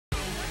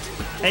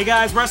Hey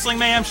guys, Wrestling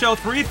Mayhem Show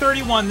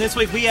 331. This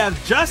week we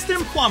have Justin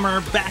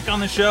Plummer back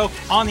on the show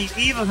on the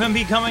eve of him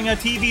becoming a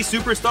TV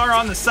superstar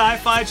on the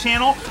SyFy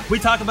channel. We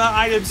talk about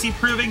IWC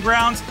Proving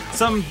Grounds,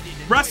 some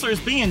wrestlers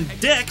being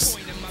dicks,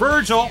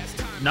 Virgil,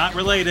 not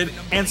related,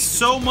 and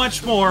so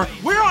much more.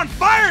 We're on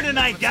fire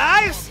tonight,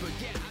 guys!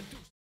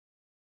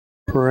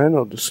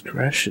 Parental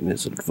discretion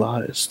is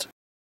advised.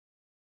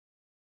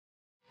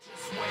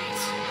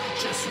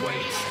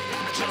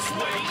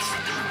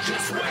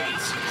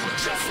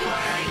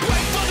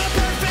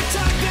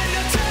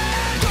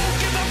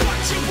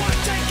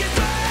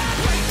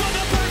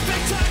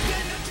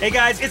 Hey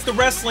guys, it's the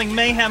Wrestling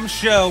Mayhem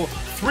Show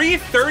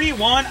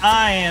 331.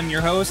 I am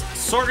your host,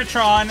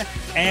 Sorgatron,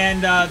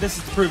 and this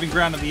is the Proving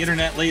Ground of the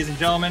Internet, ladies and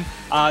gentlemen.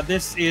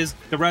 This is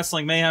the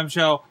Wrestling Mayhem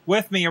Show.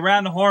 With me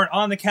around the horn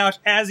on the couch,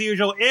 as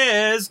usual,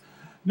 is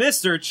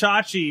Mr.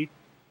 Chachi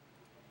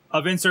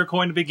of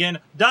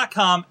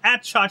InsertCoinToBegin.com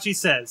at Chachi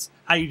Says.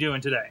 How you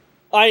doing today?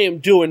 I am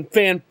doing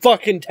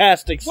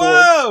fan-fucking-tastic, Sword.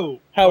 Whoa!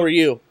 How are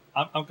you?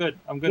 I'm good.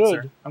 I'm good,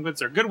 sir. I'm good,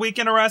 sir. Good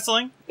weekend of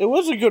wrestling. It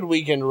was a good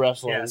weekend of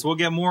wrestling. Yes, we'll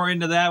get more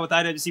into that with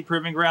IWC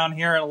Proving Ground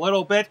here in a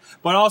little bit.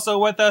 But also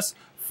with us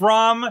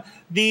from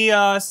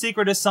the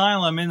Secret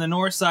Asylum in the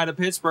north side of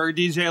Pittsburgh,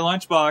 DJ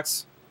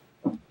Lunchbox.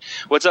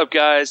 What's up,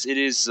 guys? It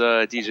is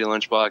DJ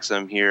Lunchbox.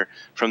 I'm here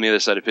from the other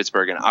side of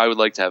Pittsburgh, and I would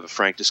like to have a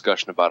frank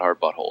discussion about hard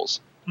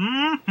buttholes.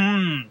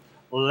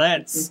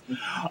 Let's.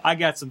 I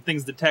got some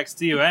things to text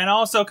to you. And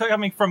also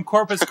coming from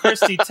Corpus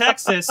Christi,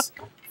 Texas.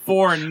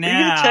 For now. Are you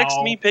gonna text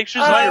me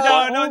pictures of your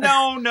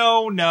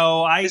butthole?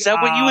 No. Is that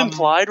what you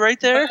implied right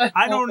there?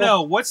 I don't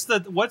know. What's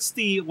the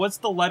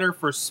letter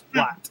for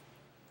splat?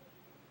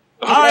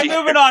 All right,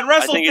 moving on.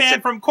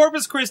 WrestleFan from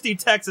Corpus Christi,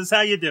 Texas.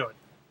 How you doing?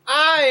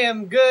 I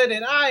am good,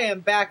 and I am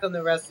back on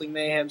the Wrestling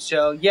Mayhem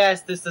Show.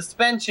 Yes, the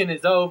suspension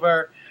is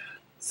over.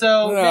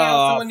 So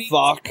now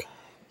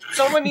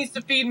someone needs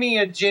to feed me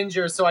a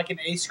ginger so I can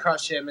ace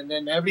crush him, and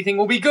then everything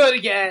will be good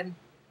again.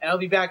 And I'll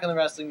be back on the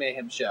Wrestling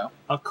Mayhem Show.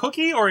 A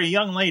cookie or a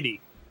young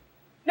lady?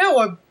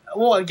 No,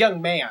 a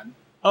young man.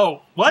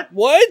 Oh, what?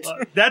 What?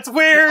 That's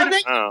weird.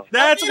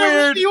 That's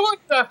weird.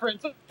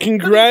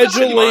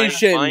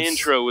 Congratulations. My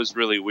intro was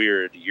really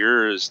weird.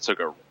 Yours took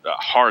a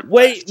hard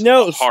Wait, left.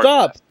 no,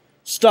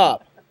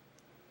 stop.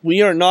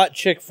 We are not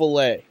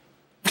Chick-fil-A.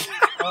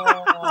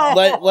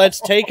 Let's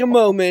take a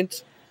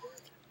moment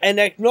and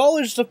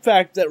acknowledge the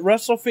fact that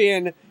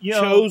WrestleFan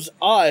chose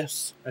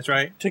us. That's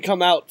right. To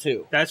come out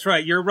to. That's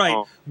right. You're right.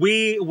 Oh.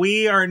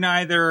 We are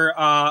neither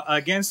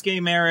against gay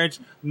marriage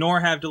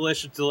nor have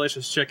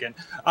delicious chicken.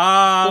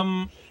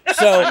 So,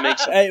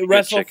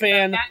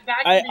 WrestleFan,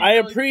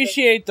 I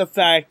appreciate the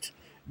fact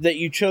that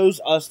you chose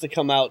us to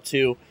come out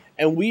to,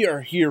 and we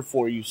are here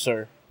for you,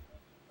 sir.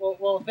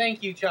 Well,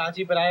 thank you,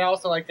 Chachi, but I'd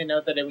also like to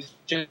note that it was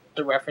just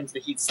a reference to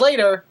Heath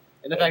Slater.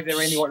 And the fact that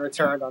Randy Orton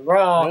returned on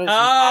Raw.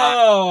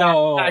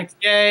 Not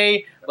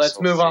gay. Let's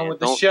move on with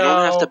the show. You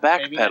don't have to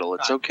backpedal.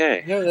 It's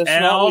okay. Yeah,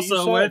 and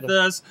also with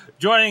us,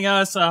 joining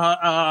us,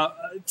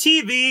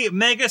 TV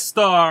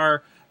megastar.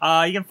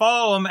 You can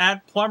follow him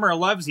at Plummer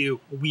Loves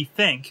You, we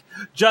think.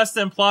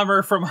 Justin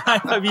Plummer from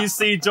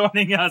IWC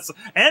joining us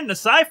and the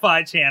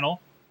SyFy channel.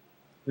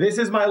 This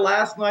is my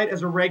last night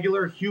as a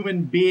regular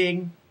human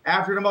being.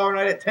 After tomorrow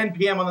night at 10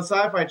 p.m. on the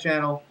SyFy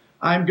channel,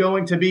 I'm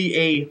going to be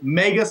a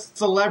mega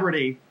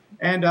celebrity.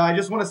 And I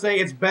just want to say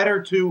it's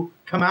better to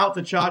come out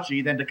to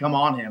Chachi than to come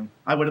on him.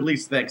 I would at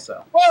least think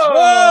so.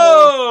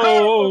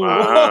 Whoa!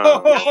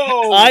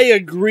 Whoa! I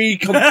agree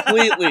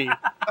completely.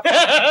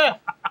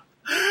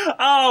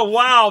 Oh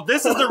wow!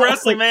 This is the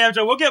Wrestling Mayhem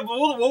Show.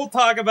 We'll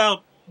talk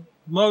about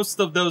most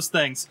of those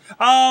things.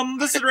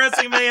 This is the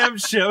Wrestling Mayhem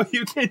Show.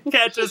 You can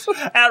catch us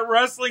at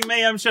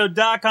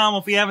WrestlingMayhemShow.com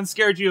if we haven't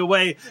scared you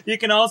away. You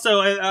can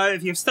also,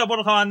 if you've stumbled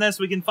upon this,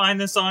 we can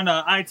find this on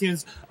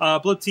iTunes,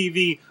 Blip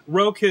TV,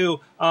 Roku,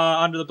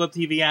 under the Blip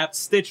TV app,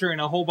 Stitcher, and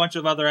a whole bunch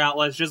of other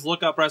outlets. Just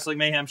look up Wrestling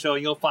Mayhem Show.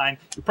 You'll probably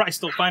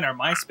still find our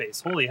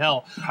MySpace. Holy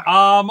hell.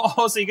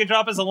 Also, you can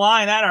drop us a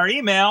line at our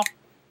email.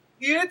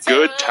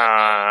 Good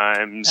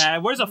times.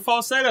 Where's a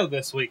falsetto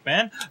this week,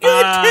 man?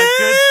 Good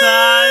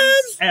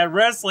times at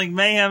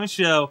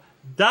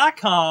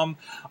WrestlingMayhemShow.com.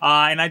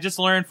 And I just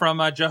learned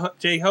from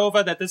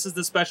Jehovah that this is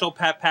the special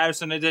Pat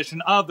Patterson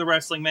edition of the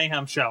Wrestling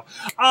Mayhem Show.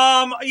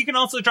 You can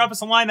also drop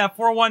us a line at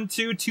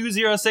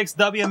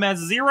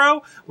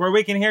 412-206-WMS0, where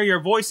we can hear your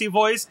voicey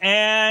voice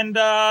and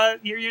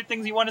your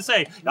things you want to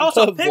say.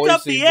 Also, pick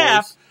up the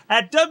app.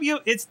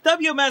 It's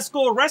WMS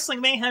Gold, Wrestling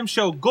Mayhem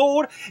Show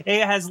Gold.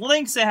 It has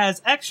links, it has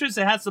extras,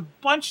 it has a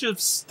bunch of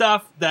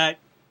stuff that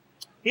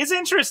is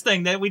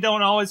interesting that we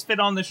don't always fit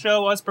on the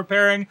show. Us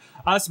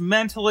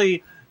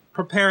mentally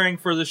preparing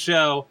for the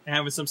show and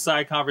having some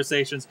side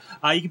conversations.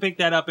 You can pick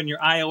that up in your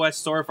iOS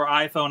store for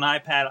iPhone,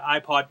 iPad,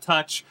 iPod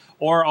Touch,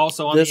 or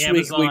also on the Amazon.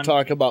 This week we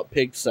talk about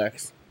pig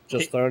sex.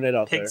 Just throwing it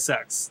out there. Pig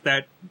sex.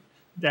 That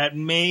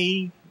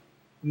may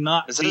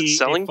not is it a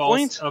selling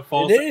point? A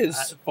false, it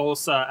is.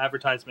 False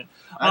advertisement.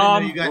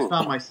 I didn't know you guys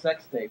found my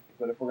sex tape,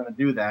 but if we're going to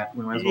do that,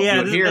 we might as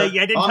well do it here I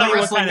didn't on tell the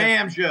you Wrestling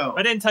Mayhem Show.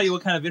 I didn't tell you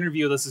what kind of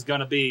interview this is going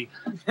to be.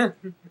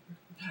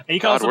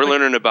 God, we're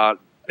learning about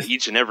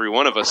each and every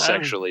one of us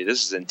sexually.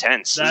 This is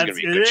intense. This is going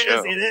to be a good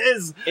show. It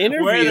is.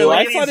 Interview.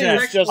 I thought it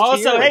was just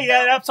also, here. hey,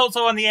 that's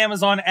also on the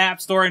Amazon App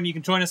Store, and you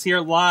can join us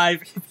here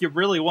live if you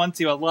really want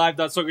to at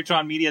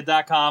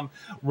live.sorgatronmedia.com,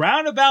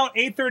 round about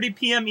 8:30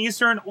 p.m.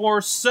 Eastern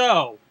or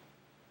so.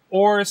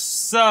 We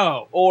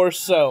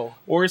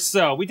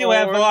do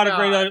have a lot of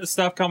great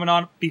stuff coming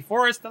on.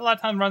 Before us, a lot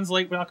of time runs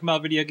late. We're talking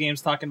about video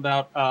games, talking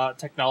about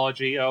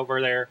technology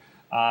over there.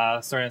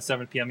 Starting at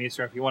 7 p.m.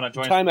 Eastern. If you want to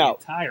join us for the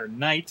entire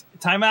night.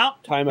 Timeout?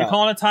 You're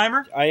calling a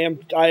timer? I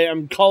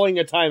am calling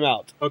a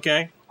timeout.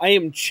 Okay. I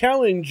am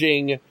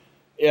challenging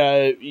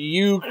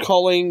you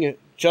calling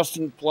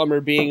Justin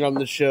Plummer being on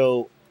the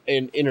show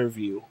an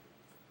interview.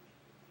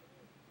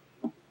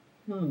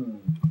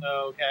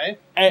 Okay.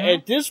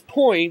 At this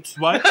point...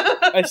 What?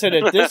 I said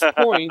at this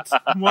point...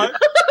 What?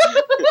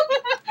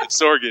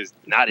 Sorg is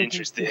not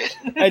interested.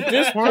 At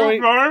this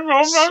point...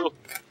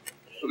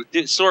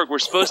 Sorg, we're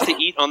supposed to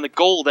eat on the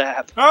Gold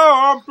app. Oh,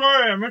 I'm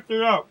sorry. I messed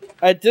it up.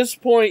 At this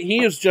point,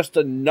 he is just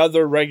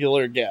another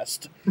regular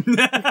guest.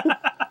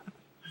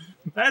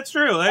 That's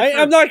true.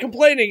 I'm not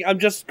complaining. I'm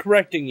just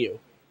correcting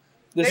you.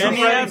 And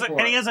he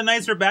has a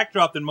nicer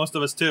backdrop than most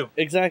of us, too.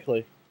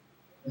 Exactly.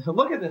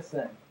 Look at this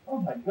thing. Oh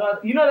my god.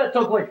 You know that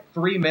took like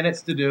 3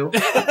 minutes to do?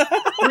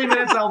 3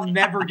 minutes I'll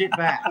never get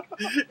back.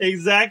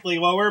 Exactly.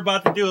 Well, we're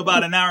about to do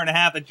about an hour and a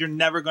half that you're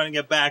never going to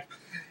get back.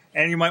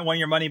 And you might want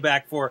your money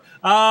back for.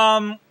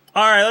 All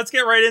right, let's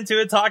get right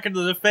into it. Talking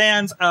to the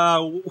fans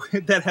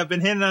that have been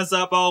hitting us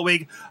up all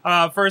week.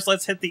 First,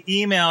 let's hit the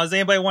email. Does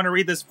anybody want to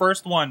read this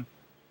first one?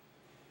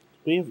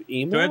 We have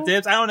email? Do we have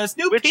dibs? I don't know. It's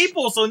new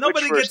people, so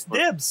nobody gets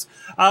dibs.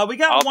 We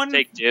got I'll one.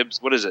 take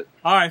dibs. What is it?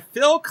 All right,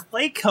 Phil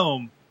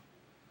Claycomb.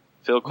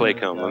 Phil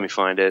Claycomb. Let me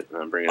find it.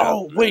 I'm bringing it up.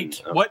 Oh,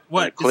 wait.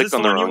 What? Clicked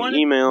on the wrong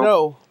email.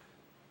 No.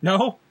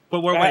 No?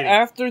 But we're waiting.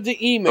 After the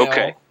email,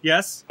 okay.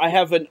 Yes? I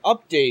have an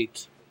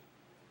update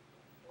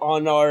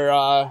on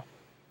our,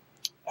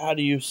 how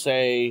do you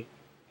say,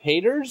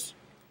 haters?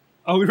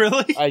 Oh,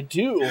 really? I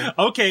do.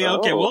 Okay.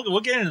 We'll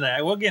get into that.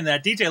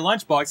 DJ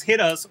Lunchbox, hit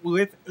us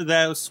with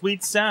those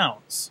sweet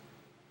sounds.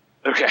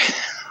 Okay.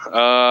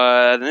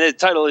 The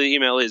title of the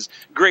email is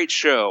Great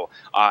Show,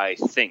 I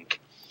Think.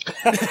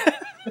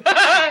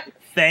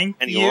 Thank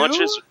and you. And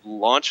he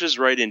launches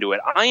right into it.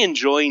 I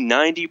enjoy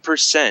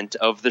 90%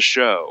 of the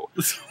show.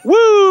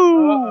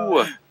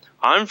 Woo!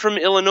 I'm from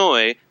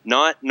Illinois,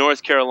 not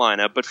North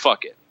Carolina, but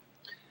fuck it.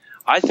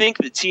 I think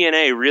the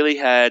TNA really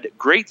had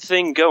great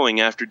thing going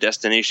after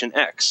Destination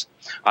X.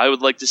 I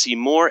would like to see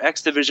more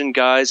X Division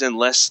guys and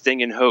less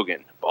Sting and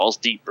Hogan. Balls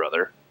deep,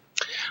 brother.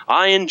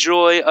 I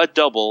enjoy a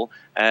double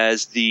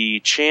as the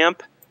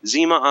champ,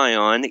 Zema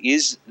Ion,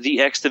 is the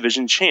X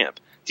Division champ.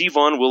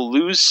 Devon will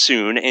lose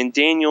soon, and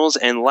Daniels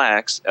and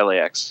LAX,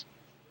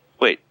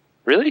 wait,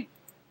 really?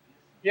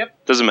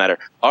 Yep. Doesn't matter.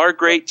 Are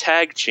great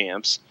tag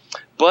champs,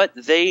 but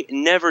they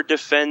never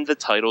defend the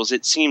titles,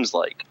 it seems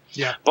like.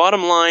 Yeah.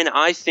 Bottom line,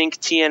 I think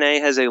TNA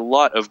has a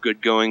lot of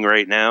good going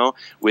right now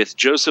with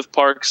Joseph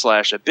Park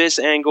 / Abyss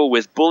angle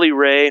with Bully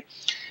Ray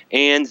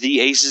and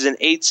the Aces and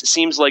Eights.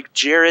 Seems like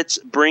Jarrett's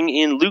bring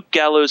in Luke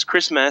Gallows,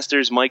 Chris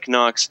Masters, Mike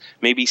Knox,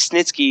 maybe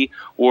Snitsky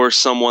or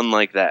someone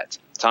like that.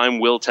 Time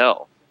will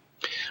tell.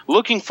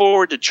 Looking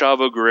forward to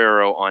Chavo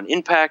Guerrero on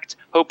Impact.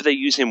 Hope they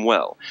use him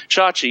well.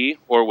 Chachi,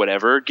 or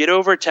whatever, get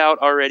over tout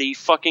already.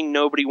 Fucking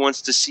nobody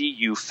wants to see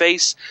you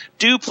face.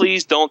 Do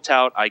please don't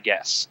tout, I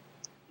guess.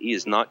 He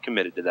is not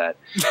committed to that.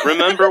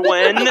 Remember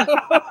when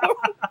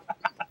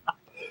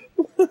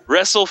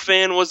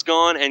WrestleFan was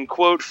gone and,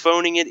 quote,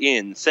 phoning it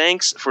in.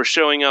 Thanks for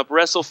showing up,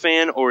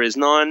 WrestleFan, or is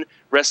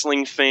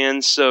non-wrestling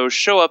fan, so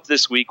show up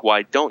this week,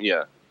 why don't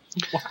ya?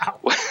 Wow.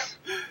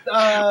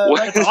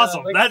 That's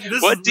awesome.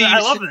 I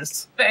love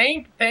this.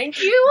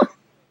 Thank you.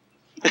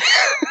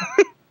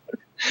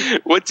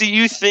 What do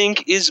you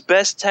think is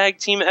best tag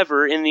team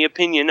ever in the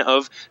opinion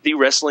of the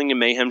Wrestling and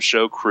Mayhem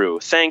Show crew?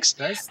 Thanks.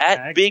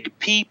 At Big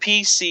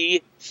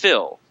PPC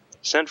Phil.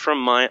 Sent from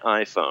my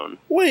iPhone.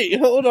 Wait,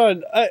 hold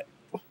on.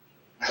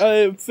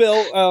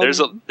 Phil. There's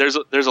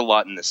a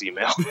lot in this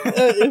email.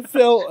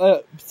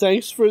 Phil,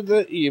 thanks for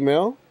the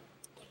email.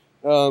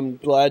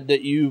 Glad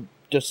that you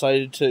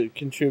decided to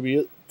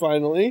contribute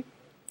finally.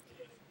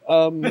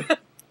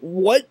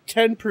 What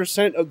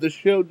 10% of the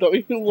show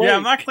don't you like? Yeah,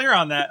 I'm not clear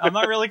on that. I'm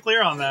not really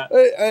clear on that.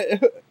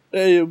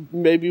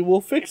 Maybe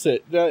we'll fix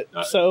it.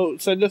 So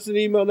send us an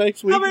email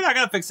next week. No, we're not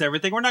going to fix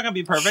everything. We're not going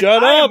to be perfect.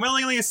 Shut I up.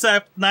 willingly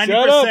accept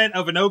 90%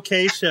 of an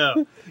okay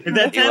show. If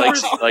that 10%,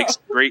 he likes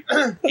great.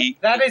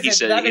 That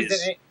is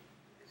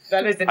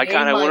an I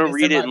kind of want to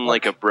read it in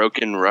like a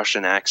broken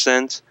Russian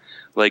accent,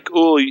 like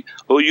oh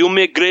you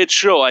make great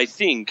show, I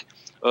think.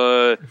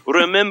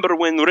 Remember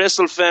when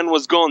WrestleFan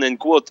was gone and,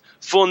 quote,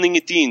 phoning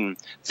it in.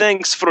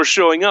 Thanks for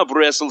showing up,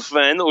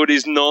 WrestleFan, or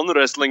is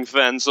non-wrestling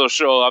fan, so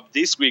show up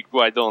this week,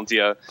 why don't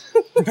ya?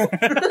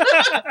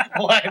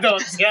 Why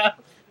don't ya?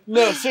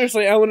 No,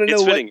 seriously, I want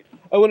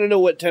to know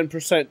what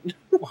 10%.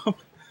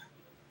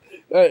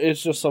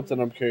 It's just something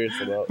I'm curious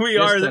about. We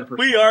are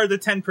the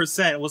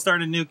 10%. We'll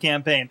start a new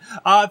campaign.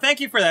 Thank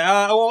you for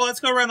that. Well, let's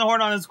go around the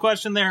horn on this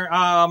question there.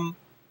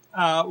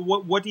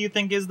 What do you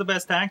think is the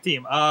best tag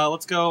team?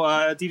 Let's go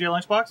DJ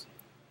Lunchbox.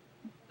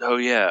 Oh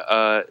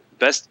yeah,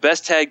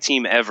 best tag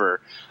team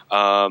ever.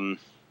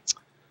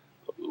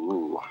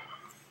 Ooh,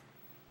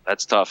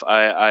 that's tough.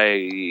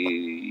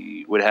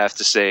 I would have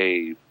to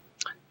say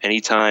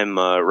anytime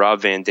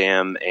Rob Van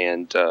Dam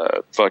and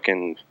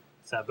fucking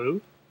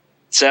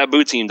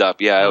Sabu teamed up.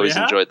 Yeah, I always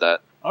enjoyed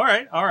that. All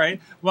right.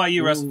 Well,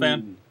 you Wrestle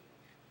fan?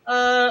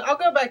 I'll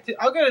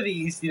go to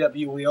the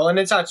ECW wheel, and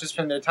it's not just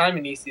from their time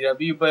in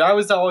ECW, but I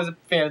was always a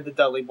fan of the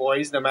Dudley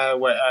Boys, no matter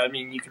what. I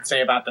mean, you can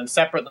say about them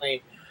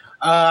separately.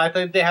 I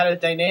think they had a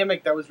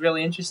dynamic that was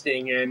really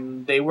interesting,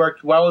 and they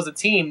worked well as a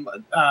team.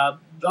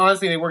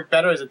 Honestly, they worked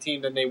better as a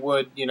team than they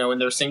would, in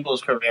their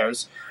singles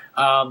careers.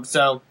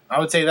 So I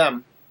would say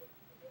them.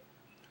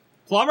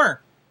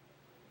 Plummer.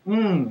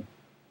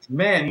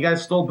 Man, you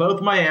guys stole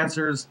both my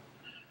answers.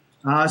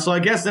 So I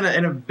guess in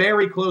a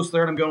very close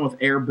third, I'm going with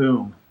Air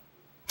Boom.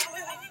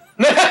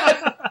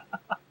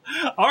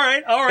 All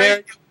right.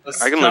 I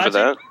can live with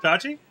that.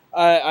 Tachi?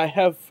 I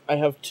have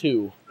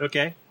two.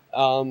 Okay.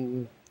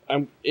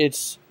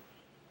 It's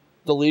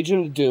the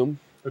Legion of Doom.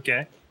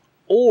 Okay.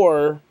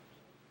 Or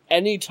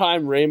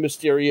anytime Rey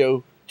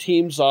Mysterio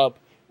teams up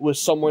with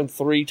someone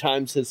 3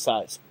 times his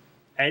size.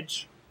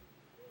 Edge.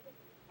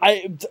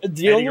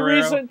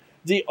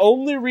 The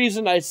only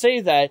reason I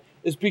say that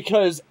is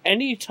because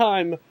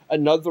anytime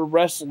another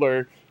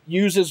wrestler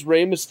uses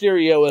Rey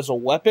Mysterio as a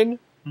weapon,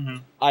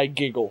 I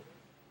giggle.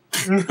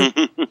 All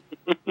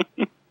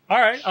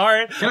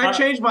right. Can I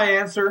change my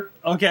answer?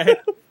 Okay.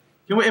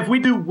 If we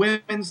do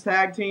women's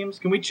tag teams,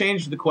 can we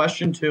change the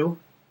question too?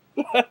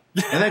 And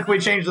then can we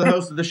change the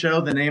host of the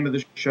show, the name of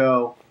the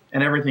show,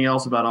 and everything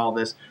else about all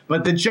this?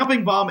 But the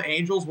Jumping Bomb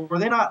Angels, were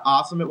they not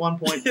awesome at one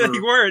point? Yeah, they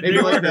were.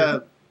 Maybe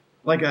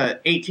like a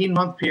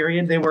 18-month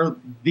period, they were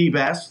the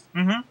best.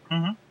 All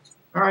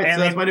right, and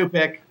so that's my new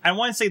pick. I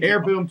want to say Air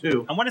Boom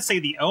 2. I want to say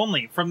the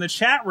only from the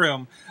chat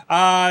room.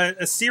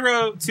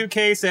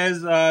 Zero2K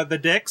says the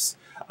Dicks.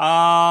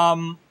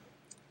 Bobby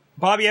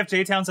F.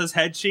 J Town says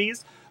Head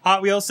Cheese.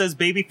 Hot Wheels says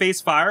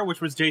Babyface Fire, which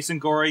was Jason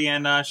Gory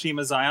and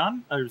Shima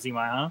Zion. Or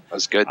Zion. That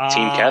was good.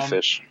 Team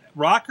Catfish.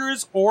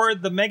 Rockers or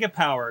the Mega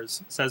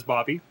Powers, says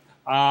Bobby.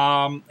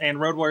 And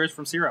Road Warriors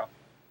from Zero.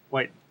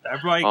 Wait,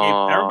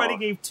 everybody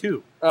gave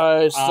 2.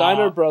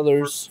 Steiner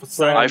Brothers.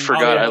 I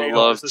forgot. I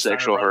loved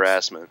Sexual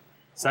Harassment.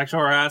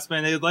 Sexual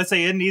Harassment. Let's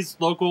say Indies,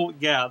 local.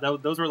 Yeah,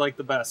 those were like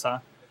the best, huh?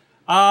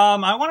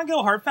 I want to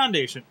go Heart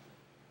Foundation.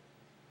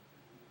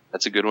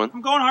 That's a good one.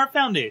 I'm going Heart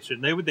Foundation.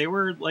 They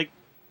were like,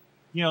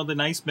 the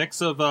nice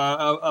mix of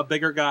a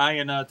bigger guy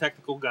and a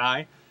technical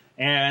guy,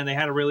 and they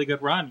had a really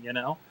good run.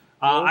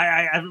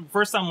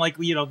 First I'm like,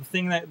 the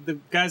thing that the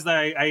guys that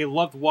I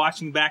loved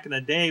watching back in the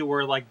day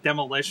were like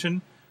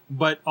Demolition,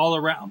 but all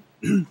around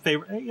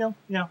favorite.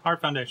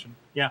 Heart Foundation.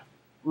 Yeah.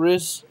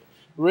 Riz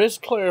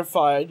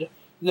clarified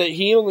that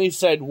he only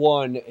said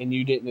 1 and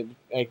you didn't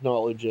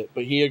acknowledge it,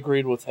 but he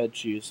agreed with Head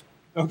Cheese.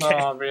 Okay.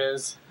 Oh,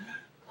 Riz.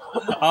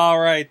 All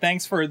right,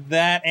 thanks for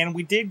that. And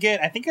we did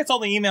get, I think it's all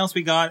the emails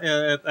we got.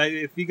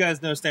 If you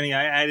guys noticed any,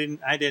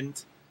 I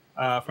didn't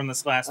from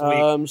this last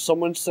week.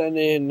 Someone sent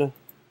in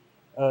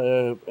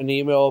an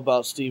email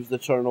about Steve the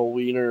Turtle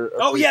Weiner.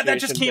 Oh yeah, that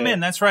just came in.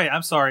 That's right.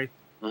 I'm sorry.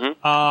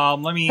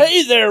 Let me.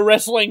 Hey there,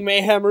 Wrestling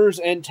Mayhemers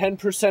and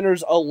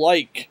 10%ers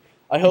alike.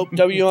 I hope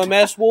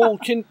WMS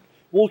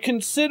will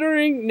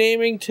considering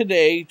naming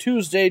today,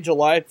 Tuesday,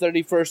 July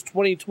 31st,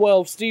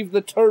 2012, Steve the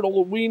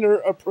Turtle Weiner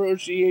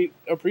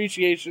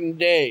Appreciation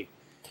Day.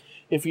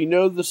 If you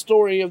know the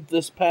story of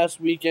this past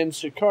weekend's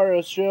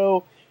Shakara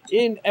show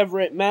in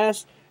Everett,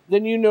 Mass.,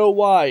 then you know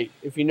why.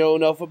 If you know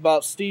enough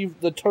about Steve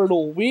the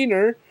Turtle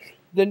Weiner,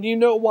 then you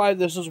know why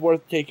this is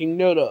worth taking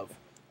note of.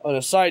 On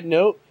a side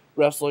note,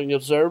 Wrestling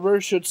Observer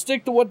should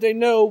stick to what they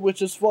know,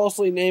 which is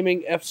falsely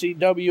naming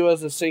FCW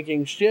as a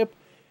sinking ship,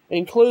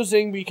 and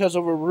closing because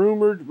of a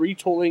rumored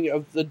retooling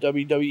of the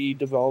WWE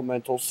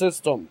developmental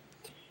system.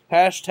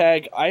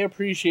 Hashtag I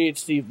appreciate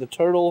Steve the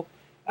Turtle.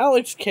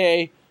 Alex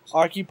K.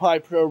 Occupy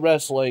Pro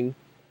Wrestling.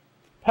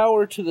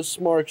 Power to the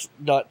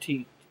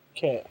smarks.tk.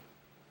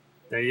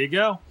 There you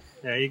go.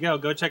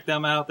 Go check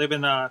them out. They've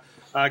been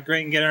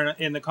great and getting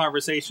in the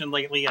conversation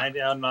lately on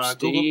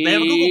Google. They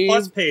have a Google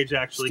Plus page,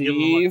 actually.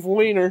 Steve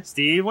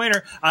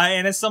Weiner.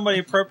 And as somebody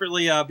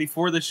appropriately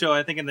before the show,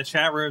 I think in the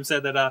chat room,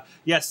 said that,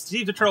 yes,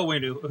 Steve the Turtle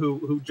Weiner,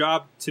 who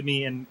jobbed to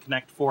me in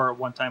Connect 4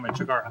 one time in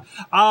Chikara.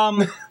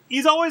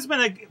 He's always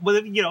been,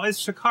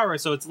 it's Chikara,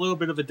 so it's a little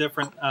bit of a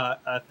different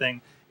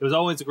thing. It was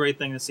always a great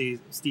thing to see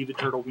Steve the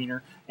Turtle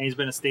Weiner, and he's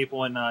been a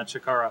staple in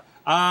Chikara.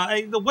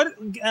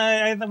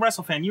 The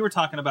Wrestle Fan, you were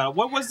talking about,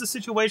 what was the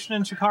situation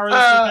in Chikara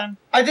this weekend?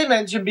 I did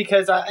mention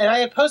because, and I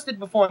had posted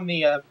before on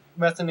the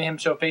Wrestling Mayhem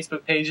Show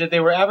Facebook page that they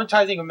were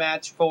advertising a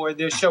match for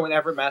their show in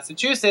Everett,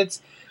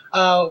 Massachusetts,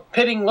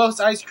 pitting Los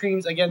Ice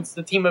Creams against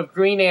the team of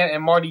Green Ant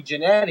and Marty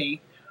Jannetty.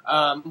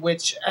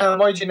 which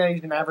Marty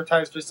Jannetty's been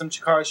advertised for some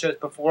Chikara shows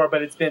before,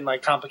 but it's been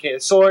like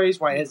complicated stories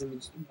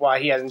why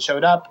he hasn't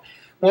showed up.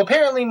 Well,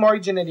 apparently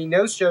Marty Jannetty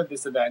no-showed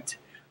this event,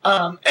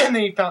 and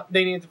they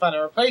needed to find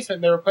a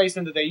replacement. The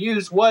replacement that they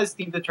used was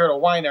Steve the Turtle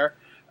Weiner,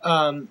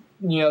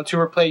 to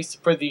replace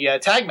for the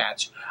tag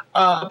match.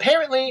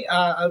 Apparently,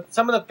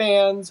 some of the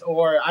fans,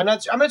 or I'm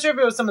not sure if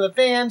it was some of the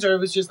fans or it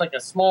was just like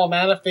a small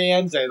amount of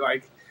fans that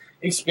like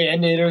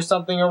expanded or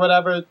something or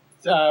whatever,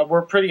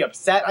 were pretty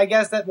upset, I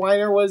guess, that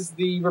Weiner was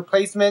the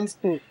replacement,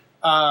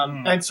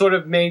 and sort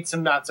of made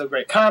some not so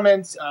great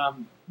comments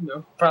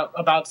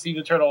about Steve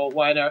the Turtle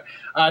Weiner.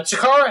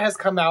 Chikara has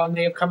come out, and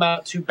they have come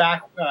out to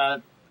back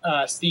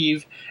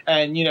Steve,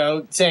 and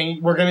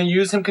saying we're going to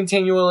use him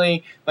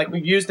continually, like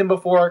we've used him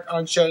before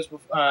on shows.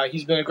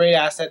 He's been a great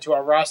asset to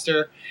our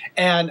roster,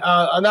 and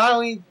not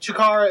only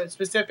Chikara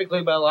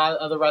specifically, but a lot of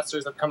other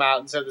wrestlers have come out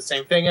and said the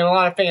same thing, and a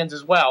lot of fans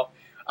as well.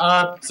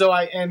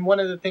 And one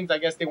of the things I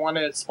guess they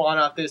wanted to spawn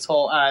off this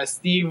whole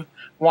Steve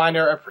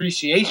Weiner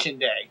Appreciation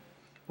Day,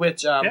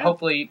 which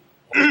hopefully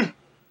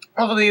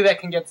that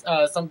can get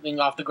something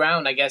off the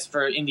ground, I guess,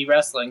 for indie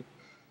wrestling.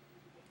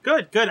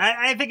 Good.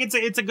 I think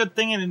it's a good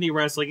thing in indie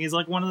wrestling. He's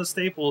like one of the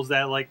staples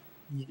that like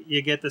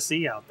you get to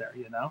see out there,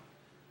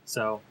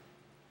 So,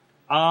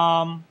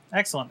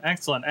 excellent.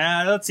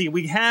 Let's see.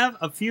 We have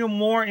a few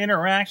more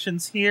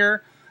interactions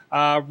here.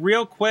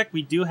 Real quick,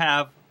 we do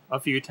have a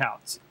few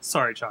touts.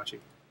 Sorry, Chachi.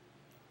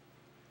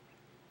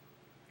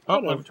 Oh,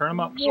 let me turn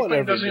them up.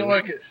 Doesn't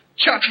like it.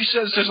 Chachi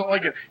says doesn't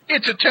like it.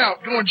 It's a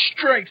tout going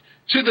straight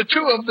to the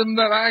two of them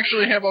that I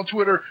actually have on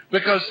Twitter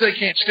because they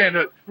can't stand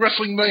it.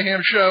 Wrestling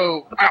Mayhem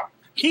show. Out.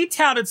 He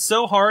touted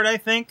so hard, I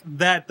think,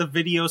 that the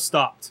video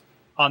stopped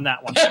on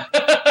that one.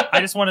 I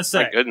just want to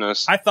say. My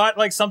goodness. I thought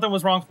like something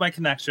was wrong with my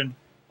connection,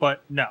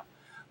 but no.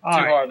 All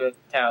right. Hard to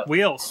tout.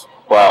 Wheels.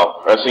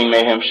 Wow, Wrestling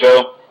Mayhem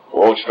show,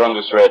 world's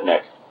strongest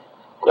redneck.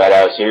 Glad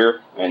I was here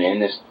and in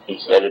this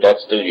instead of that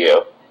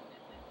studio.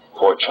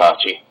 Poor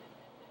Chachi.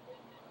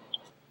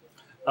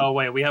 Oh,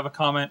 wait, we have a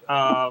comment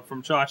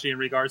from Chachi in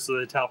regards to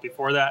the tout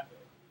before that.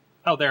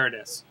 Oh, there it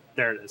is.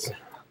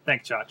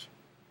 Thanks, Chachi.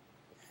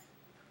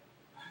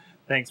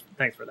 Thanks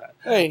for that.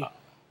 Hey.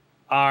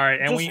 All right,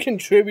 and just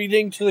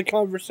contributing to the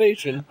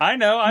conversation. I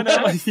know.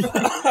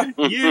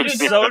 You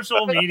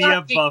social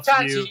media buff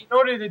you. In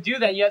order to do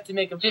that, you have to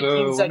make a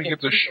 15-second. Let me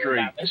get this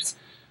straight.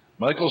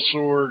 Michael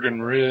Sorg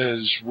and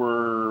Riz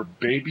were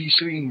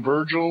babysitting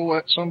Virgil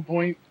at some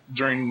point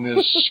during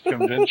this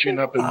convention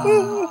up in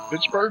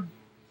Pittsburgh.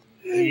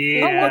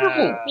 Yeah. Oh,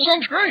 wonderful!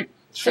 Sounds great.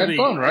 Had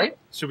fun, right?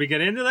 Should we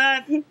get into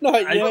that?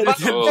 Not yet. Let's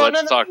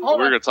talk.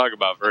 We're going to talk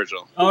about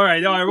Virgil. All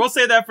right. We'll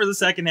say that for the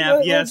second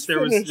half. Yes, there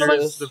was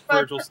the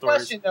Virgil story. My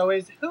question though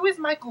is, who is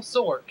Michael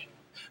Sorg?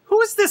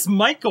 Who is this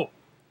Michael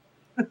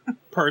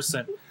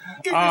person?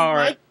 All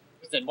right.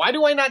 Why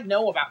do I not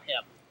know about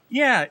him?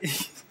 Yeah.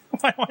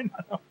 Why do I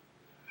not know?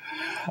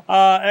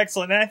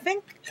 Excellent. And I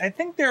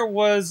think there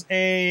was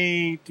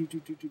there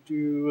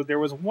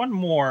was one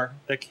more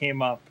that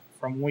came up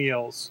from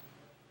Wheels.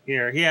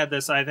 Here, he had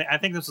this. I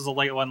think this was a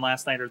late one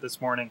last night or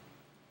this morning.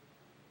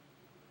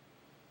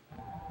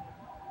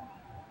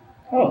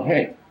 Oh,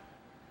 hey.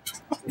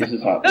 This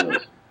is Hot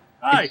Wheels.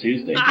 Hi. It's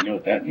Tuesday. You know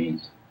what that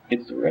means?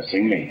 It's the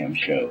Wrestling Mayhem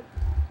show.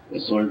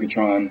 With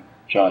Sorgatron,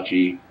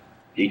 Chachi,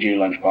 DJ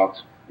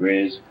Lunchbox,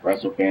 Riz,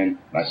 WrestleFan,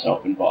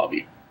 myself, and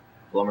Bobby.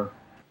 Plummer.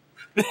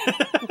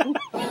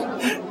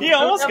 He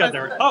almost got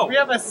there. Oh,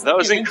 that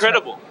was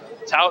incredible.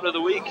 Tout of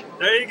the week.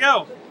 There you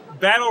go.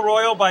 Battle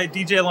Royal by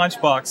DJ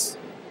Lunchbox.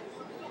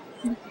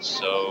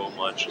 So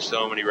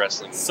many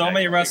wrestling. So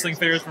many wrestling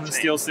figures from the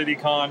Steel City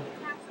Con.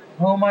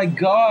 Oh my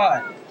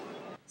god!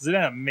 Isn't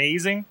that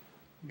amazing?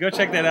 Go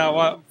check that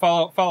out.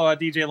 Follow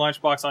DJ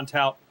Lunchbox on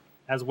Tout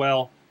as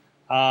well.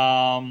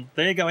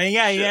 There you go. And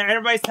yeah,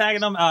 everybody's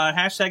tagging them.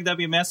 Hashtag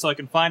WMS so I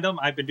can find them.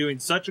 I've been doing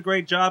such a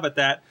great job at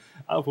that.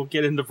 We'll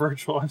get into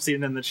Virgil. I'm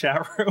seeing it in the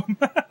chat room.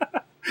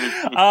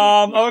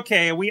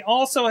 Okay, we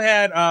also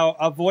had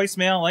a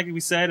voicemail, like we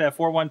said, at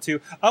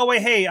 412. Oh,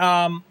 wait, hey,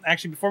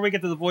 actually, before we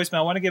get to the voicemail,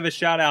 I want to give a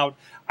shout out.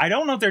 I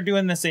don't know if they're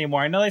doing this anymore.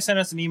 I know they sent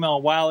us an email a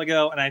while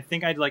ago, and I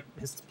think I'd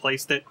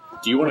misplaced it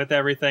with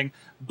everything.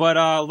 But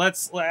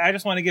I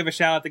just want to give a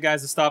shout out to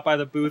guys that stopped by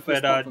the booth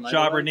at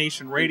Jobber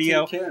Nation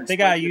Radio. They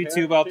got a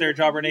YouTube out there,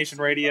 Jobber Nation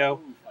Radio.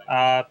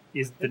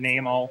 Is the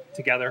name all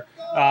together.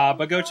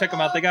 But go check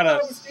them out. They got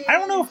I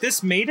don't know if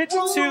this made it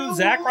to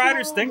Zack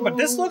Ryder's thing, but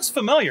this looks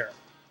familiar.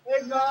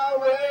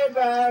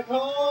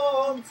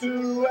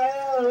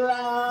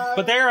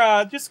 But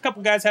they're just a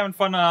couple guys having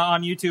fun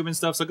on YouTube and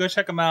stuff, so go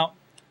check them out.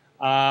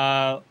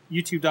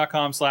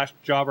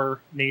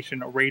 YouTube.com/Jobber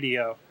Nation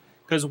Radio.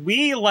 Because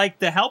we like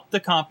to help the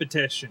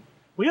competition.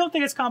 We don't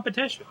think it's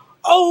competition.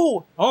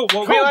 Oh, well,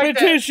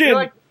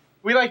 competition!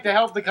 We like to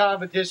help the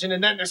competition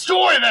and then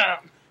destroy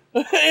them!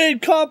 In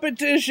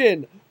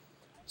competition!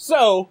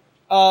 So,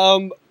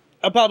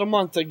 about a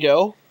month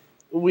ago,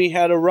 we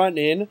had a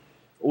run-in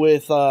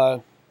with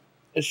a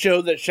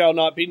show that shall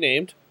not be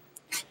named.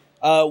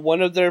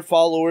 One of their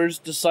followers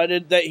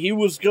decided that he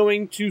was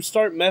going to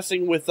start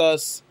messing with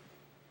us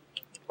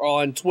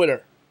on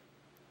Twitter.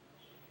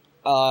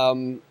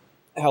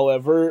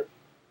 However,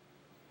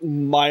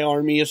 my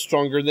army is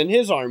stronger than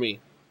his army.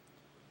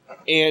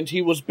 And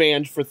he was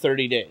banned for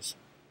 30 days.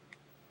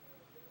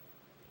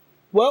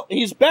 Well,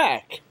 he's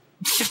back.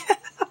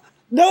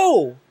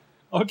 No!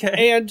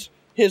 Okay. And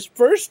his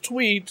first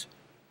tweet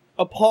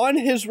upon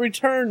his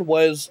return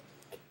was,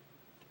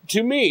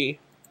 to me,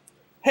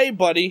 "Hey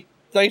buddy,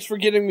 thanks for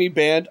getting me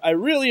banned. I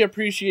really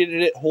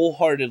appreciated it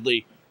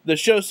wholeheartedly. The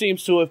show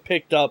seems to have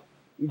picked up.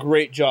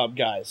 Great job,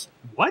 guys."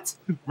 What?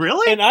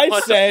 Really? And I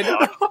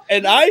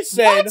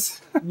said,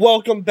 What?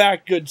 "Welcome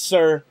back, good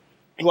sir.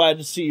 Glad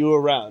to see you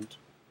around."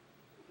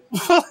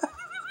 What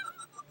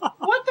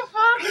the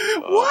fuck?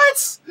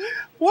 What?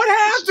 What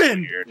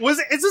happened?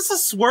 Is this a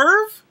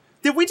swerve?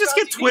 Did we just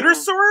get Twitter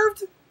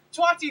swerved?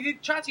 Chachi, did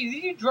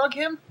you drug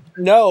him?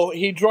 No,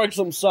 he drugs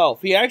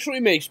himself. He actually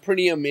makes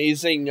pretty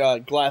amazing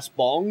glass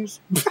bongs.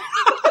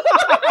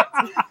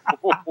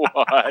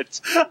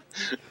 What?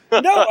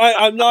 No,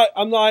 I'm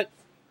not.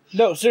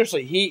 No,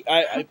 seriously,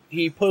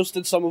 he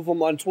posted some of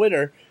them on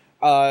Twitter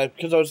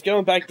because I was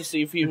going back to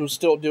see if he was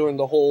still doing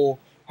the whole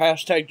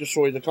hashtag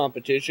destroy the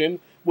competition,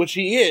 which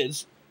he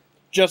is,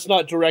 just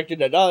not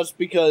directed at us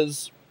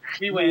because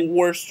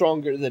we're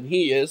stronger than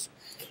he is.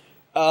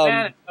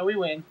 We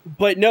win.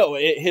 But no,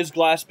 his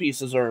glass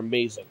pieces are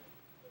amazing.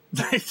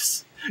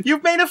 Nice.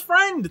 You've made a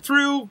friend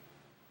through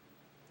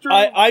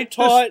I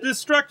taught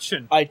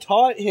destruction. I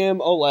taught him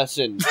a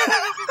lesson.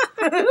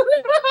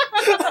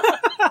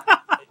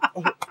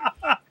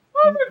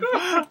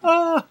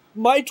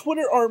 My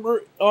Twitter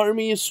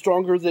army is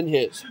stronger than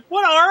his.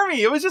 What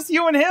army? It was just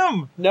you and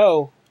him.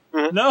 No.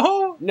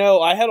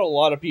 No, I had a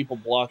lot of people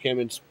block him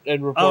and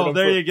report him. Oh,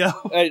 there you go.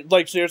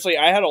 Like, seriously,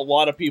 I had a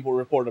lot of people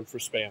report him for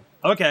spam.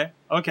 Okay.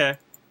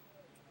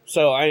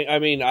 So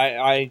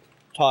I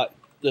taught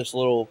this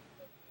little.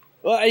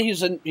 Well,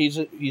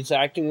 he's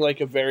acting like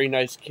a very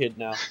nice kid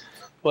now,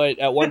 but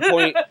at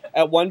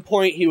one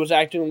point, he was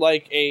acting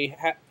like an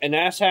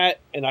asshat,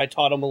 and I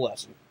taught him a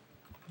lesson.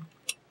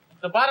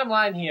 The bottom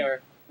line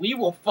here: we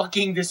will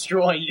fucking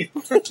destroy you.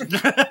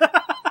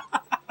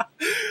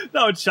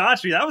 No,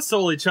 Chachi. That was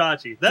solely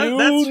Chachi. That's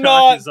Do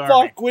not Chachi's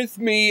army. fuck with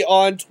me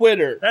on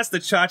Twitter. That's the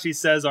Chachi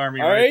Says army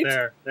All right right?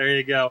 there. There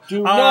you go. Do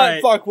All not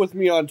right. fuck with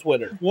me on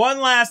Twitter.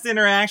 One last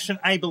interaction,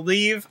 I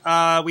believe.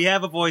 We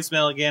have a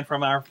voicemail again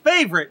from our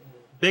favorite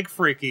Big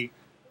Freaky.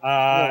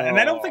 And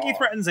I don't think he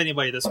threatens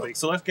anybody this week,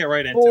 so let's get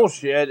right into it.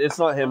 Bullshit. It's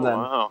not him then.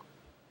 Wow.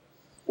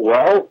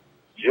 Well,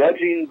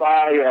 judging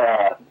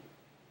by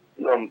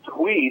some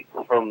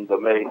tweets from the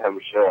Mayhem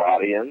Show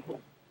audience,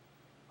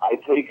 I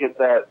take it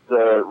that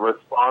the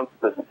response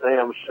to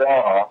Sam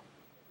Shaw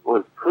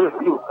was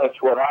pretty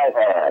much what I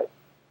had. In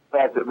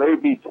fact, it may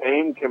be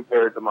tame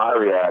compared to my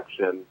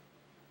reaction.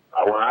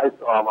 When I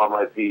saw him on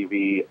my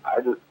TV, I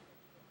just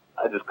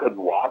couldn't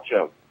watch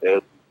him.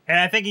 And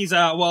I think he's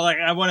I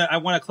want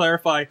to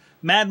clarify.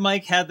 Mad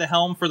Mike had the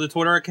helm for the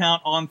Twitter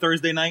account on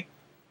Thursday night.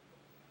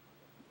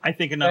 I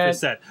think enough is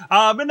said.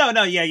 But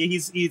no, yeah,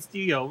 he's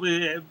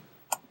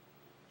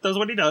does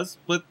what he does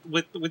with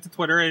the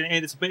Twitter,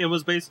 and it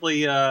was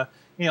basically a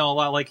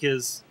lot like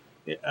his.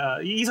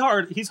 He's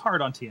hard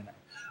on TNA.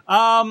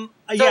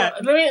 Yeah.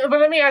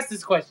 Let me ask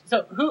this question.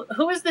 So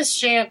who is this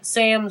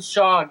Sam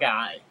Shaw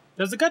guy?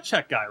 There's a gut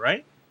check guy,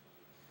 right?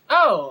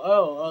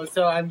 Oh!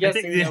 So I'm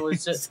guessing it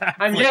was just.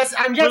 Exactly.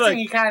 I'm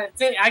guessing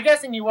I'm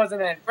guessing he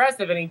wasn't that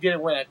impressive, and he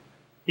didn't win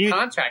a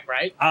contract,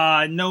 right?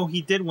 No,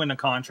 he did win a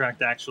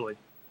contract actually.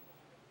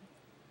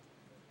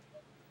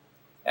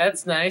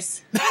 That's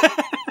nice.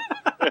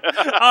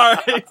 All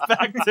right,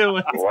 back to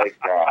it. Like,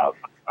 I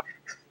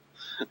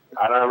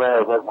don't know,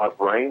 it was like my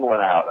brain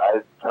went out.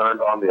 I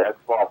turned on the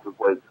Xbox and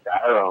played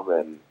Skyrim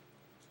and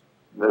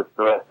missed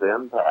the rest of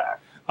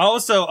Impact.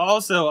 Also,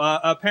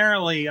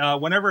 apparently,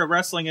 whenever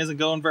wrestling isn't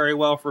going very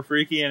well for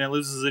Freaky and it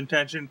loses his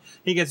intention,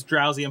 he gets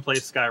drowsy and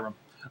plays Skyrim.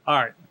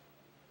 All right.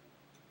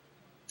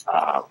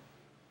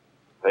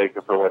 Take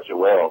it for what you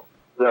will.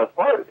 So as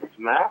far as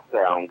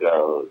SmackDown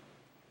goes,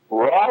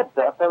 Raw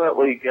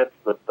definitely gets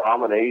the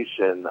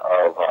domination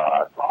of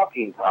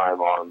talking time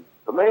on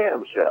the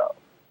Mayhem Show.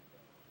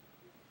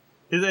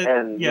 Is it,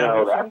 and,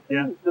 that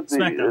seems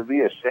to be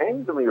a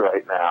shame to me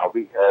right now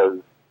because,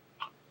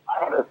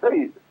 I don't know,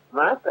 say,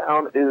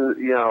 SmackDown is,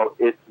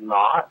 it's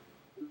not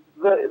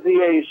the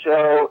A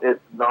show. It's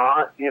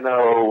not,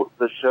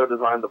 the show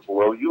designed to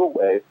blow you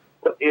away,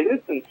 but it is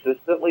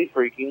consistently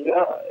freaking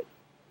good.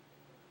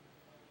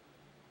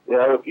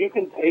 If you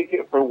can take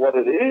it for what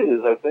it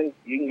is, I think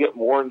you can get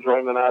more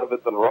enjoyment out of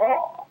it than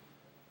Raw.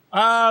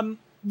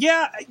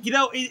 Yeah,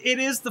 it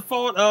is the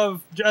fault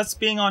of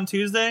just being on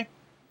Tuesday,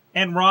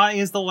 and Raw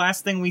is the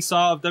last thing we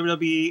saw of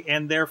WWE,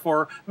 and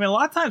therefore, a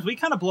lot of times we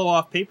kind of blow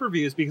off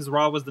pay-per-views because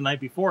Raw was the night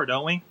before,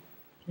 don't we?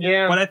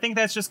 Yeah. But I think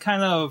that's just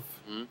kind of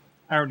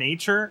our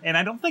nature, and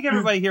I don't think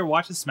everybody here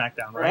watches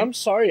SmackDown, right? I'm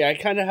sorry, I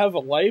kind of have a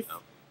life.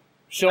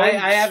 I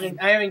haven't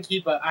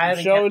kept up.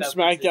 Showing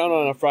SmackDown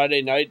on a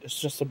Friday night is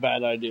just a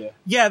bad idea.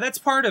 Yeah, that's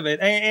part of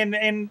it.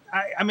 And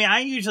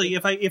I usually,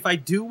 if I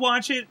do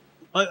watch it,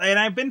 and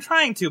I've been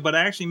trying to, but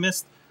I actually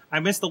missed I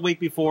missed the week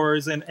before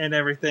and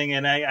everything,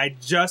 and I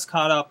just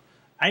caught up.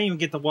 I didn't even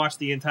get to watch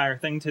the entire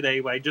thing today,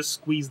 but I just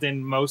squeezed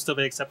in most of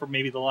it, except for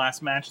maybe the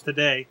last match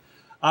today.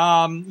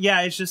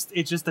 Yeah, it's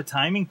just a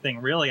timing thing,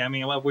 really. I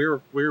mean,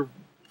 we're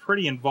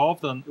pretty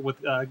involved with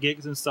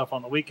gigs and stuff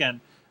on the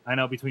weekend. I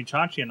know, between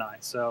Chachi and I.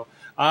 So,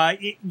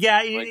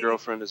 yeah. My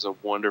girlfriend is a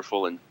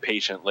wonderful and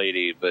patient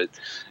lady,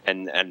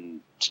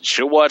 and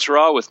she'll watch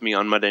Raw with me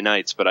on Monday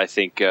nights. But I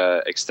think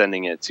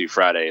extending it to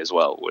Friday as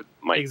well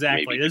might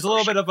exactly. Maybe There's a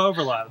little bit of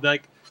overlap.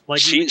 Like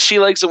she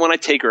likes it when I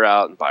take her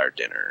out and buy her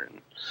dinner and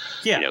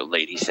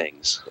lady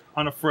things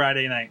on a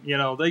Friday night.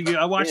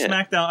 I watch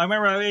SmackDown. I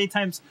remember many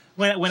times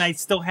when I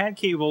still had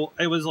cable,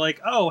 it was like,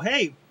 oh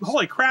hey,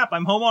 holy crap,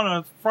 I'm home on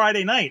a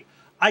Friday night.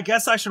 I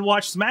guess I should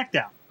watch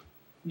SmackDown.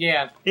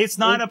 Yeah, it's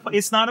not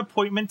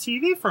appointment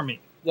TV for me.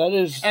 That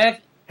is, and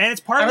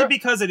it's partly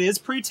because it is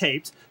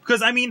pre-taped.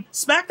 Because I mean,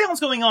 SmackDown's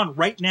going on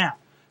right now,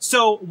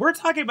 so we're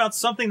talking about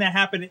something that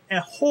happened a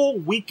whole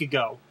week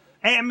ago.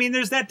 And I mean,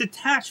 there's that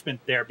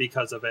detachment there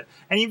because of it,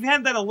 and you've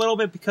had that a little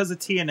bit because of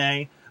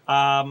TNA.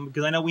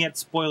 Because I know we had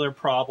spoiler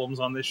problems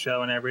on this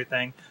show and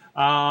everything.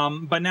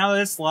 But now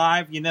that it's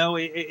live,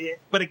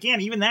 but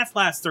again, even that's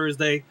last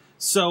Thursday,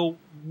 so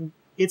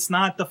it's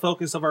not the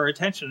focus of our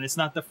attention. It's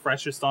not the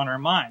freshest on our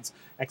minds,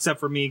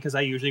 except for me, because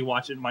I usually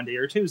watch it Monday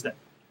or Tuesday.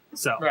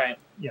 So, right.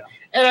 Yeah.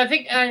 And I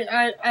think,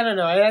 I don't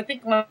know, I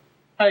think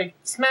like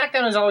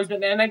SmackDown has always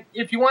been, and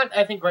if you want,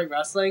 I think, great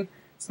wrestling,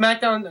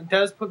 SmackDown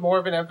does put more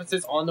of an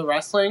emphasis on the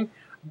wrestling,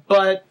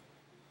 but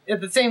at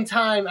the same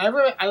time, I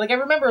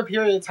remember a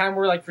period of time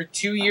where, like, for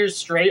 2 years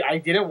straight, I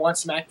didn't watch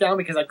SmackDown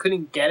because I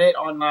couldn't get it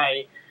on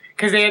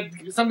because they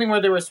had something where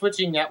they were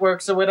switching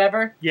networks or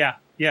whatever. Yeah,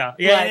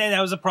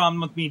 that was a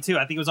problem with me too.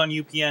 I think it was on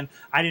UPN.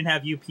 I didn't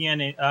have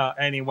UPN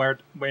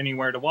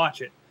anywhere to watch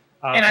it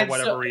for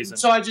whatever reason.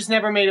 So I just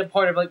never made it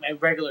part of like my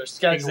regular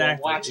schedule to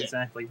watch it.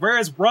 Exactly.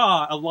 Whereas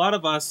Raw, a lot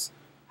of us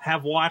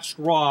have watched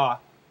Raw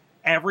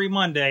every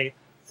Monday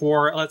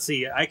for, let's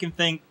see, I can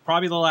think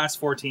probably the last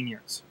 14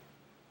 years.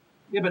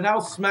 Yeah, but now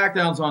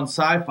SmackDown's on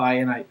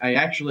SyFy, and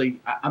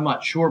I'm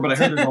not sure, but I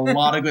heard there's a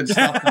lot of good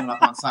stuff coming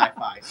up on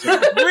SyFy. So,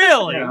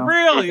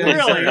 really?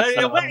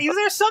 Is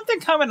there something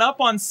coming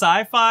up on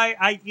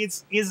SyFy?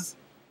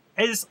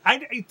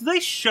 Do they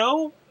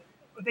show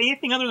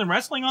anything other than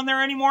wrestling on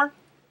there anymore?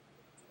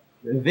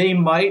 They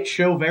might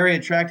show very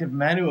attractive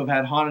men who have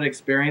had haunted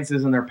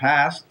experiences in their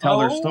past, tell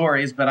their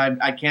stories, but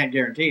I can't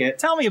guarantee it.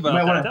 Tell me about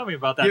that. Tell me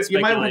about that.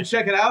 You might want to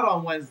check it out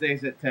on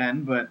Wednesdays at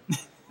 10, but...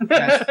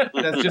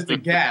 That's just a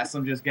guess.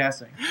 I'm just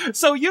guessing.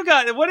 So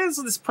what is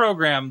this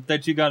program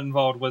that you got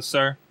involved with,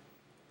 sir?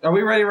 Are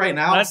we ready right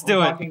now? Let's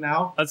do it.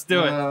 Now? Let's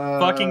do it.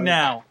 Fucking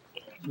now.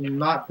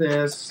 Not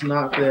this.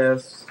 Not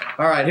this.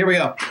 All right, here we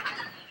go.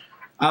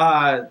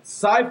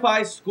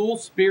 SyFy School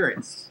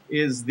Spirits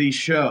is the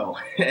show,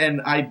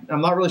 and I'm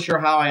not really sure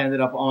how I ended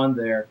up on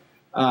there.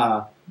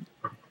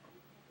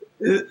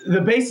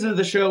 The basis of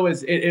the show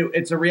is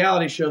it's a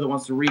reality show that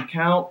wants to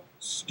recount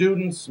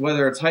students,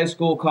 whether it's high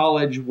school,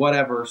 college,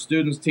 whatever,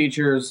 students,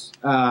 teachers,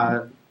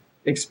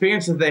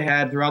 experiences they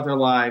had throughout their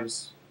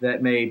lives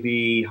that may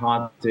be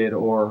haunted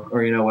or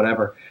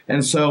whatever.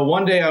 And so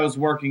one day I was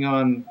working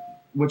on,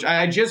 which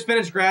I just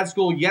finished grad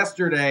school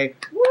yesterday.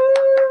 Woo!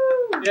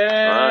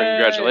 Yay!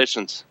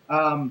 Congratulations.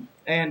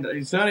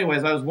 And so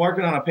anyways, I was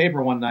working on a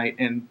paper one night,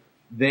 and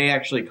they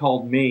actually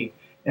called me.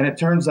 And it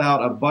turns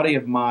out a buddy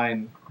of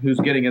mine who's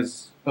getting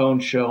his own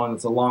show, and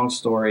it's a long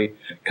story,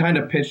 kind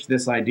of pitched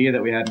this idea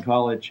that we had in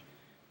college.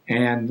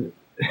 And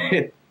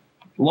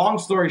long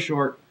story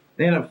short,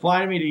 they ended up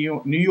flying me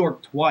to New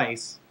York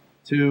twice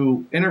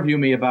to interview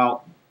me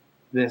about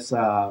this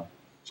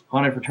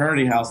haunted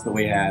fraternity house that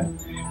we had.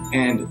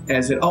 And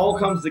as it all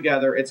comes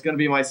together, it's going to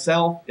be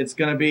myself, it's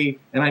going to be,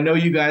 and I know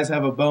you guys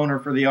have a boner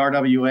for the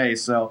RWA,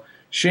 so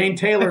Shane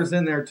Taylor's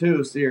in there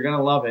too, so you're going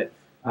to love it.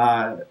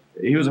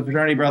 He was a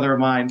fraternity brother of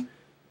mine.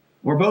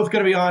 We're both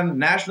going to be on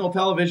national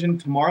television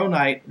tomorrow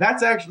night. That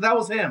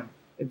was him.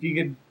 If you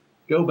could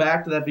go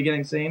back to that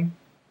beginning scene.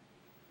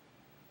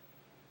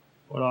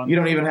 Hold on. You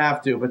don't even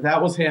have to, but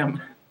that was him.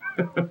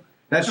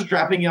 That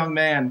strapping young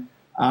man.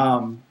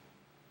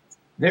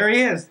 There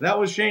he is. That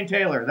was Shane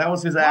Taylor. That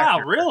was his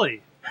actor. Wow,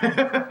 really?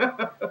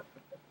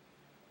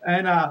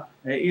 And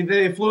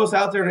they flew us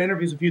out there to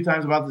interviews a few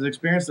times about this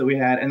experience that we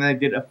had, and they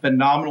did a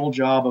phenomenal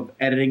job of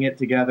editing it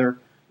together.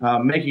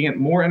 Making it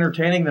more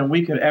entertaining than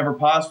we could ever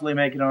possibly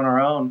make it on our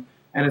own.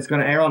 And it's going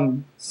to air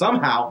on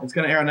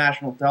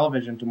national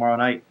television tomorrow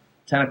night,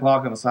 10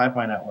 o'clock on the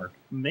SyFy Network.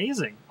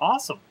 Amazing.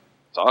 Awesome.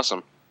 It's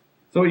awesome.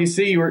 So you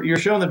see, you're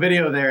showing the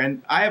video there,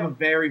 and I have a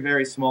very,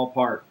 very small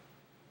part.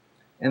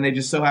 And they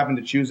just so happened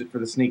to choose it for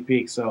the sneak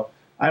peek. So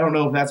I don't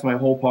know if that's my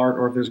whole part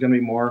or if there's going to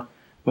be more.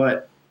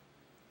 But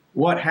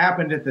what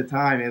happened at the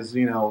time is,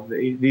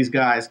 these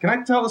guys. Can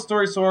I tell the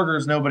story, Sorg, or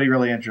is nobody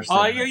really interested?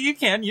 Oh, you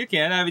can.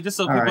 I mean, just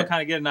so people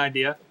kind of get an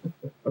idea.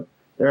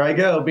 There I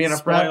go, being a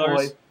frat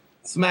boy,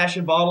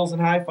 smashing bottles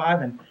and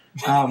high-fiving.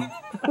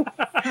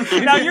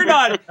 Now you're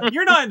not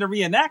into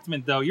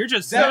reenactment though. You're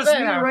just right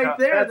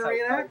there. The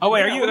reenactment. Oh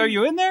wait, are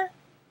you in there?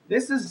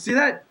 This is see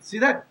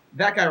that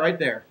guy right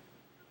there.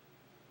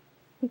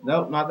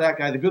 Nope, not that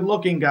guy. The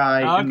good-looking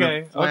guy in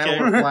the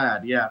flannel or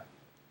plaid. Yeah,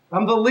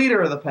 I'm the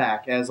leader of the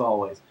pack, as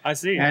always. I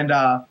see. And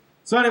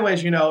so,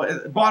 anyways,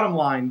 bottom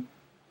line,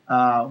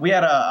 we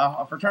had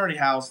a fraternity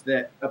house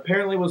that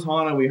apparently was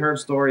haunted. We heard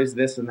stories,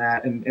 this and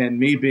that, and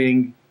me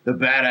being the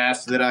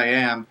badass that I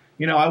am,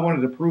 I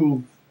wanted to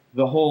prove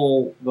the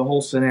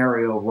whole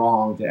scenario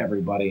wrong to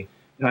everybody.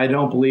 And I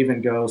don't believe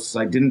in ghosts.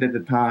 I didn't at the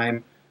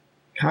time.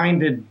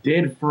 Kind of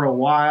did for a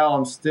while.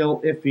 I'm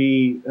still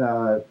iffy.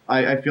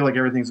 I feel like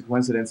everything's a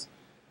coincidence.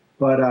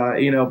 But,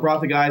 brought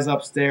the guys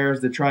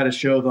upstairs to try to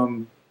show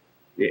them,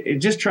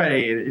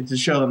 to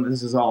show them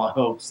this is all a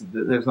hoax.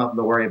 There's nothing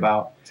to worry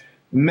about.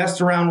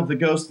 Messed around with the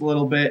ghost a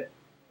little bit,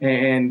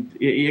 and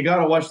you got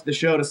to watch the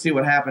show to see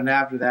what happened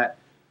after that.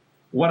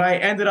 What I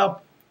ended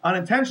up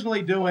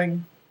unintentionally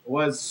doing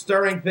was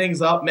stirring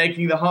things up,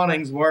 making the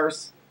hauntings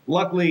worse.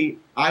 Luckily,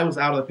 I was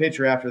out of the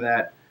picture after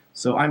that.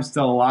 So I'm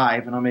still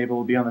alive, and I'm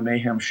able to be on the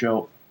Mayhem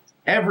show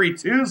every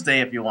Tuesday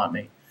if you want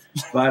me.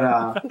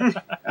 But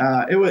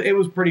it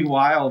was pretty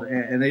wild,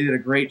 and they did a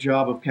great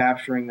job of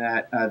capturing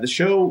that. The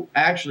show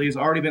actually has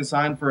already been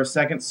signed for a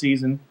second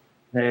season.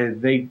 I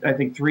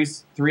think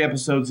three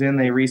episodes in,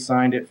 they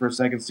re-signed it for a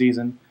second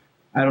season.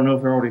 I don't know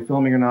if they're already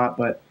filming or not,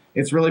 but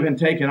it's really been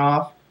taken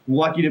off. I'm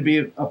lucky to be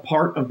a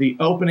part of the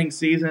opening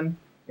season.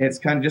 It's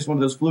kind of just one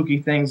of those fluky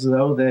things,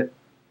 though, that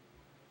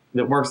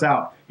works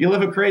out. You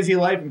live a crazy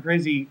life and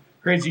crazy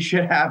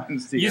shit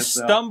happens to you.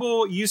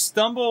 You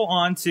stumble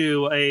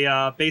onto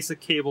a basic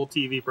cable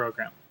TV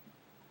program.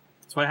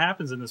 That's what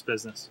happens in this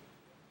business.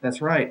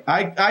 That's right.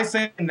 I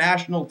say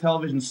national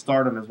television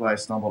stardom is what I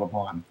stumbled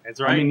upon. That's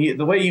right. I mean,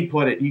 the way you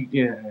put it,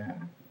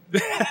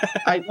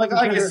 like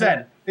I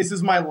said, this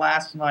is my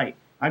last night.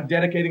 I'm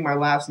dedicating my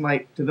last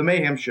night to the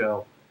Mayhem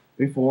show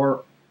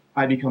before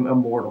I become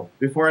immortal,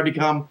 before I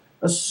become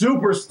a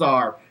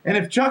superstar. And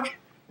if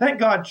thank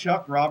God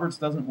Chuck Roberts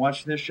doesn't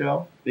watch this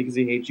show because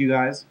he hates you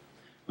guys.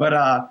 But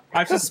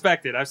I've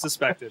suspected. That's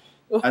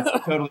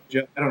totally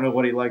joke. I don't know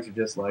what he likes or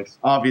dislikes.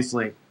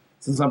 Obviously,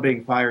 since I'm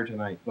being fired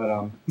tonight.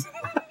 But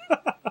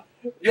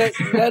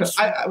that's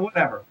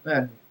whatever.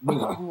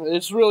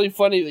 It's really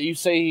funny that you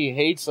say he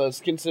hates us,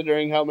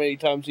 considering how many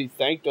times he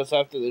thanked us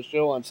after the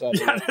show on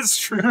Saturday. Yeah, that's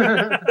true.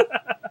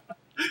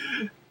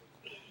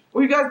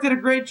 Well, you guys did a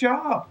great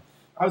job.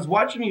 I was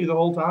watching you the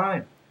whole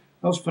time.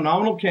 That was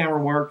phenomenal camera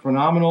work,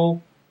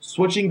 phenomenal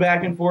switching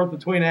back and forth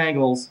between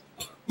angles.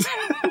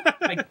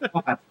 My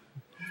God.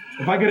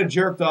 If I could have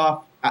jerked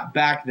off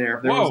back there,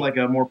 if there was like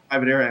a more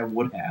private area, I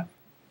would have.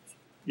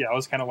 Yeah, I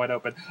was kind of wide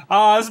open.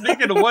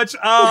 Speaking of which,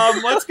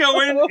 let's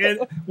go in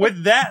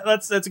with that.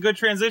 That's a good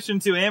transition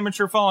to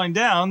Amateur Falling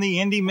Down, the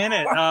Indie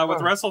Minute with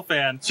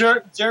WrestleFan.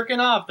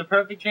 Jerking off, the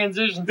perfect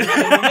transition to the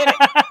Indie Minute.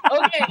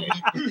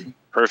 Okay.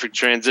 Perfect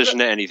transition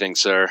to anything,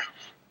 sir.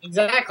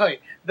 Exactly.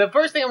 The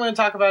first thing I'm going to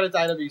talk about is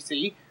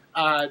IWC.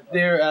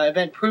 Their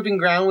event Proving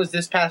Ground was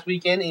this past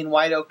weekend in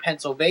White Oak,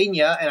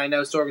 Pennsylvania, and I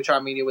know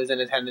Sorgatron Media was in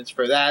attendance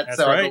for that. That's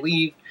so right. I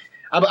believe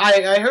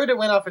I heard it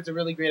went off. It's a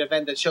really great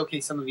event that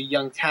showcased some of the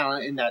young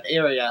talent in that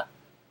area.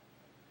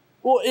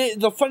 Well,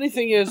 the funny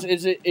thing is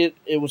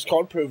it was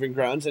called Proving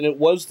Grounds, and it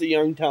was the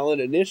Young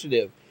Talent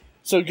Initiative.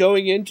 So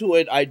going into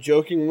it, I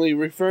jokingly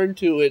referred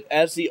to it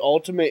as the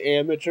ultimate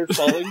amateur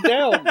falling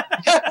down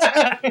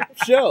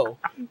show.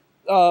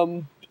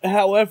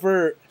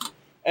 However,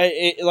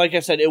 like I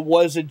said, it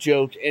was a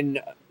joke,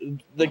 and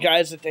the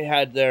guys that they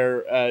had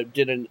there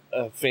did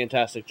a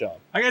fantastic job.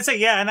 I gotta say,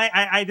 yeah, and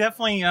I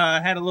definitely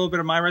had a little bit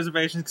of my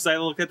reservations because I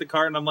looked at the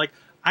card and I'm like,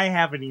 I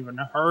haven't even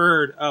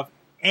heard of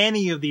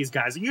any of these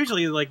guys.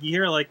 Usually, like, you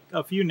hear like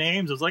a few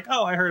names. It's like,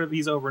 oh, I heard of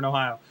he's over in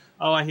Ohio.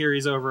 Oh, I hear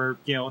he's over,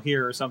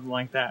 here or something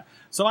like that.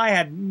 So I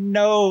had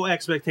no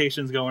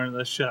expectations going into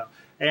this show,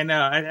 and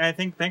I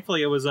think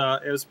thankfully it was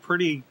a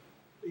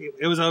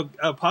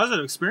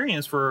positive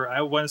experience for,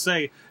 I want to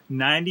say,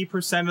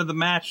 90% of the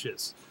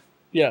matches.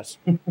 Yes.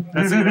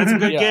 That's a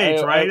good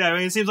gauge, right? I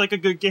mean, it seems like a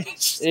good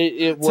gauge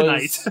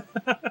tonight.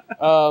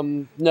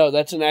 No,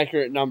 that's an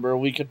accurate number.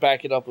 We could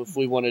back it up if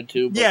we wanted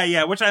to. But...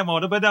 Yeah, which I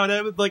won't. But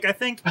no, like, I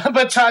think...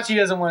 But Chachi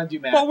doesn't want to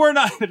do math. Well, we're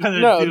not going to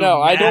do math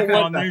I don't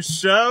want on this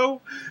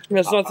show. It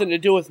has nothing to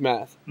do with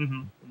math.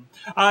 Mm-hmm.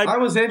 I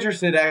was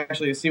interested,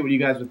 actually, to see what you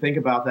guys would think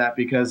about that,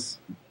 because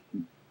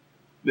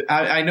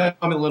I know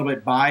I'm a little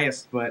bit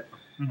biased, but...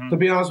 Mm-hmm. To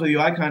be honest with you,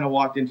 I kind of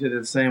walked into it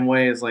the same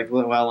way as like,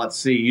 well, let's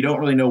see. You don't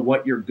really know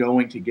what you're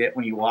going to get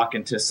when you walk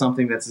into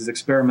something that's as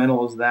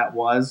experimental as that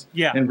was.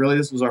 Yeah. And really,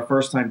 this was our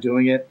first time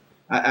doing it.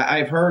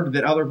 I've heard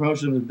that other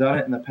promotions have done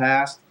it in the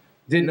past.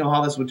 Didn't know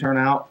how this would turn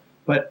out,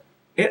 but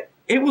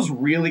it was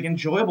really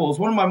enjoyable. It was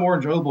one of my more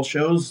enjoyable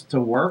shows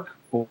to work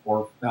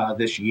for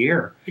this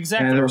year.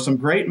 Exactly. And there were some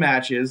great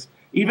matches.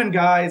 Even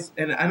guys,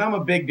 and I'm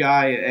a big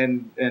guy,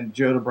 and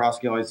Joe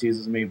Dabrowski always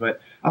teases me,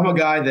 but I'm a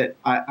guy that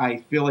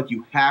I feel like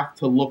you have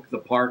to look the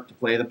part to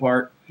play the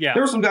part. Yeah.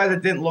 There were some guys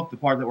that didn't look the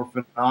part that were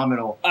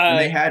phenomenal, and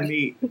they had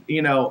me,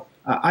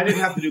 I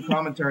didn't have to do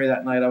commentary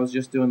that night. I was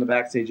just doing the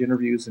backstage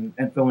interviews and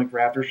filming for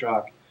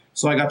Aftershock.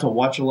 So I got to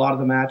watch a lot of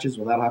the matches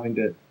without having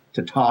to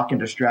to talk and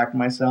distract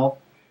myself,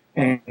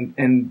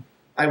 and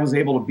I was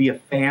able to be a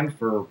fan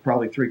for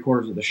probably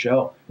 3/4 of the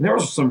show. And there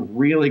was some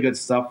really good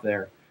stuff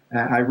there.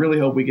 I really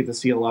hope we get to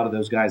see a lot of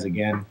those guys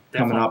again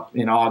coming up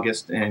in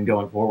August and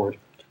going forward.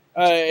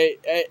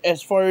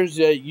 As far as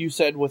you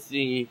said with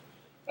the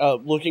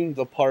looking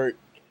the part,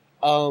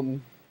 there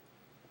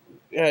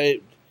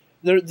he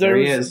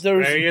is.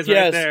 There he is,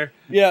 right there.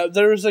 Yeah,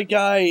 there's a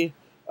guy,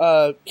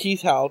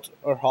 Keith Hout,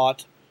 or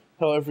Hot,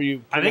 however you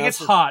pronounce I think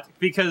it's Hot,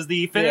 because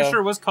the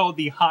finisher was called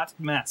the Hot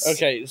Mess.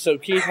 Okay, so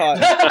Keith Hot.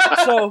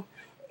 So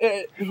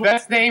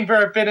best name for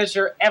a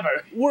finisher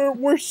ever.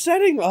 We're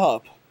setting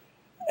up,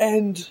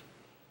 and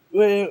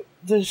the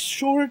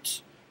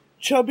short,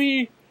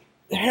 chubby,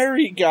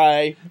 hairy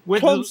guy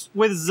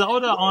with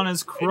Zelda on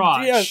his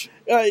crotch.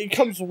 Yeah, he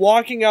comes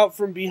walking out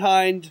from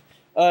behind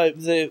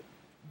the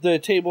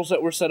tables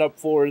that were set up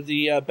for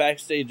the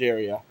backstage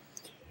area,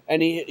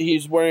 and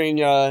he's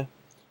wearing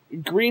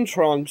green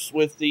trunks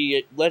with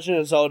the Legend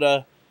of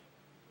Zelda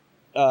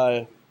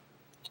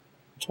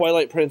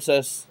Twilight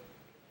Princess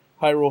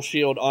Hyrule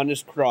Shield on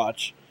his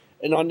crotch,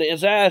 and on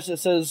his ass it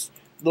says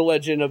the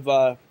Legend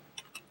of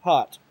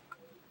Hot.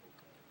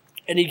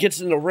 And he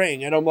gets in the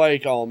ring, and I'm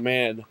like, oh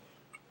man,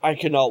 I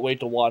cannot wait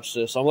to watch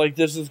this. I'm like,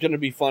 this is going to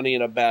be funny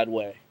in a bad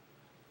way.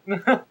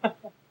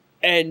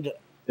 And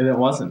it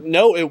wasn't.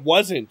 No, it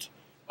wasn't.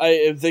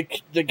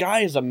 The guy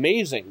is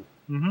amazing.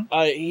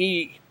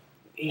 Mm-hmm.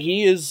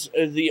 He is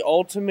the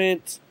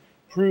ultimate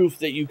proof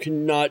that you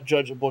cannot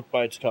judge a book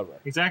by its cover.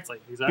 Exactly.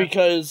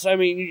 Because I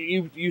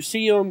mean, you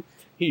see him.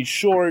 He's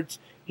short.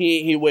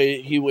 He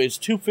weighs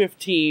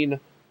 215,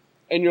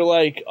 and you're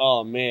like,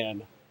 oh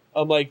man.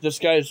 I'm like, this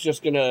guy's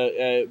just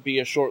gonna be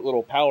a short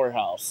little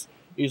powerhouse.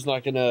 He's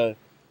not gonna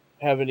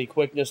have any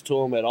quickness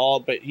to him at all.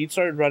 But he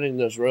started running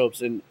those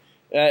ropes, and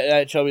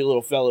that chubby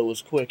little fellow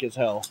was quick as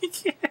hell.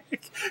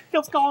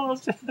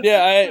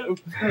 Yeah, I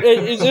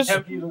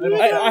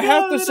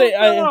have to say,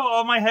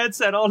 on my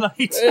headset all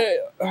night.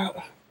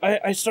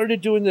 I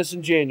started doing this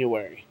in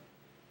January,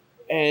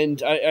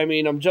 and I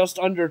mean, I'm just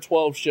under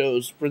 12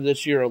 shows for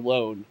this year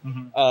alone,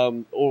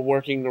 or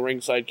working the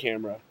ringside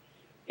camera.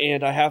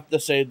 And I have to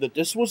say that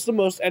this was the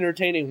most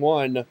entertaining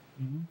one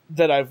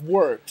that I've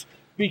worked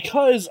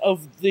because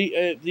of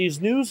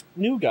these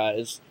new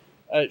guys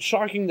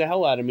shocking the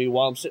hell out of me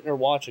while I'm sitting there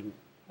watching.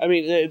 I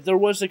mean, there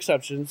was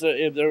exceptions.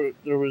 There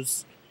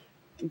was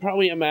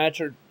probably a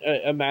match or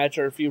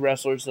a few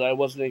wrestlers that I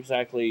wasn't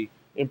exactly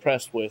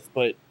impressed with,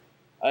 but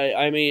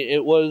I mean,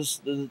 it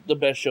was the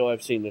best show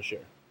I've seen this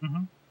year.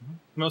 Mm-hmm.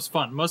 Most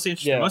fun, most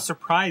interesting, most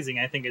surprising,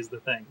 I think, is the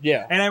thing.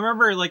 Yeah. And I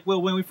remember, like,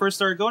 when we first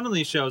started going to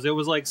these shows, it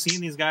was like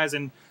seeing these guys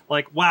and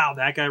like, wow,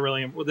 that guy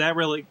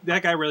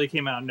really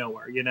came out of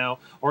nowhere, you know?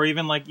 Or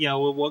even like, you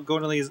know, we'll go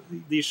to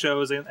these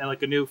shows and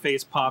like a new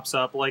face pops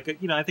up.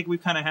 Like, you know, I think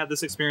we've kind of had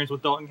this experience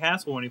with Dalton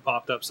Castle when he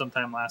popped up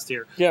sometime last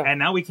year. Yeah. And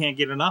now we can't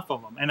get enough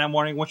of them. And I'm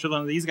wondering which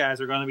of these guys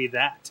are going to be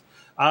that.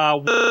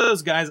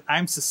 Those guys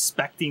I'm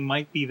suspecting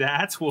might be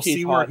that. We'll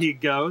see where he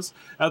goes.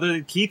 Other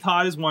than Keith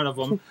Hott is one of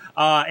them.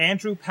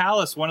 Andrew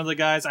Palace, one of the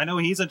guys. I know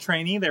he's a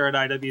trainee there at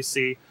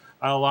IWC,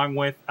 along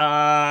with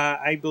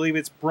I believe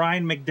it's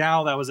Brian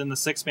McDowell that was in the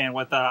 6-man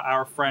with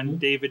our friend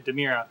David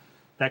Demira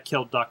that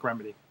killed Doc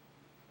Remedy.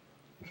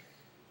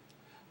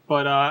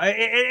 But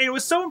it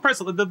was so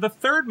impressive. The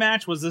third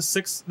match was this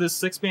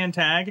 6-man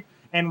tag,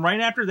 and right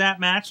after that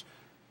match,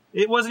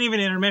 it wasn't even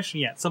intermission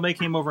yet. Somebody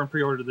came over and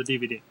pre-ordered the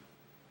DVD.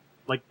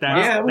 Like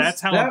that's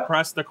how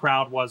impressed the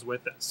crowd was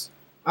with this.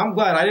 I'm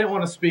glad. I didn't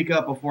want to speak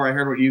up before I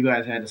heard what you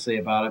guys had to say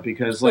about it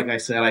because, like I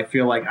said, I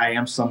feel like I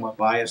am somewhat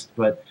biased,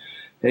 but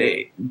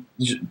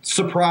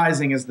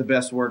surprising is the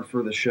best word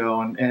for the show.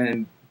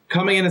 And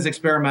coming in as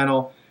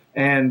experimental,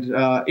 and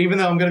even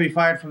though I'm going to be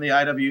fired from the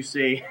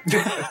IWC,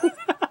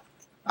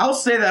 I'll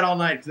say that all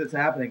night because it's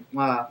happening.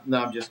 No,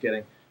 I'm just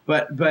kidding.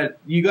 But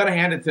you got to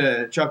hand it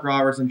to Chuck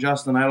Roberts and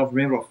Justin Idol for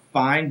being able to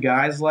find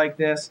guys like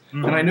this.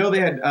 Mm-hmm. And I know they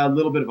had a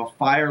little bit of a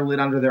fire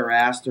lit under their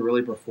ass to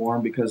really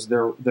perform because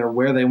they're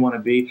where they want to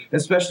be.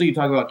 Especially you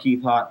talk about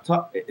Keith Hott.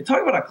 Talk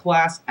about a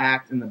class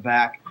act in the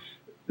back.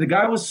 The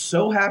guy was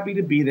so happy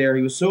to be there.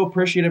 He was so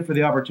appreciative for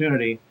the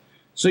opportunity.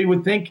 So you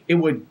would think it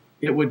would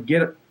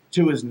get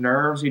to his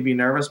nerves. He'd be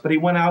nervous. But he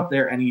went out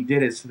there and he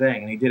did his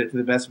thing. And he did it to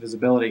the best of his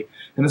ability.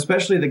 And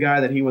especially the guy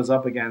that he was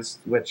up against,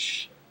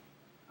 which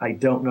I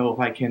don't know if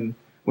I can.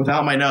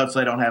 Without my notes,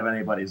 I don't have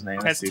anybody's name.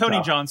 That's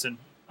Tony Johnson.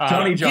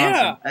 Tony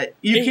Johnson.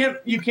 Yeah.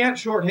 You can't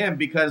short him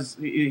because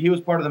he was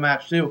part of the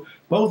match too.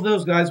 Both of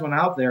those guys went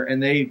out there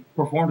and they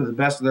performed to the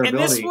best of their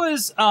ability. And this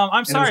was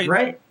I'm sorry. It was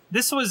great.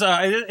 This was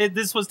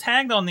this was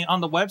tagged on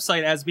the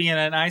website as being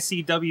an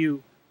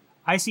ICWA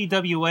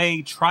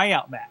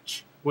tryout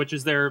match, which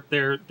is their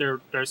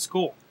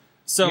school.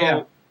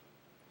 So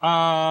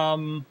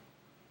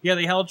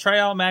they held a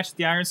tryout match at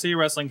the Iron City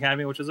Wrestling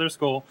Academy, which is their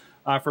school.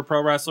 For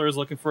pro wrestlers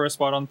looking for a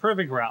spot on the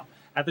Proving Ground.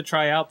 At the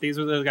tryout, these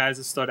were the guys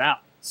that stood out.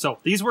 So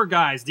these were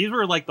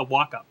like the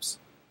walk-ups.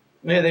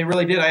 Yeah, they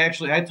really did.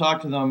 I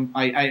talked to them.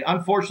 I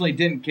unfortunately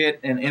didn't get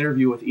an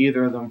interview with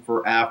either of them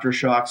for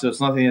Aftershock, so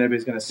it's nothing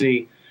anybody's going to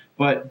see.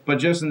 But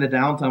just in the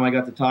downtime, I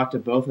got to talk to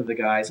both of the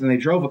guys, and they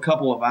drove a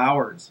couple of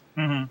hours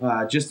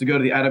just to go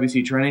to the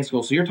IWC training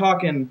school. So you're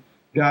talking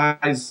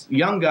guys,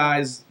 young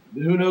guys,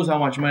 who knows how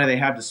much money they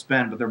have to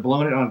spend, but they're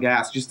blowing it on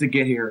gas just to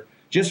get here,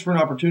 just for an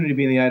opportunity to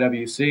be in the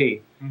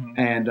IWC.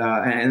 And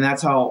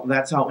that's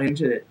how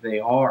into it they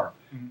are.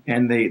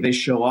 And they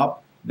show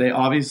up. They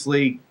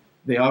obviously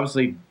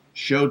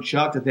showed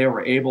Chuck that they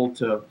were able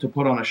to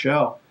put on a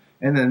show,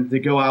 and then to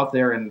go out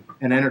there and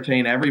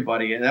entertain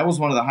everybody. And that was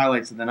one of the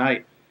highlights of the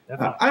night.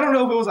 I don't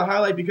know if it was a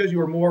highlight because you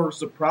were more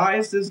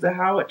surprised as to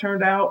how it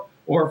turned out,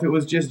 or if it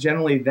was just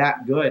generally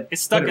that good. It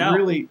stuck out.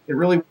 It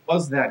really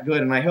was that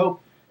good, and I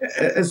hope,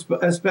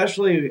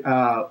 especially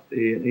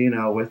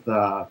with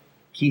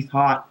Keith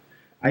Hott,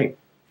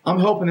 I'm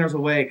hoping there's a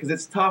way, because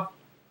it's tough.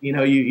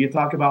 You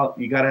talk about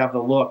you got to have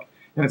the look,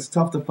 and it's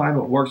tough to find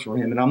what works for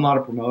him. And I'm not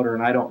a promoter,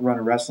 and I don't run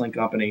a wrestling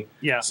company,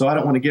 so I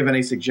don't want to give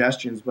any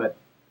suggestions. But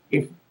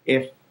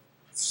if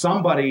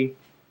somebody,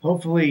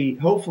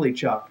 hopefully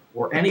Chuck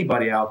or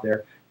anybody out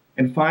there,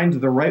 and finds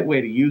the right way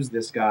to use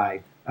this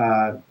guy,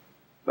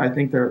 I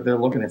think they're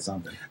looking at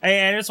something.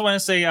 Hey, I just want to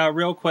say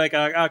real quick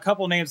a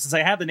couple names, since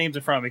I have the names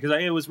in front of me,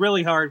 because it was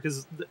really hard.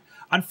 Because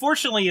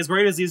unfortunately, as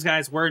great as these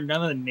guys were,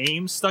 none of the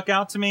names stuck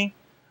out to me.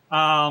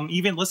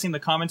 Even listening to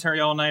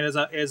commentary all night as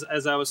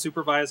I was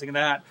supervising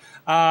that.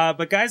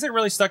 But guys that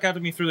really stuck out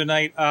to me through the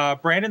night,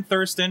 Brandon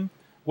Thurston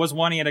was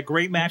one. He had a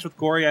great match with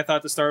Gory, I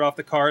thought, to start off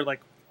the card. Like,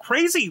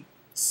 crazy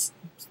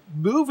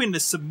move into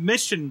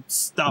submission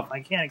stuff I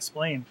can't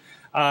explain.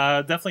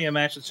 Definitely a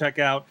match to check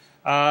out.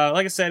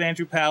 Like I said,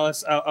 Andrew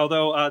Palace,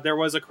 although there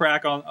was a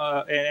crack on,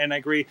 and I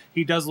agree,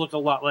 he does look a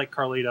lot like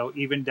Carlito,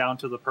 even down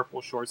to the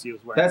purple shorts he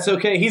was wearing. That's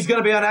okay. He's going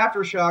to be on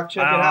Aftershock.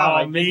 Check it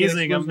out.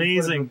 Amazing.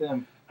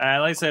 Like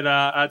I said,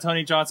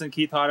 Tony Johnson,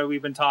 Keith Hott,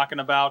 we've been talking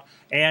about,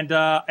 and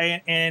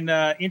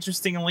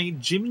interestingly,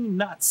 Jimmy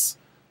Nuts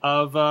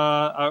of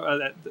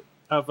RWA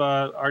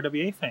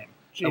fame.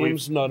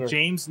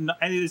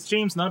 It's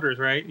James Nutters,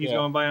 right? He's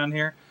going by on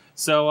here.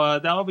 So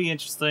that'll be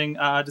interesting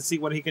to see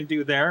what he can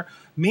do there.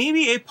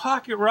 Maybe a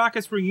Pocket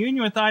Rockets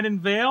reunion with Iden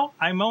Vale.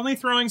 I'm only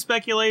throwing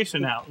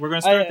speculation out. We're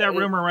going to start that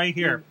rumor right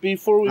here.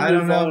 Before we I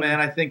don't know, man.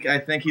 I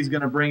think he's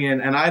going to bring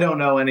in, and I don't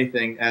know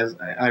anything, as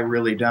I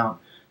really don't.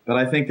 But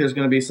I think there's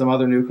going to be some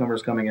other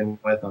newcomers coming in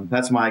with him.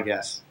 That's my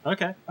guess.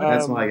 Okay.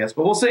 That's my guess.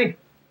 But we'll see.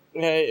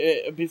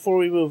 Before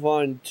we move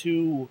on,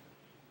 to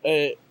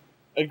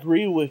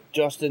agree with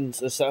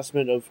Justin's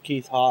assessment of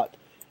Keith Hott,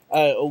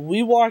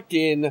 we walked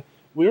in,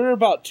 we were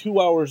about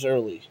 2 hours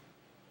early.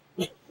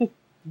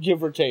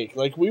 Give or take.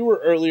 Like, we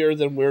were earlier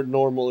than we're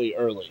normally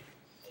early.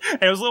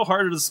 It was a little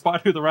harder to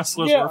spot who the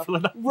wrestlers were for the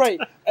night. Right.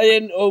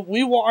 And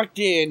we walked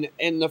in,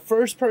 and the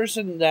first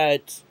person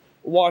that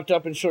walked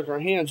up and shook our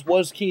hands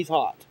was Keith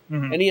Hott.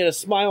 And he had a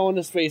smile on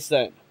his face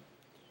then.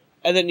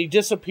 And then he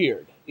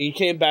disappeared. He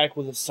came back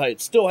with a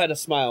sight, still had a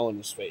smile on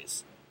his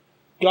face.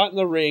 Got in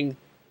the ring,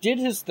 did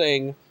his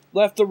thing,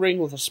 left the ring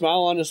with a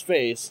smile on his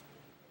face.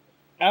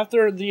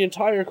 After the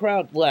entire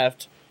crowd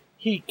left,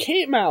 he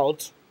came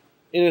out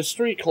in his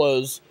street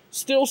clothes,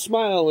 still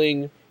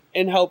smiling,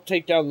 and helped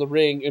take down the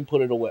ring and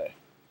put it away.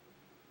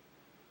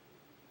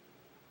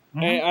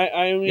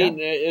 I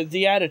mean,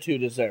 the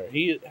attitude is there.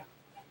 He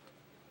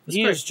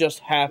is just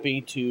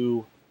happy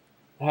to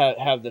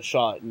have the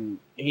shot, and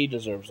he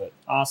deserves it.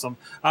 Awesome.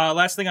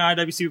 Last thing on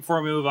IWC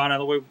before we move on,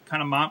 although we're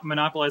kind of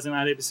monopolizing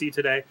IWC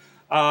today.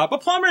 But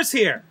Plummer's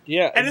here.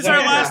 Yeah. And it's our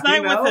last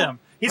night with him.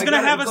 He's going to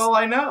have all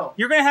I know.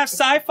 You're going to have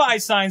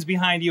SyFy signs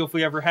behind you if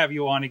we ever have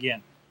you on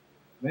again.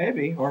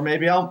 Maybe. Or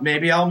maybe I'll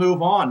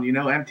move on.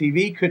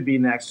 MTV could be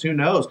next. Who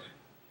knows?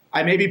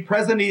 I may be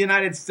president of the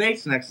United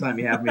States next time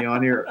you have me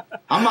on here.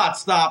 I'm not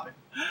stopping.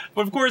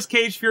 But of course,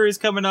 Cage Fury is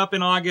coming up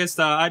in August.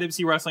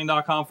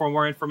 IWCWrestling.com for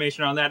more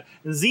information on that.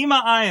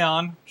 Zema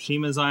Ion,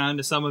 Shima Zion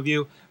to some of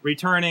you,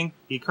 returning.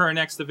 The current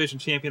X Division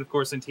champion, of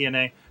course, in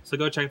TNA. So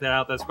go check that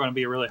out. That's going to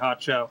be a really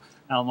hot show.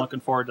 I'm looking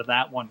forward to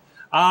that one.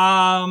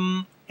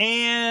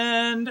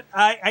 And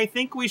I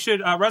think we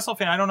should,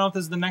 WrestleFan, I don't know if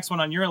this is the next one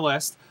on your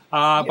list,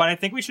 but I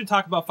think we should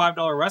talk about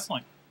 $5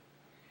 Wrestling.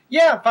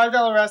 Yeah,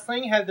 $5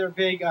 Wrestling had their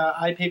big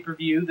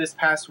iPay-per-view this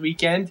past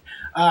weekend.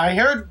 I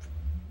heard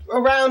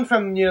around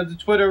from the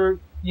Twitter,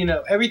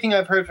 everything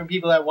I've heard from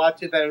people that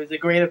watched it, that it was a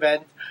great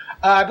event.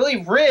 I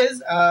believe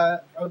Riz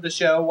of the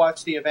show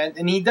watched the event,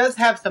 and he does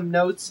have some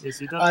notes. Yes,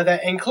 he does.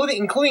 That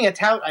including a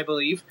tout, I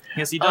believe.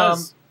 Yes, he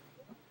does.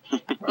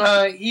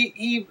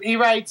 He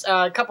writes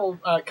a couple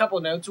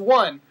notes.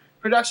 One,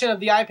 production of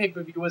the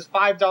iPay-per-view was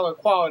 $5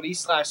 quality /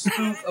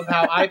 spoof of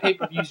how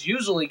iPay-per-views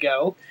usually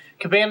go.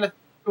 Cabana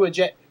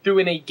threw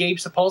in a Gabe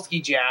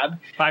Sapolsky jab.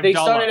 $5. They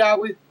started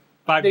out with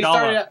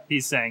 $5.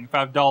 He's saying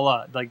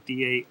 $5, like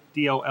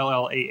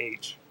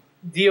DOLLAH.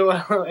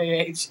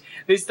 DOLAH.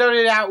 They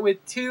started out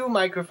with 2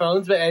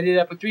 microphones, but ended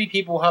up with 3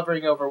 people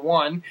hovering over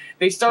one.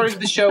 They started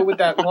the show with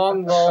that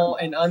long lull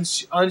and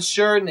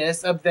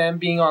unsureness of them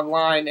being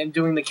online and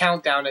doing the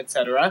countdown,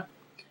 etc.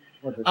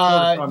 Let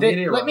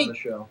me.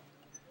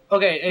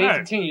 Okay, and he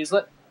continues.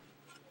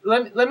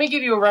 Let me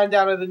give you a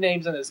rundown of the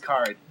names on this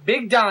card.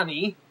 Big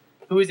Donnie,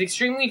 who is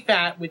extremely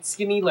fat with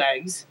skinny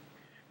legs.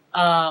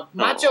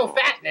 Macho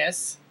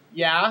fatness.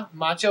 Yeah,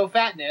 macho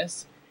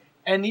fatness.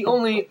 And the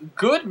only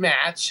good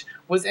match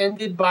was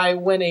ended by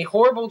when a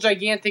horrible,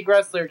 gigantic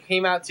wrestler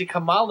came out to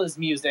Kamala's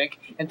music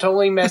and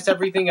totally messed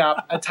everything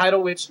up, a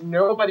title which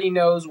nobody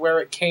knows where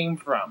it came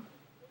from.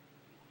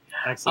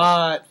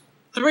 Excellent.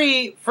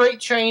 3, Freight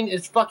Train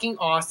is fucking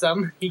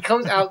awesome. He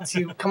comes out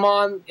to come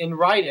on and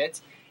ride it,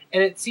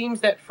 and it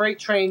seems that Freight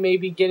Train may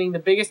be getting the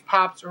biggest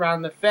pops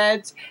around the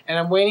feds, and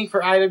I'm waiting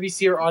for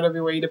IWC or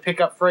RWA to pick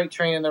up Freight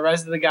Train and the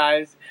rest of the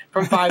guys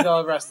from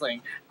 $5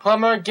 Wrestling.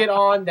 Plummer, get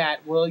on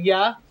that, will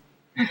ya?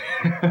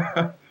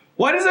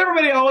 Why does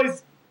everybody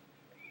always...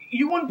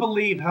 You wouldn't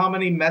believe how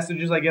many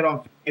messages I get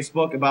on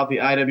Facebook about the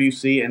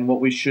IWC and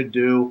what we should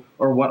do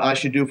or what I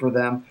should do for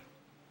them.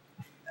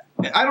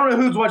 I don't know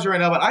who's watching right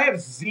now, but I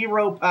have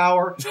zero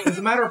power. As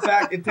a matter of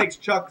fact, it takes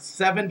Chuck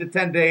 7 to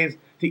 10 days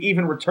to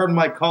even return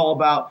my call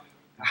about,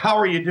 how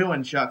are you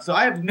doing, Chuck? So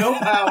I have no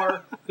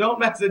power. Don't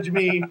message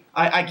me.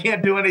 I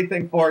can't do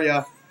anything for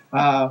you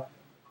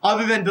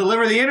other than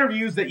deliver the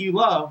interviews that you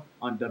love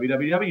on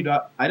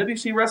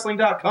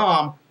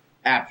www.iwcwrestling.com.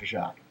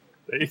 Aftershock.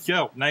 There you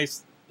go.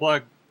 Nice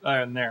plug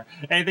in there.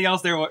 Anything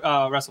else there,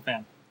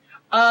 WrestleFan?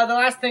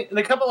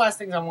 The couple last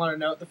things I want to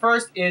note. The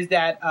first is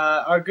that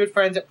our good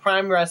friends at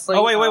Prime Wrestling.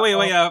 Oh, wait.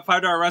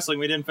 $5 Wrestling.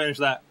 We didn't finish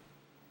that.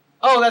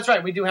 Oh, that's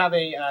right. We do have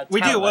a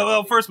we do.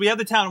 Well, first, we have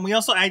the town. And we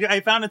also,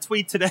 I found a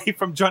tweet today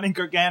from Johnny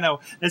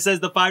Gargano that says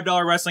the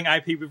 $5 Wrestling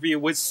IP review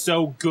was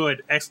so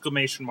good! ! I just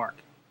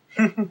want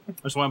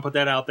to put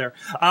that out there.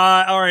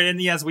 All right,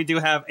 and yes, we do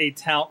have a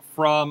tout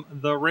from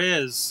the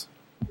Riz.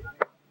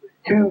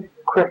 2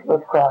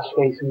 Christmas cross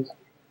faces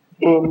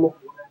in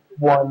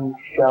one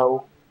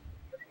show.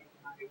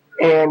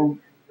 And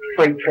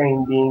Freight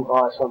Train being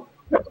awesome.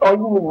 That's all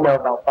you need to know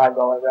about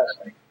 $5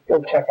 Wrestling.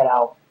 Go check it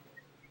out.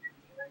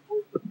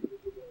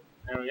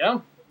 There we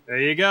go. There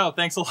you go.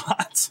 Thanks a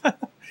lot.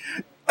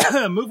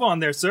 Move on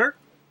there, sir.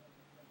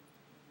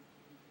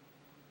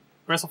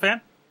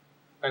 WrestleFan?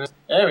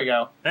 There we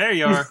go. There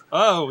you are.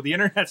 Oh, the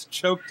internet's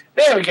choked.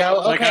 There we go.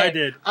 Okay. Like I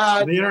did.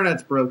 The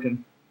internet's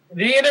broken.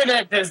 The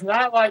internet does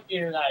not like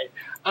you tonight.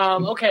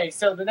 Okay,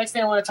 so the next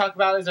thing I want to talk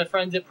about is our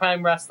friends at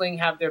Prime Wrestling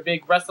have their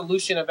big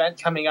Resolution event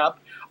coming up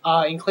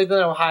in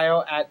Cleveland,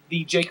 Ohio at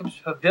the Jacobs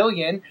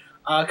Pavilion.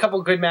 A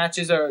couple good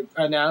matches are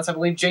announced. I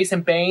believe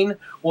Jason Bain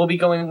will be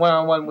going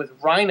one-on-one with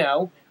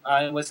Rhino.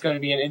 It was going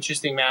to be an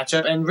interesting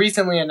matchup. And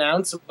recently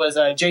announced was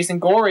Jason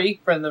Gorey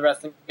from the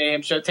Wrestling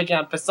Mayhem show taking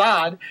on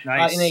Facade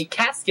in a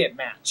casket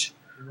match.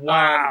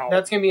 Wow.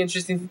 That's going to be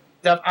interesting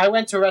stuff. I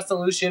went to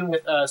Resolution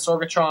with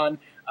Sorgatron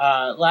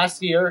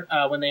last year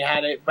when they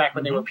had it back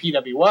when they were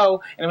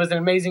PWO, and it was an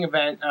amazing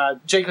event.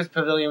 Jacobs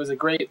Pavilion was a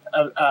great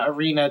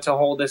arena to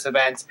hold this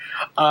event.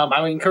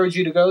 I would encourage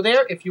you to go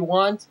there if you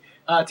want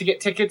to get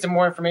tickets and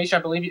more information.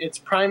 I believe it's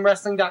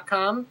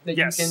primewrestling.com that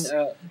you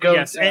can go.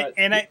 Yes,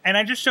 and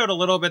I just showed a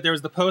little bit. There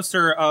was the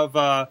poster of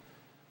the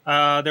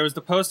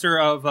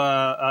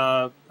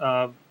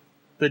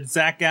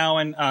Zach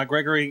Gowen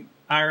Gregory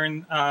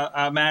Iron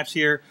match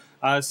here.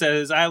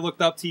 Says, I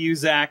looked up to you,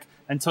 Zach,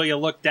 until you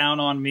looked down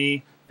on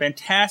me.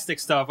 Fantastic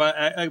stuff.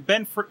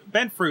 Ben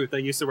Fruth,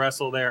 that used to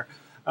wrestle there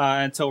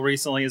until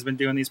recently, has been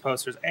doing these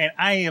posters, and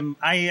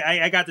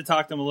I got to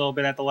talk to him a little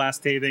bit at the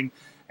last taping,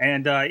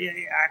 and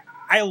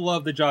I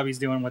love the job he's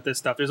doing with this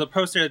stuff. There's a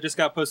poster that just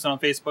got posted on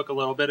Facebook a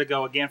little bit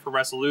ago, again for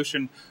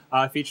Resolution,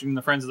 featuring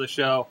the friends of the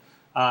show,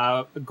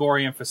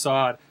 Gory and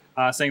Facade,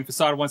 saying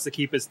Facade wants to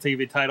keep his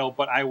TV title,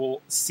 but I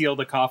will seal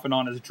the coffin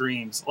on his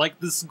dreams. Like,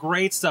 this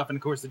great stuff, and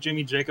of course the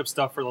Jimmy Jacobs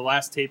stuff for the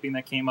last taping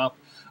that came up.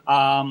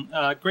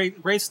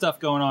 Great stuff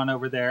going on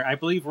over there. I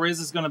believe Riz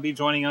is going to be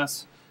joining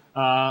us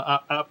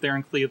up there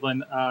in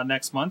Cleveland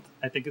next month.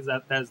 I think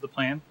that is the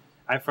plan.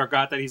 I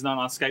forgot that he's not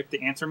on Skype to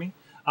answer me.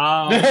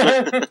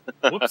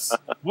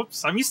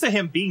 Whoops. I'm used to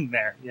him being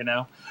there, you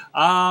know.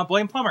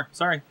 Blame Plummer.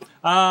 Sorry.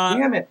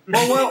 Damn it.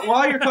 Well,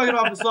 while you're talking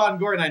about Facade and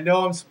Gordon, I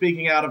know I'm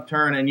speaking out of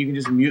turn, and you can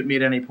just mute me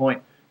at any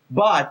point.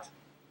 But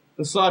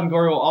Facade and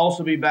Gordon will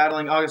also be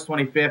battling August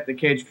 25th at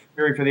Cage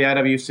Fury for the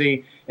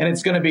IWC, and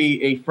it's going to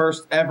be a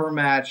first ever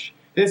match.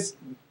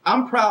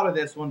 I'm proud of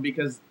this one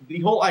because the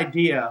whole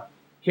idea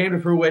came to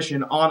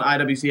fruition on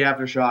IWC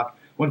Aftershock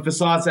when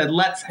Facade said,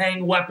 "Let's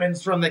hang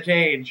weapons from the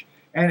cage."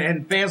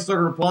 And fans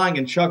started replying,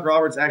 and Chuck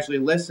Roberts actually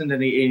listened,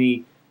 and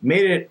he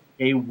made it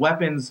a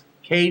weapons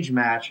cage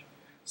match.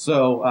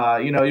 So,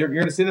 you're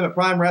going to see them at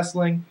Prime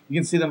Wrestling. You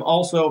can see them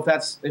also,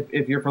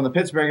 if you're from the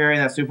Pittsburgh area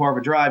and that's too far of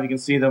a drive, you can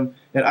see them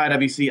at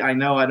IWC. I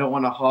know I don't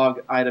want to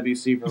hog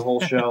IWC for the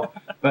whole show,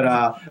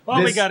 but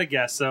we got to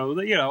guess. So,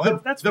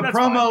 that's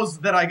promos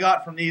fine. that I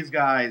got from these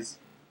guys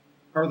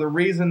are the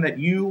reason that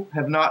you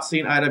have not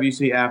seen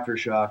IWC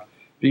Aftershock.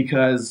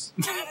 Because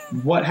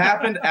what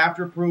happened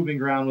after Proving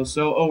Ground was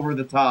so over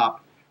the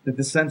top that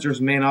the censors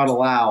may not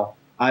allow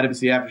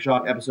IWC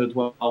Aftershock episode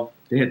 12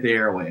 to hit the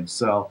airwaves.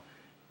 So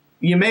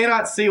you may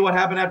not see what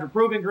happened after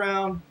Proving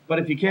Ground, but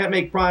if you can't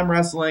make Prime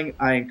Wrestling,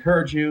 I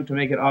encourage you to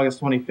make it August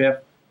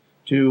 25th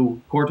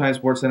to Core Time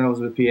Sports Center,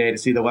 Elizabeth, PA, to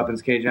see the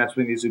weapons cage match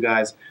between these two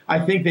guys. I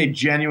think they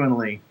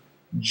genuinely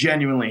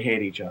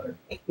hate each other.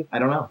 I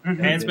don't know.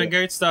 And it's been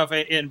great stuff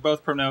in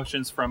both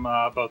promotions from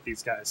both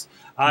these guys.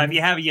 If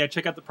you haven't yet,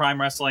 check out the Prime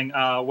Wrestling,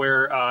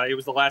 where it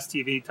was the last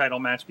TV title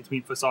match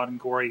between Facade and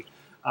Gory.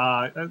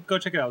 Go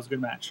check it out. It was a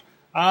good match.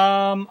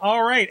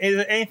 All right. Is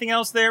there anything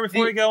else there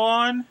before we go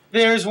on?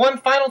 There's one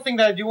final thing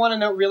that I do want to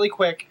note really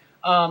quick.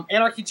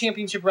 Anarchy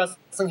Championship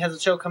Wrestling has a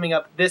show coming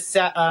up this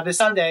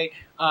Sunday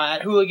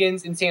at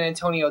Hooligans in San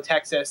Antonio,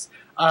 Texas,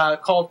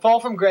 called Fall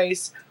from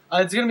Grace.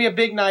 It's going to be a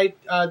big night.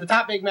 The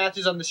top big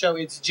matches on the show,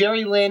 it's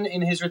Jerry Lynn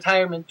in his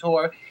retirement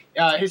tour.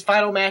 His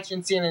final match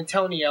in San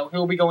Antonio,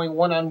 he'll be going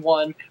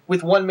one-on-one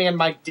with one-man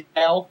Mike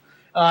Dell.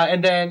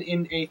 And then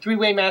in a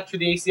three-way match for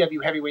the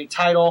ACW heavyweight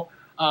title,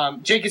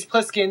 Jacobs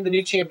Pliskin, the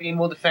new champion,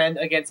 will defend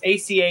against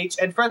ACH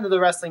and friend of the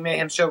Wrestling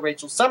Mayhem show,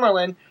 Rachel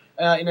Summerlin,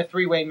 in a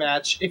three-way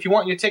match. If you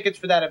want your tickets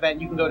for that event,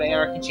 you can go to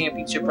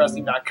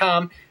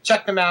anarchychampionshipwrestling.com,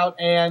 check them out,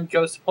 and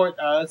go support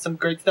some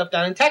great stuff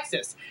down in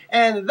Texas.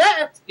 And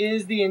that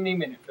is the Indie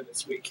Minute for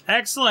this week.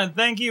 Excellent.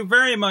 Thank you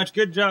very much.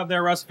 Good job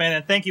there, Russ Fan.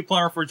 And thank you,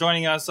 Plummer, for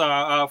joining us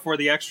for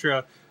the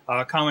extra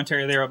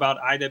commentary there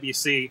about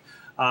IWC.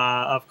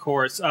 Of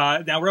course.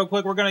 Now, real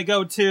quick, we're going to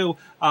go to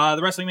the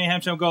Wrestling Mayhem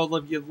Show.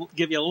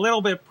 Give you a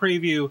little bit of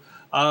preview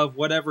of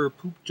whatever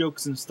poop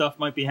jokes and stuff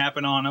might be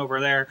happening on over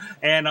there,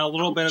 and a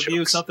little bit of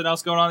view, something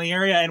else going on in the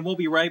area, and we'll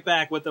be right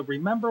back with the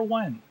Remember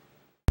When.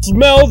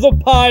 Smell the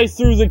pie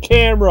through the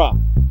camera.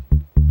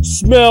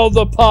 Smell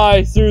the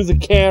pie through the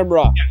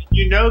camera.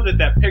 You know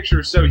that picture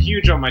is so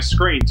huge on my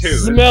screen, too.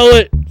 Smell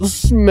it.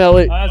 Smell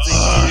it. That's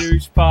a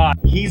huge pie.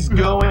 He's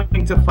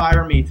going to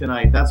fire me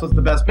tonight. That's what's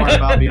the best part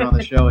about being on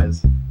the show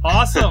is.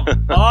 Awesome.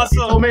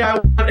 Awesome.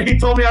 He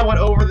told me I went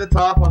over the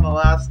top on the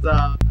last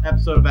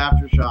episode of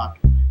Aftershock.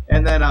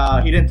 And then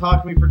he didn't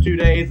talk to me for 2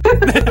 days.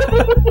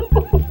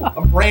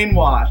 I'm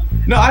brainwashed.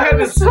 No, I had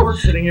this sword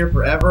sitting here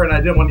forever, and I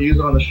didn't want to use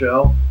it on the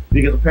show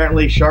because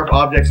apparently sharp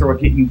objects are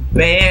getting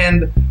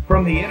banned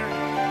from the internet.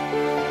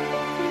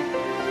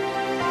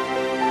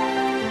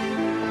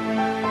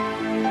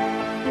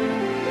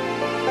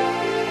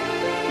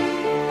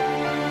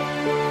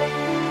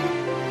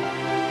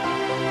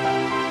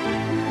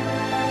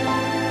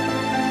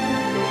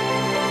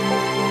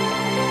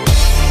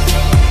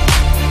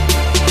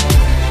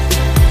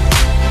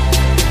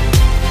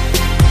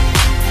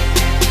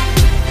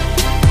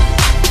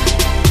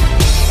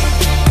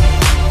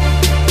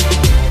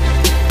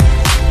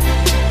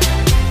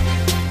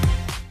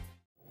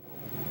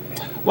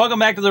 Welcome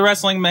back to the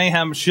Wrestling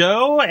Mayhem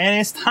Show, and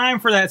it's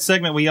time for that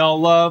segment we all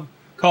love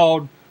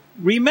called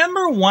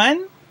Remember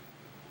When?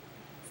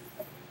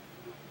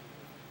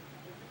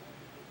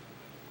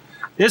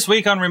 This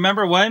week on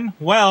Remember When,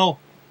 well,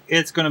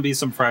 it's going to be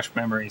some fresh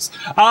memories.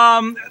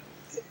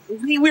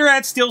 We were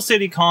at Steel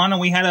City Con,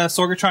 and we had a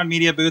Sorgatron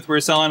media booth. We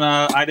were selling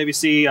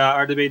IWC,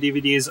 RWA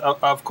DVDs,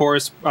 of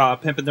course,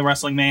 pimping the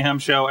Wrestling Mayhem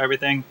Show,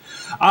 everything.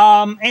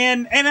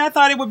 And I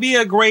thought it would be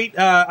a great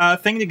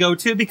thing to go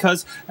to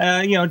because,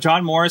 you know,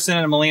 John Morrison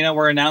and Melina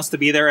were announced to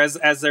be there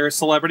as their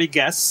celebrity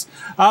guests.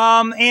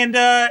 And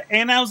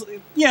I was,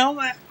 you know,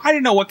 I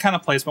didn't know what kind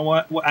of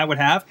placement what I would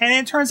have. And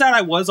it turns out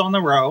I was on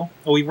the row.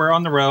 We were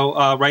on the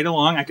row right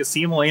along. I could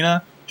see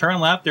Melina. Turn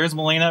left. There's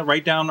Melina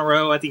right down the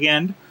row at the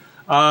end.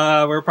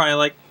 We're probably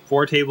like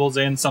 4 tables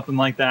in, something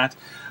like that.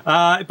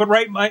 But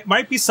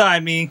right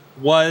beside me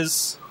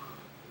was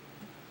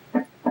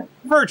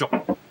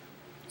Virgil.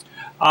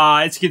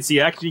 As you can see,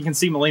 actually, you can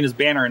see Melina's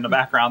banner in the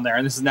background there,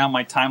 and this is now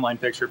my timeline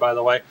picture, by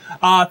the way.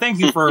 Thank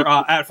you for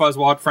at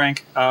Fuzzwald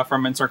Frank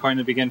from Insert Coin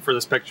to begin for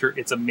this picture.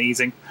 It's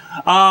amazing.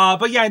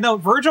 But yeah, no,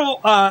 Virgil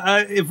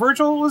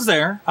was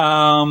there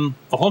the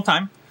whole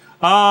time,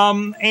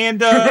 And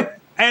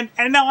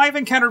now I've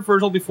encountered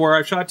Virgil before.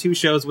 I've shot 2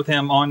 shows with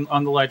him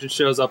on the Legend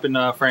shows up in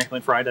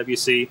Franklin for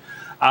IWC. You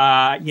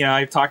know,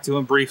 I've talked to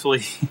him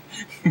briefly.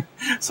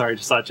 Sorry,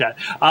 just saw chat.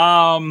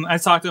 I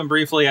talked to him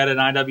briefly at an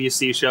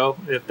IWC show,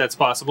 if that's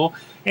possible.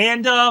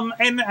 And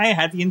I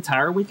had the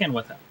entire weekend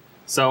with him.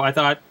 So I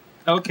thought,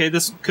 okay,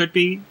 this could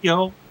be, you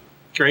know,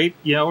 great.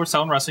 You know, we're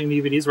selling wrestling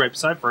DVDs right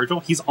beside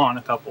Virgil. He's on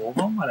a couple of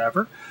them,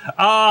 whatever.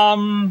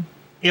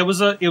 It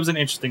was an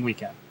interesting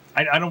weekend.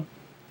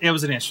 It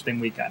was an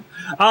interesting weekend.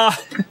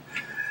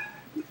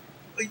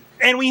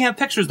 And we have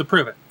pictures to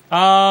prove it.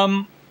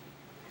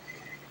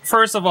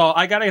 First of all,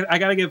 I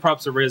gotta give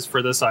props to Riz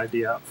for this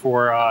idea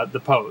for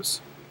the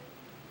pose.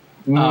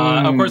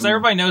 Of course,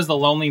 everybody knows the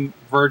Lonely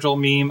Virgil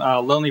meme,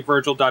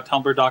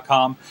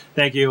 lonelyvirgil.tumblr.com.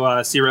 Thank you,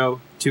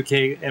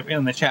 Zero2K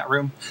in the chat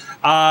room.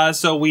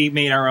 So we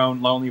made our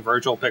own Lonely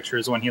Virgil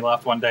pictures when he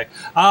left one day.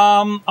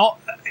 And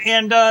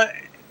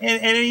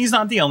he's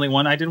not the only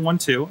one. I did one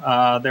too.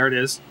 There it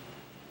is.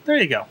 There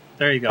you go.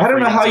 There you go. I don't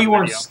know how you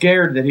weren't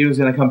scared that he was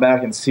going to come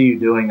back and see you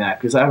doing that,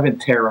 because I've been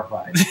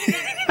terrified.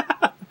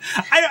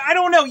 I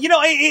don't know. You know,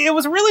 it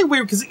was really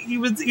weird because he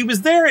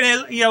was there,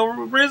 and you know,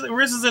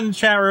 Riz is in the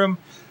chat room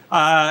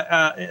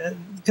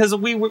because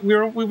we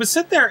would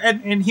sit there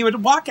and he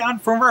would walk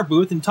out from our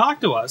booth and talk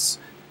to us,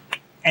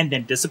 and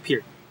then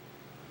disappear.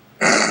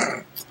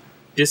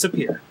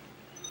 disappear.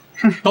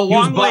 The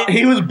long way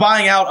he was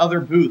buying out other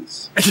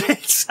booths.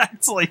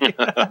 Exactly.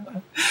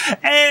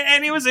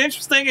 and it was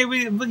interesting.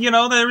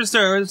 There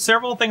was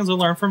several things we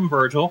learned from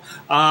Virgil.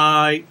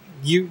 Why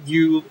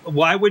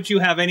would you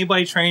have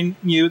anybody train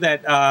you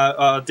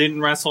that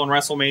didn't wrestle in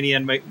WrestleMania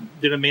and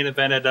did a main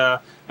event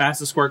at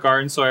Madison Square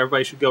Garden? So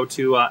everybody should go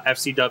to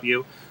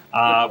FCW,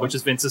 which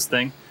is Vince's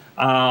thing.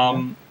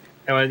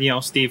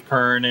 Steve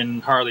Kern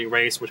and Harley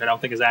Race, which I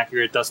don't think is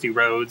accurate. Dusty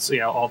Rhodes,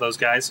 all those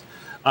guys.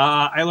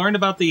 I learned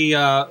about the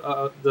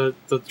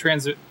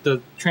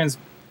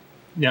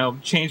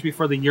change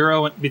before the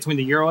euro, between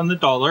the euro and the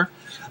dollar.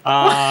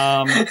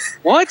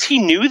 What? He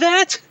knew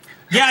that?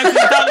 Yeah,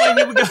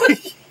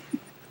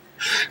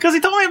 because he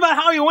told me about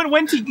how he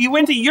went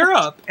to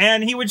Europe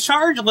and he would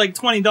charge like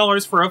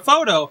 $20 for a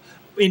photo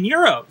in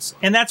euros,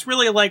 and that's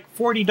really like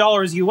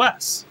 $40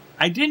 US.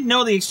 I didn't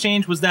know the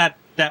exchange was that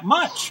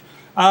much.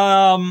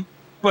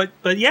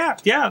 But yeah,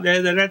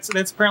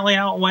 that's apparently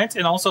how it went,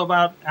 and also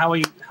about how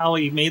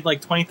he made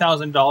like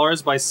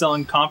 $20,000 by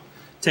selling comp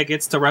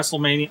tickets to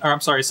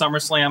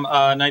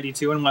SummerSlam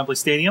 '92 in Wembley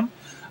Stadium,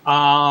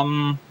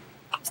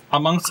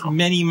 amongst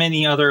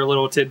many other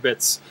little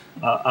tidbits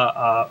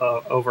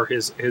over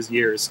his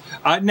years.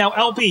 Now,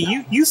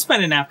 LB, you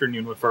spent an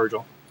afternoon with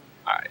Virgil.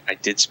 I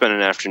did spend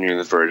an afternoon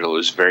with Virgil. It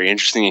was a very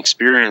interesting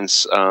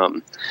experience.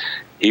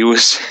 He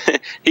was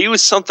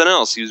something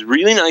else. He was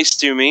really nice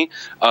to me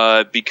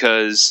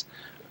because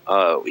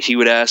he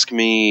would ask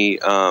me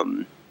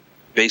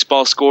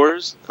baseball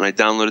scores, and I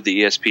downloaded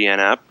the ESPN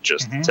app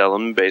just to tell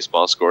him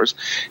baseball scores.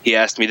 He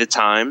asked me the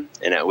time,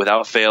 and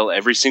without fail,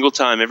 every single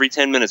time, every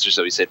 10 minutes or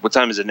so, he said, "What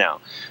time is it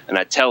now?" And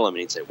I'd tell him,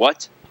 and he'd say,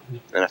 "What?"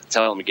 And I'd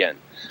tell him again.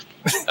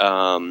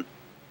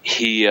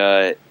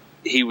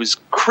 He was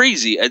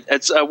crazy.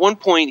 At one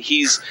point,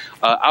 he's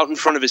out in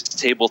front of his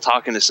table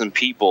talking to some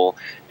people,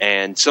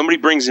 and somebody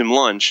brings him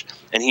lunch,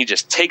 and he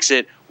just takes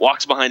it,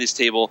 walks behind his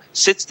table,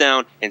 sits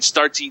down, and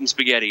starts eating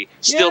spaghetti,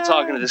 still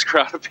talking to this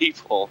crowd of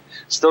people,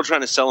 still trying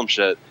to sell them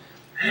shit.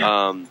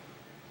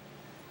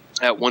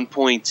 At one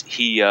point,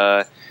 he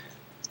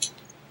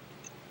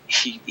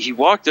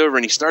walked over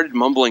and he started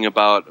mumbling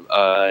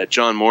about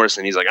John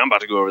Morrison. He's like, "I'm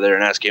about to go over there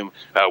and ask him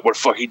what the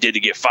fuck he did to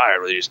get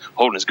fired, whether he's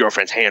holding his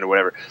girlfriend's hand or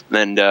whatever."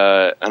 And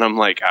I'm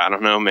like, "I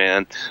don't know,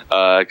 man."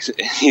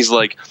 He's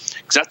like,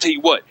 "'Cause I'll tell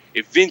you what,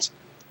 if Vince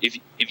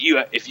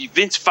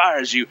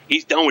fires you,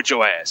 he's done with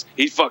your ass.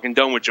 He's fucking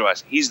done with your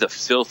ass." He's the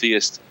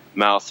filthiest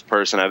mouthed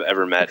person I've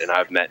ever met, and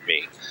I've met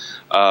me.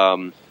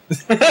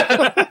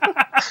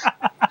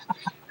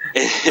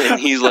 And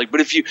he's like,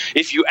 "But if you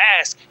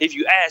ask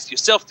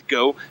yourself to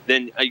go,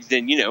 then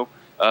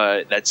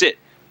that's it."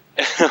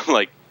 And I'm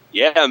like,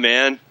 "Yeah,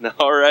 man,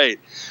 all right."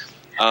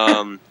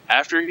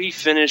 After he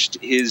finished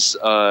his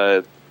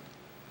Olive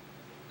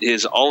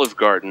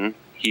Garden,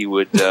 he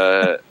would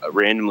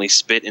randomly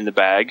spit in the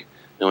bag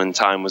when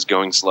time was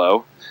going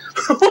slow,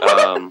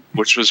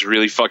 which was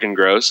really fucking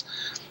gross.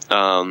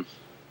 And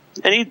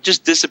he'd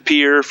just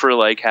disappear for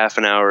like half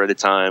an hour at a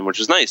time, which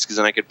was nice because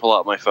then I could pull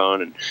out my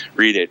phone and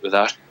read it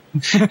without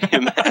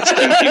him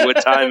asking me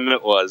what time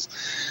it was.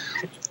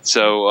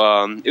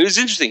 So it was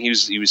interesting. He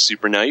was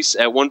super nice.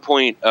 At one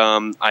point,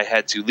 I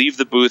had to leave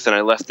the booth, and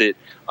I left it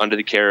under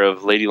the care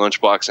of Lady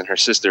Lunchbox and her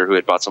sister, who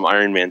had bought some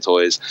Iron Man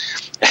toys,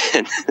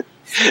 and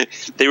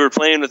they were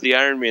playing with the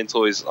Iron Man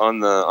toys on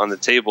the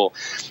table.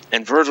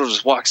 And Virgil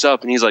just walks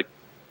up, and he was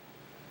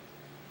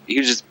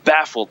just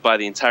baffled by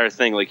the entire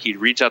thing. Like, he'd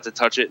reach out to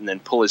touch it and then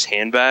pull his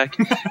hand back,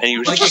 and he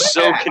was just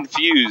so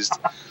confused.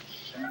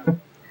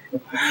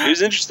 It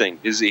was interesting.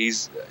 It was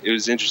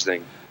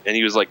interesting. And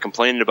he was like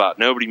complaining about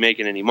nobody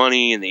making any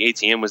money, and the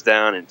ATM was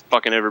down and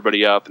fucking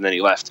everybody up, and then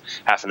he left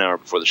half an hour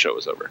before the show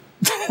was over.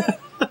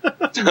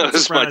 That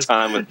was my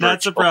time with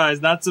Virgil.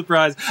 Not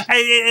surprised.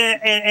 Hey,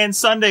 and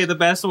Sunday, the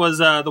best was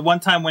the one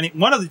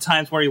of the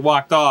times where he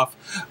walked off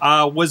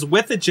was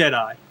with a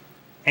Jedi.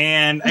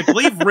 And I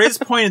believe Riz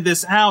pointed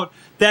this out,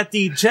 that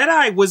the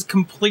Jedi was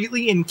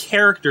completely in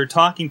character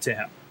talking to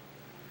him.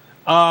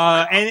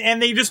 And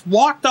they just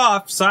walked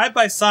off side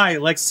by side,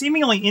 like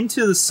seemingly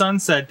into the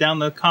sunset down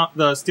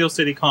the Steel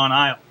City Con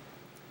aisle.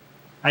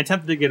 I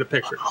attempted to get a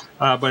picture,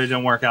 but it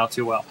didn't work out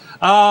too well.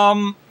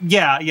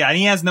 Yeah, and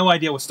he has no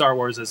idea what Star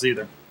Wars is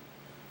either.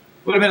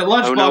 Wait a minute,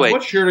 Lunchbox,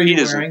 what shirt are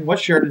you wearing? What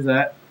shirt is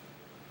that?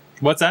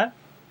 What's that?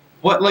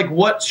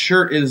 What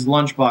shirt is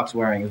Lunchbox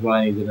wearing is what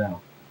I need to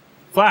know.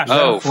 Flash.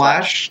 Oh,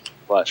 Flash?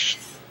 Flash.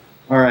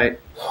 All right.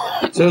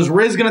 So is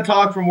Riz going to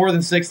talk for more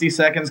than 60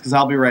 seconds? Because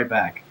I'll be right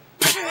back.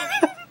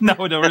 No,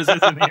 Riz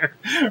isn't here.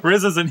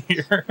 Riz isn't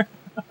here.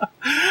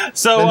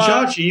 So, then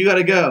Chachi, you got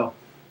to go.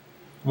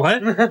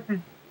 What?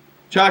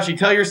 Chachi,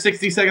 tell your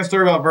 60-second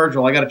story about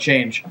Virgil. I got to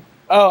change.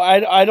 Oh,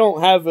 I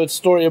don't have a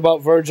story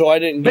about Virgil. I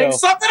didn't go. Make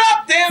something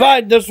up, damn it!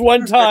 Fine, this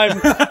one time,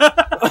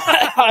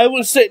 I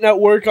was sitting at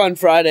work on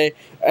Friday,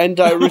 and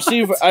I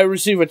receive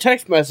a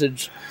text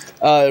message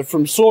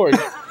from Sorg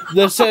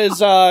that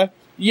says,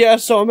 "Yeah,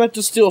 so I'm at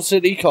the Steel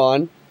City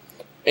Con,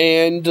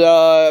 and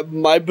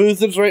my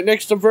booth is right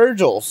next to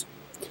Virgil's."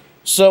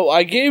 So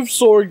I gave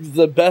Sorg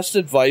the best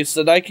advice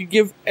that I could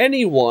give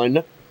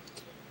anyone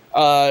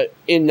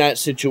in that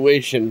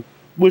situation,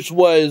 which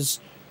was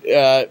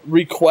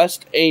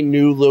request a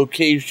new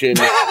location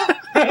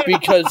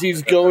because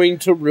he's going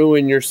to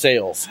ruin your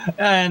sales.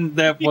 And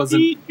that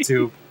wasn't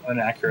too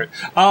inaccurate.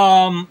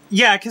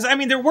 Yeah, because I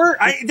mean, there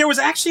was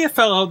actually a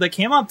fellow that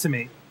came up to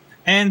me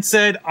and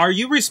said, "Are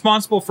you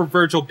responsible for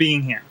Virgil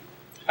being here?"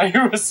 Are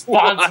you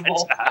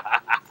responsible?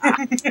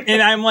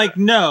 And I'm like,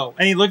 "No."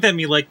 And he looked at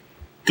me like,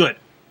 "Good."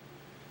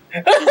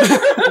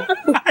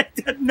 I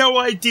had no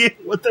idea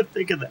what to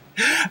think of that.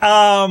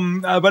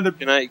 But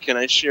Can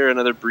I share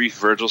another brief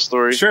Virgil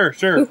story? Sure.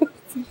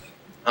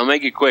 I'll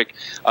make it quick.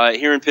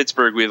 Here in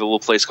Pittsburgh, we have a little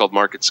place called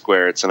Market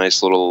Square. It's a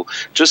nice little,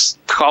 just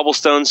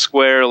cobblestone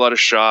square, a lot of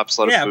shops,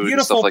 a lot of food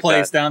and stuff like that. Beautiful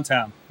place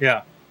downtown.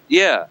 Yeah.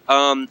 Yeah,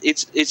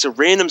 it's a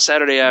random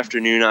Saturday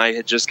afternoon. I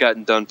had just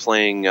gotten done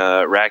playing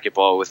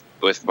racquetball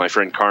with my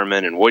friend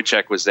Carmen, and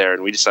Wojciech was there,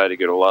 and we decided to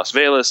go to Las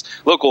Vegas,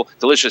 local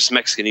delicious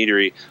Mexican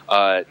eatery,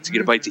 to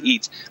get a bite to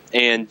eat.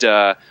 And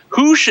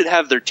who should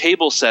have their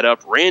table set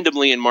up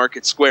randomly in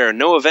Market Square?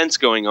 No events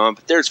going on,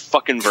 but there's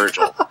fucking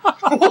Virgil.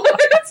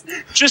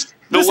 Just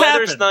the This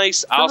weather's happened.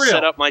 nice. For I'll real.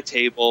 set up my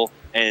table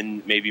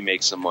and maybe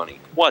make some money.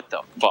 What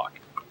the fuck?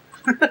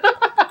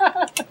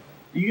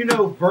 You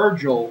know,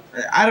 Virgil,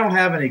 I don't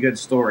have any good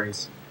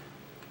stories.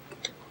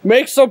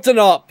 Make something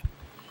up.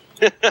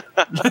 Nice.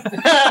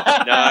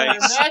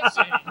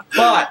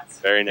 But,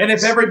 Very nice. and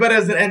if everybody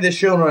doesn't end the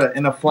show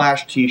in a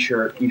Flash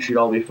t-shirt, you should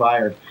all be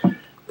fired.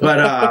 But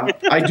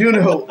I do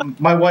know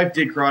my wife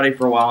did karate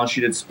for a while, and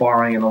she did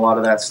sparring and a lot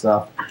of that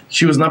stuff.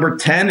 She was number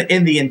 10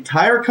 in the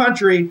entire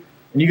country,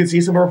 and you can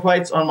see some of her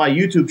fights on my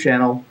YouTube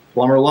channel,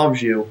 Plummer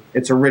Loves You.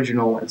 It's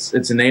original.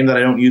 It's a name that I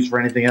don't use for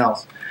anything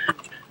else.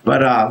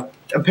 But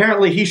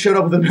apparently he showed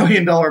up with $1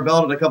 million belt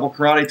at a couple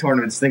karate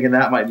tournaments thinking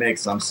that might make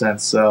some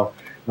sense. So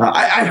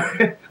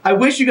I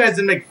wish you guys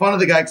didn't make fun of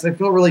the guy because I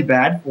feel really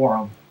bad for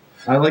him.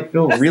 I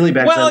feel really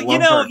bad. Well,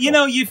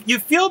 you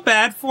feel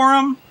bad for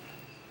him,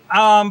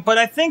 but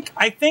I think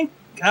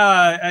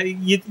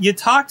you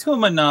talk to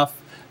him enough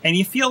and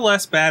you feel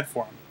less bad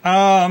for him.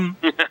 I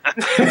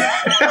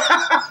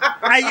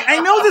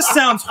know this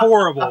sounds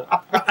horrible.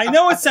 I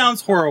know it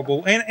sounds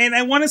horrible, and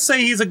I want to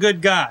say he's a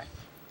good guy.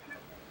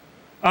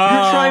 You're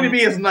trying to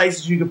be as nice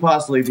as you could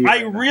possibly be.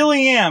 I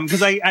really am,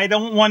 because I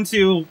don't want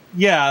to.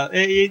 Yeah,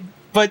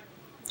 but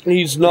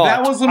he's not.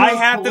 That was the I most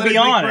have to be politically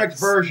honest. correct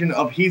version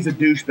of "he's a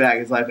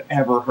douchebag" as I've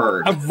ever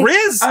heard.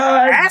 Riz,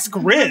 ask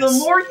Riz. The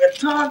more you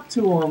talk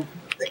to him,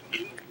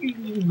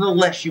 the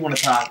less you want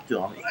to talk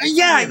to him.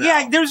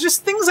 Yeah. There's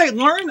just things I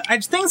learned.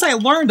 Things I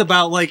learned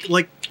about like,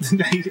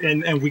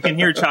 and we can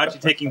hear Chachi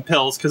taking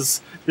pills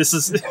because this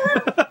is his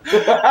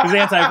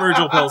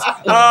anti-Virgil pills.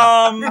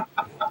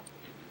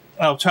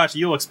 Oh, Chachi,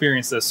 you'll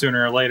experience this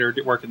sooner or later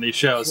working these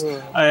shows.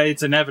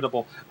 It's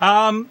inevitable.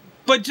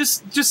 But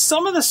just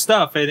some of the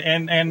stuff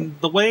and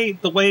the way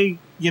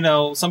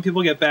some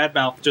people get bad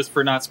mouth just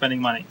for not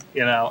spending money.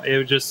 It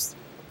was just.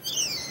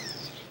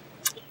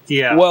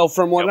 Yeah. Well,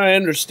 from what I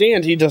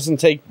understand, he doesn't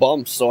take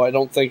bumps, so I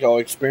don't think I'll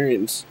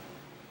experience.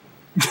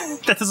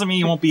 That doesn't mean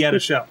he won't be at a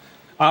show.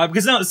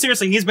 Because no,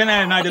 seriously, he's been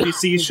at an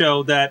IWC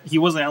show that he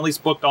wasn't at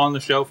least booked on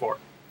the show for.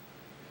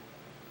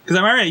 Because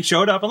I remember he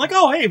showed up and like,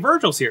 oh hey,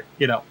 Virgil's here.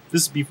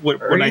 This is when I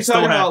still had. Are you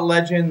talking about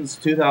Legends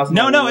 2000?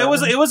 No, it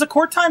was a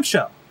court time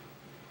show.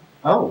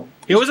 Oh,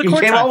 it was a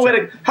court time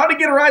show. How to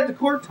get a ride to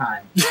court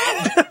time?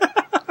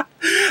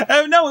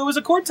 No, it was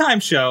a court time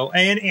show,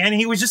 and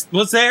he was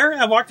there.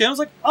 I walked in, I was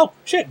like, oh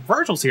shit,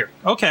 Virgil's here.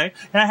 Okay,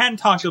 and I hadn't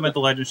talked to him at the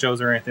Legend shows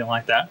or anything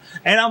like that.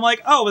 And I'm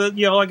like, oh,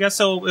 I guess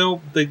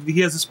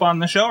he has a spot in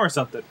the show or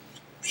something.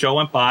 Show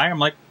went by. I'm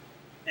like,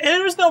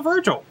 there's no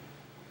Virgil,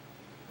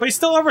 but he's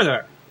still over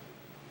there.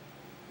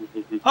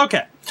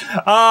 Okay,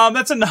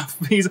 that's enough.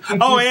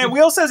 And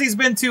Wheel says he's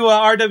been to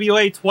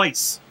RWA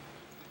twice.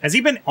 Has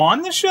he been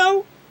on the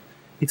show?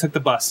 He took the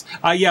bus.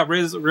 Yeah,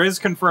 Riz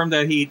confirmed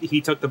that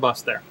he took the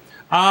bus there.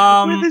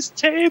 With his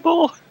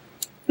table.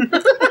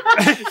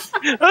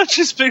 I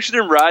just pictured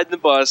him riding the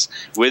bus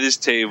with his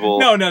table.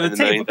 No, the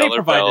table. They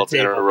provide the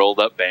table. And a rolled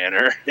up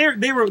banner.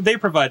 They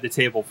provide the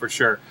table for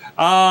sure.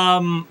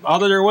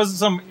 Although there was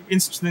some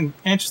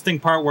interesting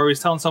part where he was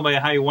telling somebody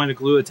how he wanted to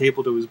glue a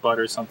table to his butt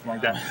or something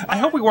like that. I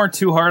hope we weren't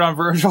too hard on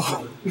Virgil. I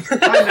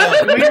know.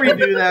 Can we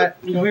redo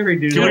that? Can we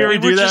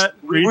redo that?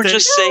 We were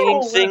just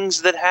saying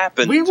things that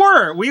happened. We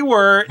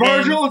were.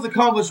 Virgil has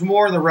accomplished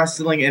more in the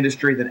wrestling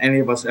industry than any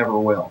of us ever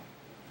will.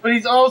 But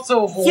he's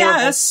also horrible.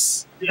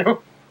 Yes.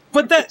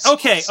 But that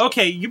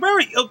okay. You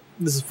remember?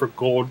 This is for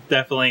gold,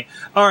 definitely.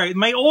 All right,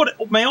 my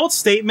old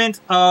statement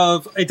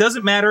of it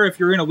doesn't matter if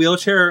you're in a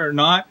wheelchair or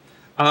not,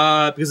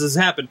 because this has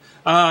happened.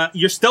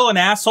 You're still an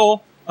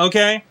asshole.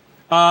 Okay.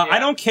 Yeah. I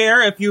don't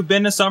care if you've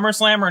been to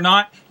SummerSlam or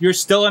not. You're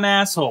still an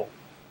asshole.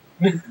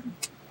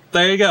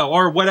 There you go.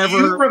 Or whatever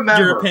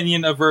your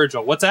opinion of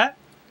Virgil. What's that?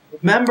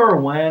 Remember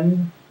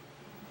when?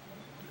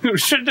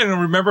 Shouldn't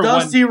remember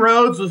Dusty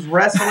Rhodes was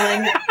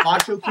wrestling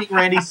Macho King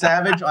Randy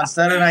Savage on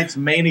Saturday Night's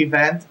Main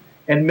Event,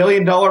 and $1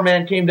 Million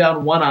Man came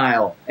down one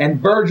aisle, and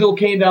Virgil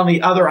came down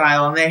the other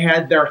aisle, and they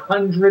had their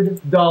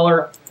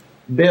 $100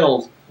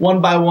 bills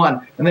one by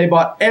one, and they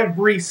bought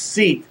every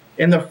seat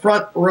in the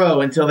front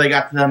row until they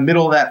got to the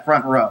middle of that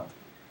front row.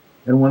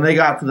 And when they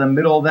got to the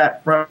middle of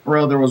that front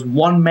row, there was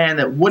one man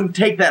that wouldn't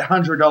take that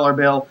 $100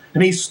 bill,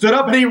 and he stood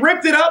up and he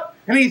ripped it up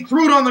and he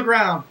threw it on the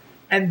ground.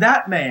 And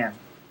that man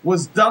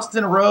was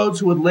Dustin Rhodes,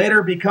 who would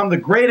later become the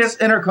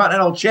greatest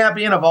Intercontinental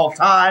Champion of all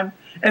time.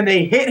 And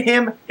they hit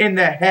him in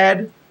the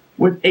head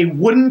with a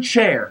wooden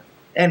chair,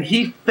 and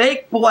he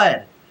fake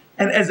bled.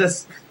 And as a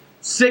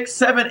 6,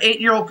 7,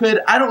 8-year-old kid,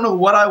 I don't know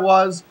what I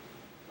was,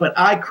 but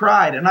I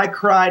cried, and I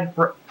cried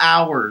for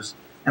hours.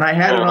 And I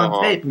had it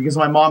on tape because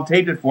my mom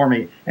taped it for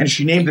me, and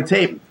she named the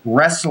tape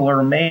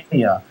Wrestler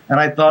Mania. And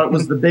I thought it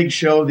was the big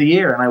show of the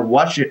year, and I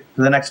watched it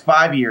for the next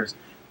 5 years.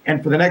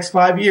 And for the next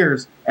 5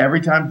 years,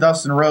 every time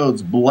Dustin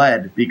Rhodes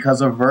bled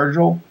because of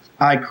Virgil,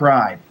 I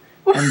cried.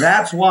 And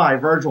that's why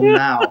Virgil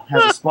now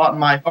has a spot in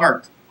my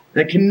heart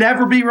that can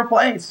never be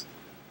replaced.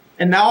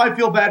 And now I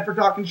feel bad for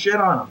talking shit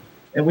on him.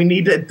 And we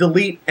need to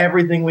delete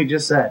everything we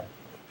just said.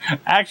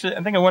 Actually,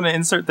 I think I want to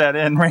insert that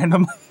in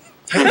randomly.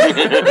 Because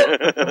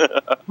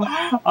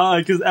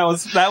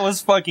that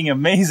was fucking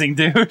amazing,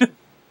 dude.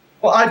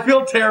 Well, I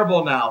feel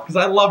terrible now because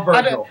I love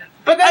Virgil.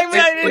 But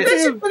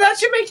that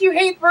should make you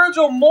hate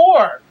Virgil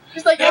more.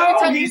 Just like every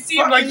time you see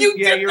him, like you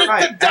did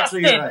this to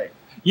Dustin. You're right.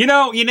 You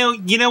know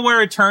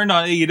where it turned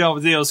on.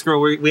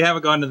 Screw. We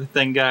haven't gone to the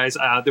thing, guys.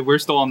 We're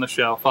still on the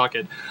show. Fuck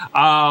it.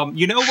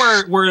 You know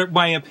where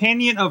my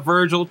opinion of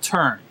Virgil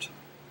turned,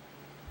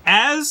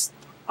 as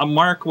a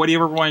mark,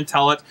 whatever you want to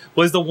tell it,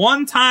 was the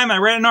one time I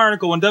read an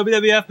article in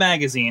WWF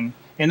magazine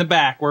in the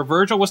back where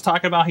Virgil was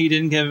talking about he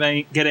didn't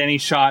get any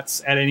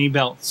shots at any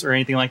belts or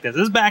anything like this.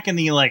 This is back in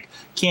the like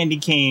candy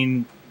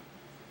cane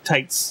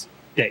tights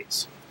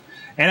days,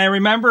 and I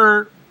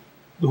remember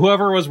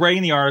whoever was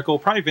writing the article,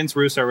 probably Vince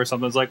Russo or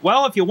something, was like,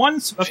 well, if you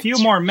won a few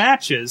more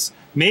matches,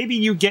 maybe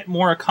you get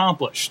more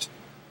accomplished.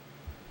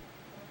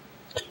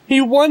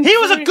 He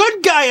was a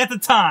good guy at the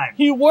time.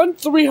 He won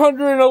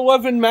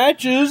 311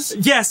 matches.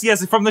 Yes,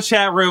 from the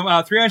chat room.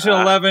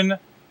 311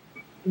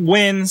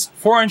 wins,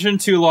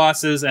 402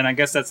 losses, and I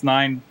guess that's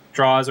 9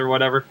 draws or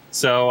whatever.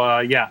 So,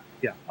 yeah,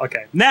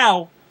 okay.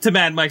 Now, to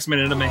Mad Mike's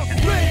Minute of Mayhem.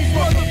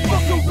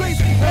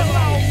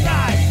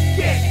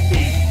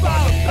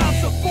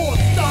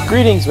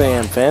 Greetings,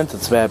 Mayhem fans.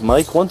 It's Mad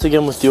Mike once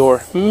again with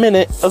your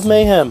Minute of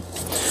Mayhem.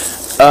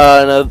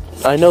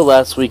 I know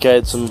last week I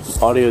had some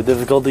audio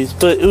difficulties,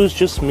 but it was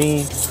just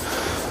me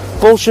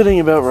bullshitting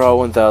about Raw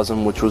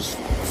 1000, which was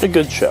a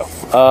good show.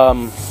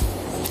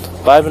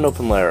 But I have an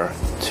open letter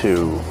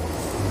to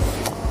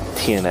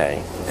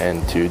TNA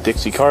and to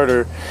Dixie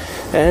Carter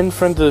and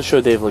friend of the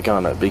show Dave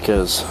Lagana,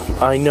 because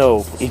I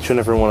know each and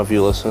every one of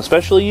you listen,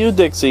 especially you,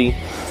 Dixie.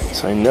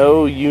 So I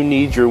know you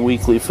need your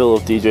weekly fill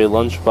of DJ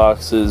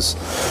Lunchbox's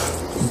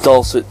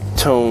dulcet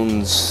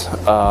tones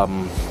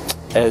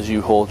as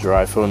you hold your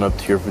iPhone up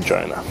to your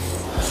vagina.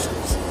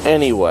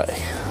 Anyway,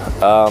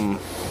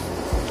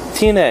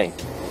 TNA.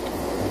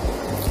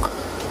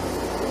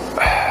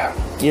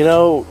 You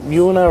know,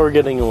 you and I were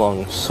getting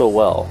along so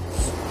well.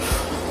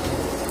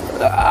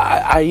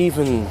 I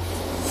even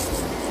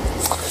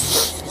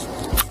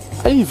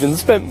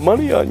spent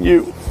money on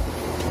you.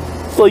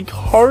 Like,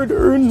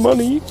 hard-earned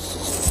money.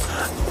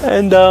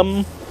 And,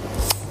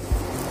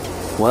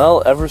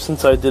 well, ever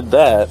since I did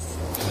that,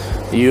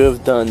 you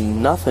have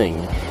done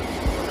nothing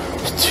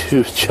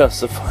to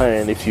justify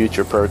any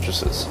future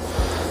purchases.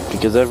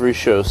 Because every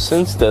show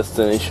since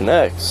Destination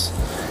X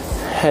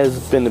has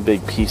been a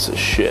big piece of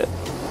shit.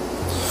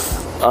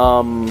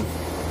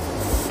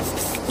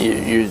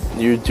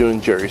 You're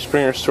doing Jerry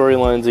Springer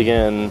storylines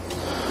again.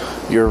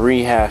 You're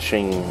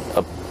rehashing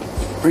a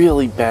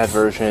really bad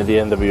version of the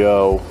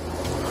NWO.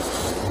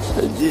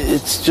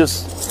 It's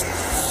just...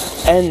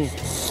 And,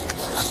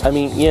 I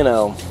mean, you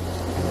know,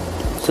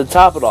 to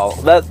top it all,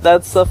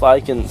 that stuff I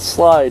can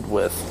slide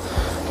with,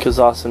 because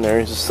Austin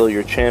Aries is still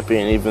your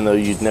champion, even though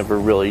you'd never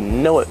really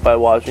know it by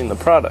watching the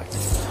product.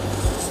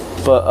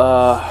 But,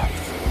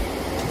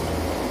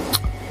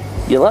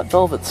 you let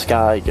Velvet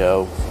Sky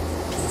go.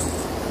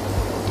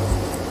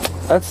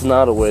 That's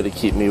not a way to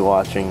keep me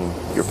watching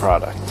your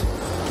product.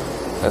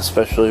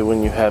 Especially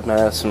when you have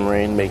Madison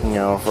Rayne making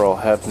out with Earl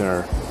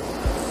Hebner.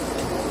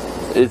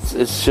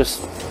 It's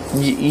just...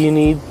 You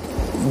need...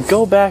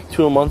 Go back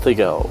to a month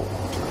ago.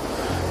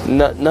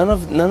 None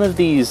of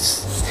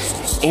these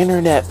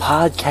internet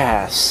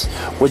podcasts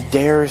would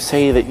dare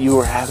say that you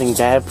were having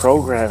bad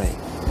programming.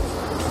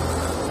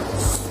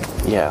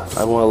 Yeah,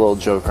 I want a little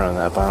joker on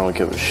that, but I don't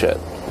give a shit.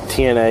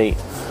 TNA,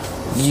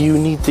 you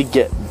need to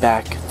get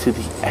back to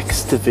the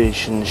X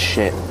Division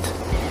shit.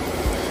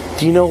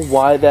 Do you know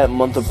why that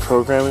month of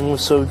programming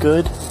was so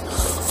good?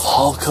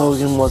 Hulk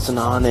Hogan wasn't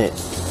on it.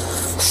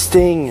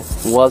 Sting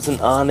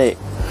wasn't on it.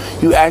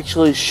 You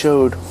actually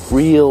showed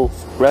real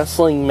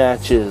wrestling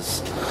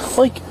matches.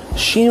 Like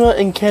Shima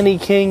and Kenny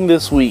King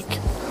this week.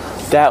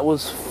 That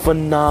was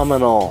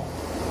phenomenal.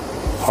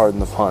 Pardon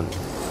the pun.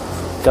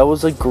 That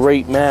was a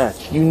great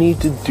match. You need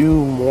to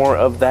do more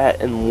of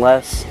that and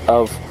less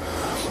of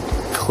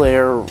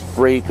Claire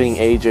raping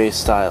AJ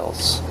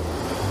Styles.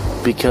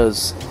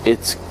 Because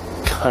it's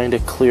kind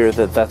of clear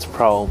that that's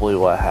probably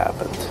what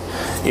happened.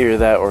 Either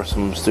that or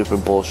some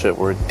stupid bullshit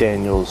where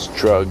Daniels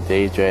drugged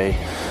AJ,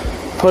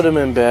 put him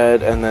in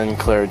bed, and then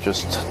Claire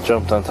just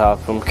jumped on top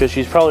of him, because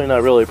she's probably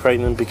not really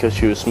pregnant because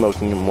she was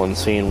smoking in one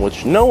scene,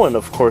 which no one,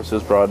 of course,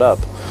 has brought up.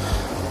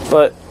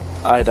 But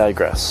I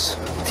digress.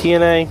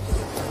 TNA,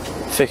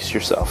 fix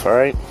yourself,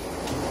 alright?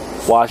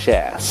 Wash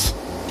ass.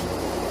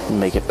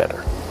 Make it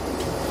better.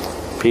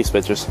 Peace,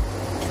 bitches.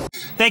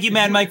 Thank you,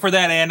 Mad Mike, for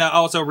that. And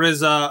also,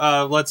 Riz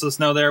lets us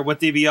know there with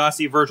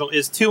DiBiase, Virgil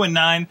is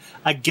 2-9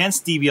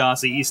 against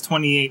DiBiase. He's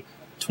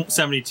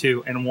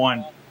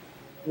 28-72-1.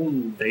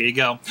 There you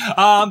go.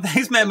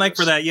 Thanks, Mad Mike,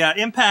 for that. Yeah,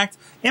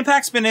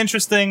 Impact's been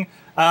interesting,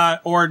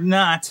 or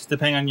not,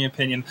 depending on your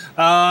opinion.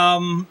 I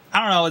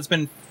don't know. It's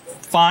been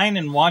fine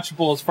and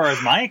watchable as far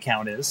as my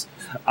account is.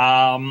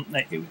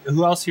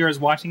 Who else here is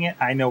watching it?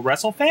 I know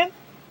WrestleFan?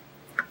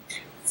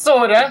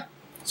 Sorta.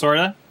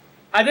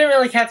 I didn't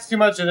really catch too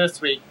much of this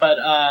week, but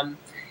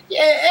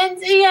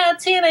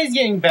TNA's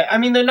getting better. I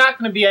mean, they're not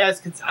going to be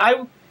as.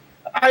 I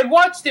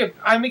watched their.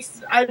 I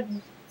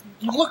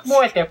look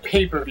more at their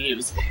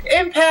pay-per-views.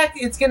 Impact,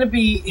 it's going to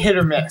be hit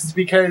or miss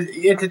because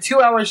it's a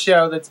 2-hour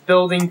show that's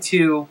building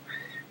to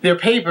their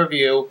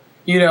pay-per-view.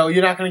 You know,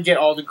 you're not going to get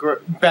all the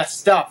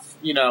best stuff,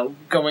 you know,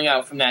 going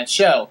out from that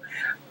show.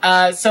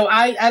 So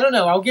I don't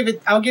know. I'll give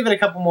it a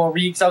couple more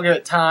weeks. I'll give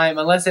it time,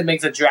 unless it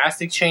makes a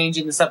drastic change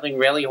into something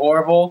really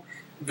horrible.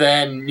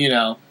 Then, you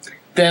know,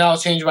 then I'll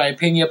change my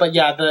opinion. But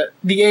yeah, the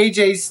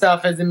AJ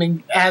stuff hasn't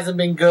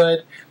been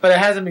good, but it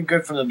hasn't been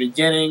good from the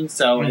beginning.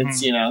 So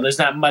it's, you know, there's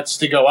not much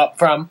to go up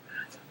from.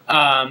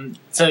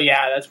 So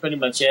yeah, that's pretty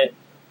much it.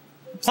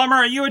 Plummer,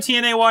 are you a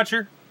TNA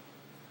watcher?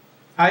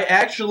 I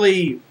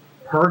actually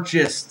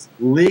purchased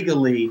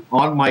legally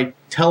on my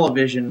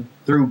television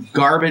through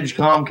garbage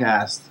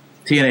Comcast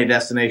TNA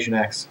Destination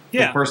X.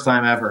 Yeah. The first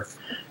time ever.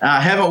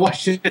 I haven't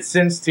watched it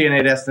since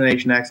TNA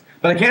Destination X,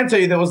 but I can tell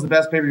you that was the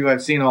best pay-per-view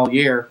I've seen all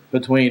year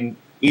between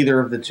either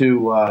of the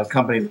two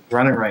companies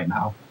running right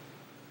now.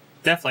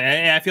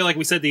 Definitely. I feel like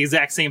we said the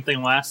exact same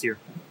thing last year.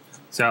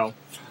 So,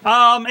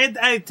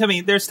 to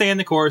me, they're staying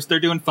the course. They're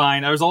doing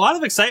fine. There was a lot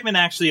of excitement,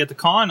 actually, at the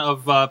con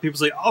of people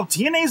saying, oh,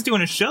 TNA's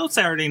doing a show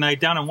Saturday night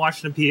down in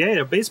Washington,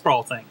 PA, a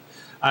baseball thing.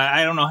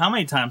 I don't know how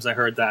many times I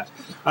heard that.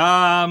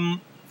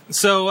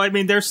 So, I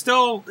mean, they're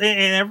still,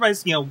 and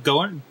everybody's, you know,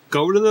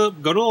 go to the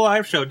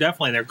live show.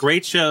 Definitely, they're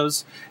great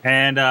shows,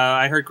 and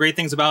I heard great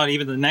things about it.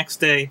 Even the next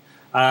day,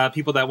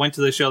 people that went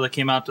to the show that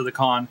came out to the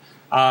con.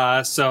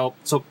 So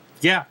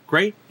yeah,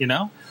 great. You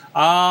know.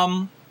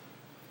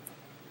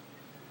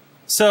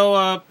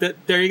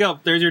 There you go.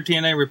 There's your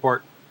TNA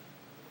report.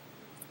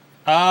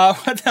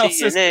 What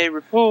else? TNA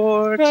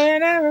report.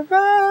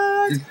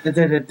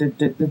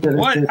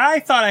 What?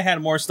 I thought I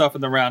had more stuff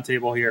in the round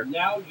table here.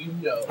 Now you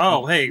know.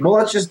 Oh, hey. Well,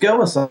 let's just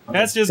go with something.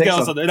 Let's just go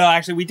with something. No,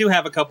 actually, we do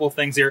have a couple of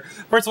things here.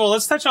 First of all,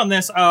 let's touch on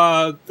this.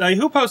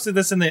 Who posted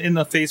this in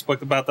the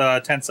Facebook about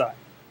the Tensai?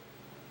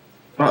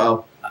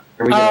 Uh-oh.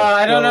 Here we go.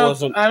 I don't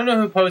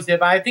know who posted it,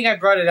 but I think I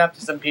brought it up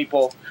to some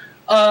people.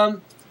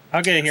 I'll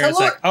get it here in a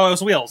sec. Oh, it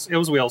was Wheels.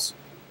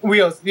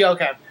 Wheels. Yeah,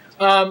 okay.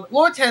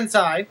 Lord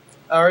Tensai,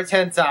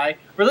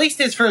 released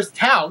his first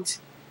tout,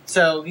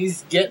 so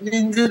he's getting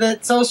into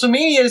that social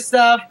media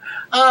stuff.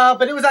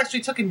 But it was actually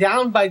taken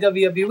down by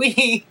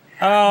WWE.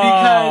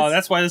 Oh,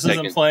 that's why this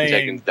isn't playing.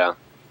 Taken down.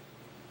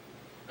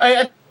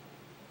 I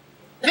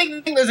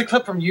think there's a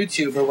clip from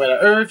YouTube or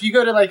whatever. Or if you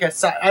go to like a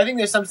site, I think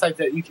there's some sites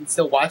that you can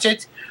still watch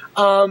it.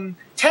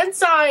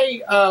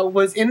 Tensai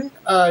was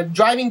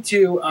driving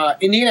to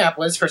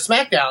Indianapolis for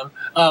SmackDown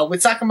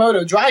with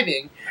Sakamoto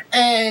driving,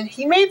 and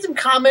he made some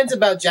comments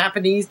about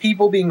Japanese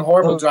people being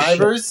horrible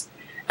drivers,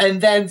 and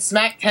then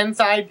smacked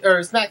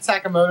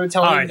Sakamoto,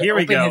 telling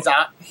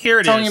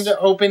him to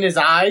open his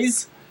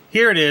eyes.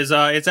 Here it is.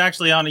 It's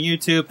actually on a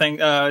YouTube thing.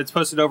 It's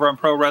posted over on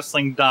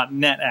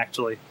ProWrestling.net,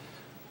 actually.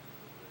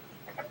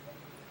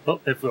 Oh,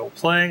 if it'll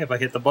play, if I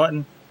hit the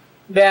button.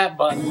 That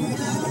button.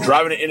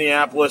 Driving to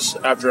Indianapolis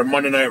after a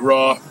Monday Night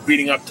Raw,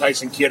 beating up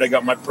Tyson Kidd. I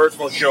got my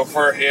personal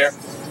chauffeur here,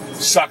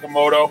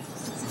 Sakamoto.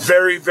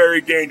 Very,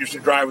 very dangerous to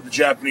drive with a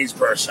Japanese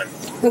person.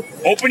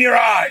 Open your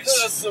eyes.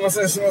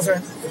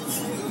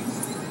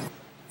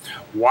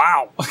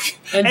 Wow.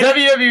 And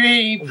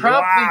WWE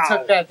promptly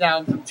took that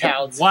down from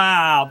Tout.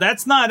 Wow,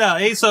 that's not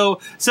hey, so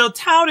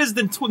Tout is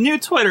the new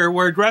Twitter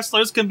where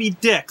wrestlers can be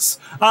dicks.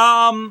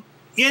 I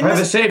have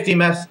a safety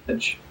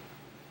message.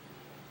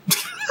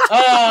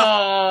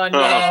 Oh,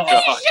 no.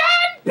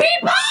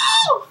 People!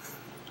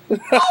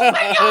 Open your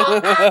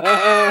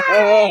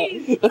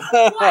eyes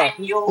when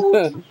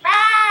you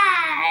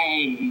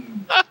drive.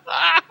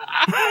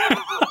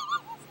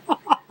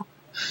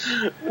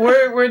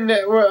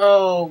 We're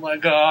oh my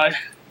god.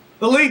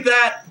 Delete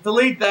that.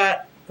 Delete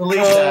that.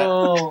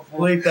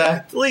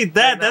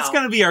 That's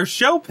going to be our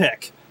show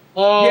pick.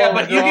 Oh, yeah,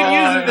 but you can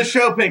use it in the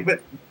show pick,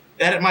 but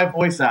edit my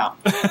voice out.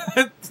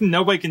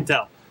 Nobody can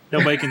tell.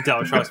 Nobody can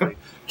tell. Trust me. We're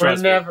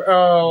Trust me. never.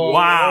 Oh.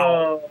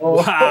 Wow.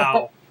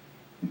 Oh.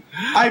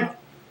 Wow.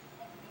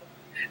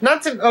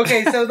 Not to.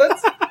 Okay, so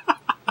let's.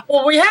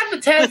 Well, we have the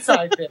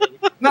Tensai thing.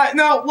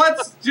 No,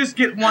 let's just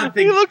get one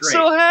thing You look straight.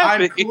 so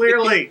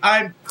happy.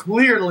 I'm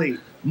clearly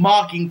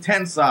mocking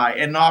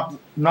Tensai and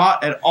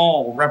not at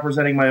all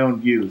representing my own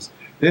views.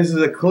 This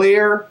is a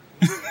clear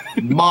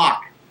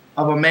mock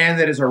of a man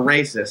that is a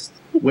racist,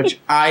 which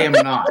I am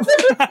not.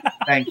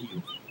 Thank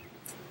you.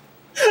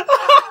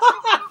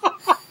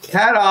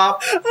 Hat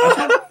off. I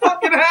took the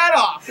fucking hat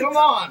off. Come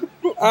on.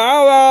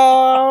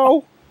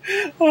 Hello.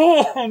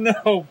 Oh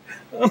no.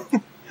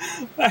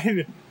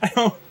 I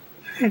don't.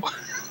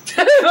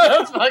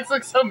 Those fucks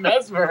look so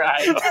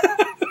mesmerized.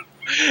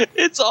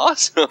 It's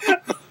awesome.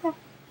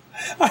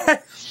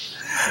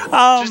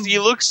 Just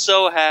you look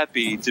so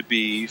happy to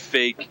be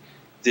fake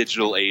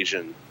digital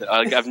Asian.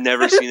 I've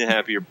never seen a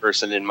happier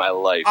person in my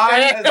life.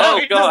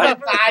 Oh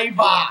God!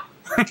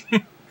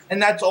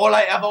 And that's all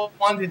I ever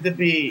wanted to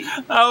be.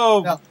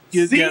 Oh, now,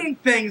 seeing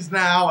things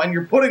now, and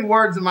you're putting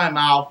words in my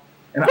mouth.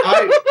 And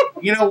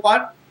you know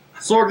what,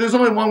 Sorg? There's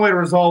only one way to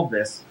resolve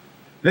this.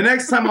 The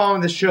next time I'm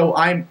on the show,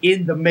 I'm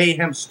in the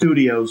Mayhem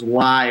Studios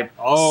live,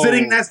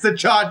 sitting next to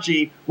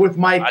Chachi with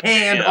my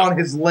hand on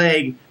his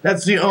leg.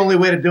 That's the only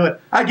way to do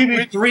it. I give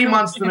you 3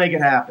 months to make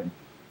it happen.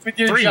 With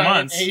your 3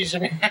 months.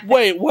 Asian.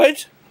 Wait,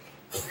 what?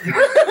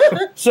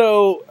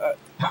 So,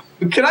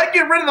 can I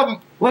get rid of them?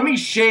 Let me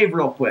shave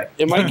real quick.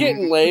 Am I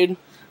getting laid?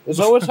 Is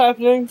that what's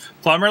happening?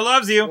 Plummer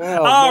loves you.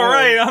 Oh, all man.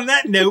 right. On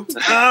that note,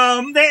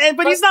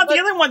 but he's not the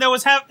only one that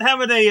was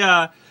having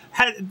a.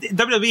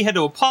 WWE had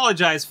to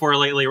apologize for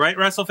lately, right,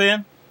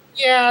 WrestleFan?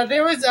 Yeah,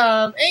 there was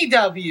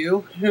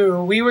AW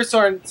who we were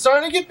starting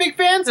to get big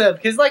fans of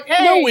because, like,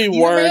 hey, No, we he's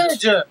weren't. a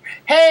manager.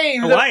 Hey,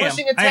 Oh, they're I am.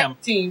 pushing a I am.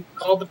 tech team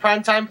called the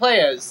Primetime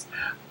Players.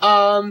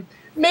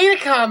 Made a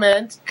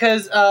comment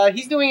because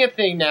he's doing a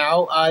thing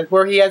now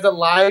where he has a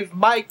live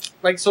mic,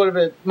 like sort of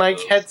a mic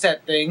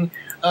headset thing,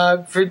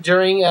 for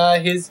during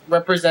his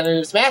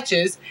representatives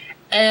matches.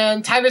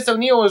 And Titus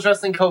O'Neil was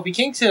wrestling Kofi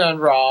Kingston on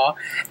Raw,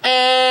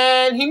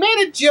 and he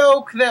made a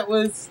joke that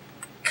was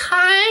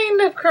kind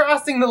of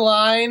crossing the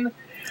line.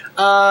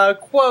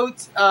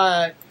 Quote,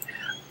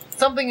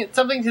 something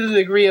to the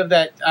degree of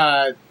that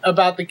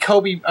about the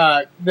Kobe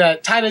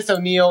that Titus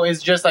O'Neil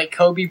is just like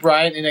Kobe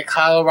Bryant in a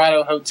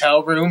Colorado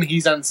hotel room.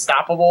 He's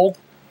unstoppable.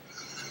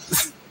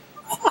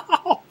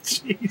 Oh,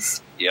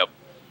 jeez. Yep,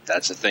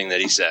 that's the thing that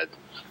he said.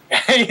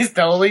 He's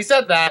totally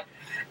said that.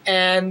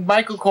 And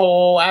Michael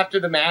Cole, after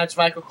the match,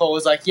 Michael Cole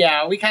was like,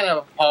 yeah, we kind of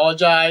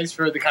apologize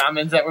for the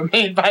comments that were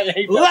made by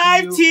AW.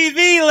 Live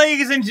TV,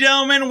 ladies and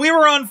gentlemen. We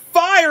were on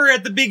fire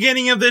at the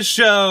beginning of this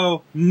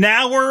show.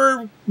 Now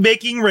we're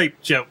making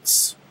rape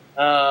jokes.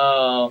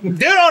 Oh.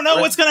 They don't know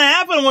what's going to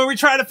happen when we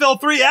try to fill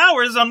 3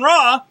 hours on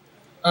Raw.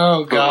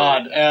 Oh,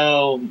 God.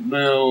 Oh,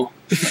 boo.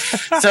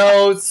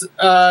 So,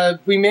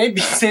 we may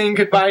be saying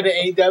goodbye to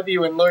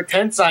AW and Lord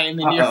Tensai in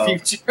the near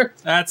future.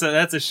 That's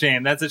a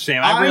shame. That's a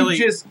shame. I'm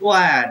just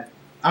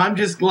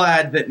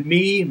glad that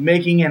me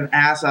making an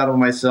ass out of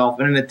myself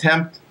in a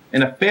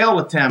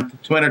failed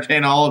attempt to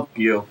entertain all of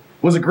you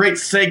was a great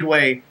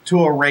segue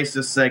to a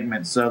racist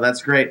segment. So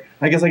that's great.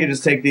 I guess I can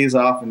just take these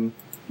off and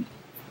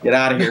get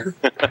out of here.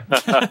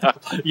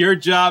 Your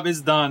job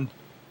is done.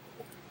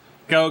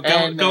 Go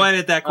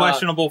edit that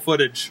questionable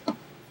footage.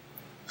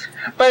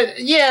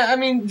 But yeah, I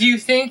mean, do you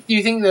think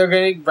they're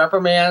going to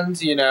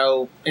reprimand,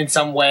 in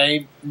some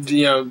way,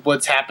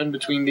 what's happened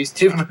between these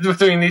two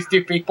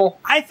people?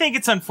 I think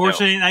it's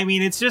unfortunate. No. I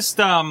mean, it's just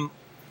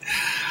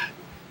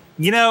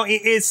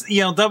it's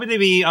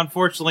WWE.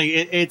 Unfortunately,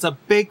 it's a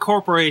big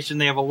corporation.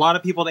 They have a lot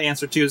of people to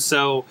answer to.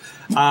 So,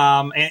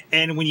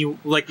 and when you've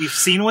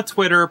seen with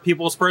Twitter,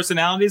 people's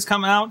personalities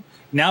come out.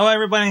 Now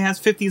everybody has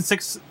 15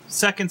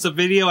 seconds of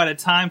video at a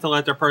time to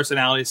let their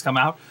personalities come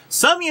out.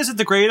 Some use it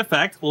to great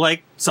effect,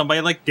 like somebody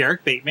like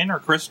Derek Bateman or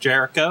Chris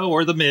Jericho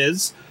or The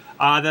Miz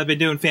that have been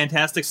doing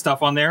fantastic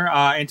stuff on there.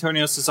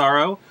 Antonio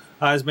Cesaro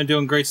has been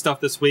doing great stuff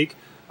this week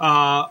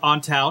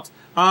on Tout.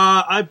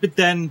 But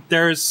then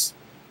there's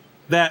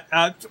that...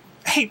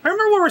 hey,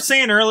 remember what we were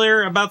saying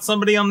earlier about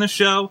somebody on this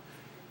show?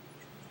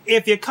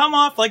 If you come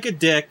off like a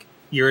dick,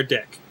 you're a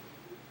dick.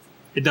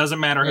 It doesn't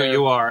matter who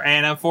you are.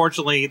 And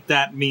unfortunately,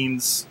 that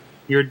means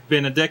you've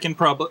been a dick in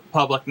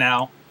public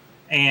now.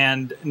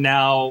 And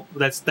now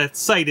that's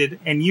cited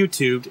and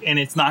YouTubed, and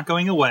it's not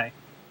going away.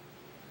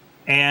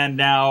 And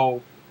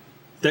now,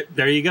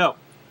 there you go.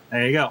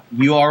 There you go.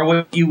 You are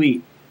what you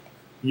eat.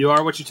 You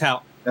are what you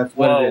tout. That's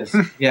what it is.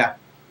 Yeah.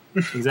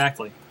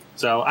 Exactly.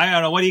 So, I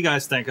don't know. What do you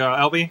guys think?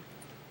 LB?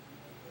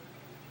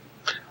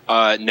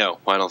 No,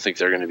 I don't think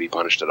they're going to be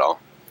punished at all.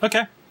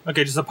 Okay.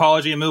 Okay, just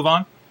apology and move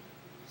on?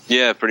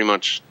 Yeah, pretty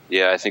much.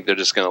 Yeah, I think they're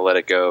just going to let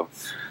it go.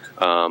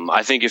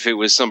 I think if it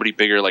was somebody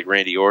bigger like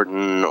Randy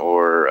Orton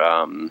or,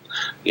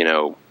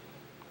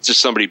 just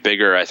somebody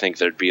bigger, I think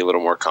there'd be a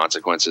little more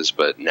consequences.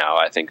 But now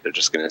I think they're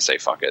just going to say,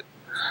 fuck it.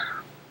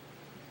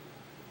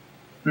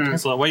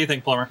 So what do you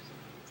think, Plummer?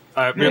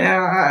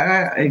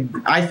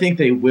 I think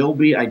they will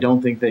be. I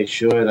don't think they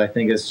should. I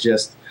think it's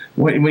just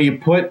when you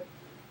put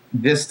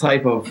this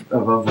type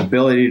of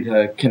ability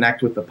to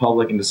connect with the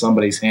public into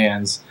somebody's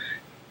hands,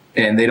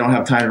 and they don't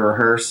have time to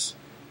rehearse,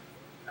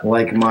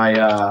 like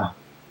my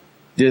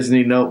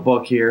Disney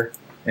notebook here,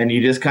 and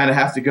you just kind of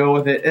have to go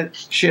with it.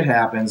 Shit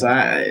happens.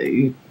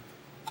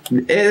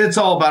 It's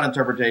all about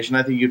interpretation.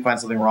 I think you'd find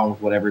something wrong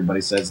with what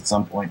everybody says at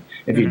some point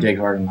if you dig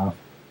hard enough.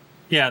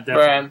 Yeah,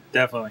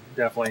 definitely.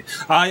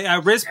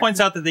 Riz points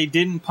out that they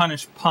didn't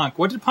punish Punk.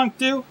 What did Punk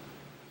do?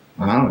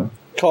 I don't know.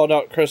 Called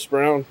out Chris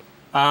Brown.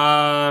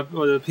 Well,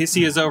 the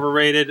PC is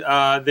overrated.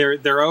 They're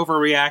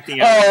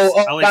overreacting.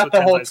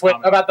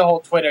 About the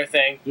whole Twitter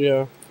thing.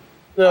 Yeah.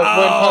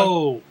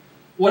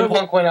 When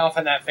Punk went off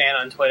on that fan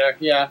on Twitter.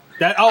 Yeah.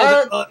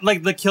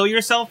 Like the kill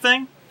yourself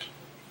thing.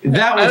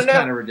 That was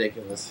kind of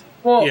ridiculous.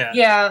 Well,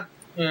 yeah.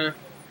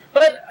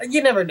 But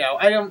you never know.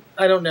 I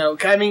don't know.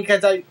 I mean,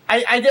 because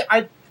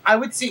I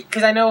would see,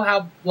 because I know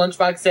how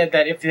Lunchbox said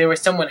that if there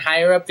was someone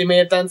higher up, they may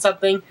have done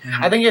something.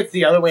 Mm-hmm. I think it's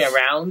the other way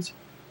around.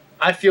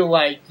 I feel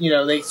like,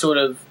 they sort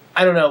of,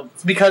 I don't know,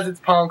 because it's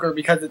Punk or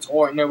because it's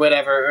Orton or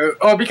whatever,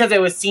 or because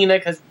it was Cena,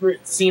 because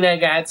Cena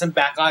had some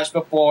backlash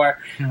before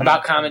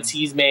about comments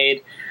he's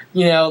made.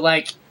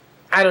 I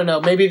don't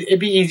know, maybe it'd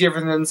be easier for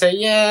them to say,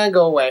 yeah,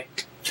 go away.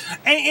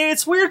 And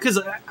it's weird because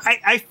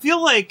I feel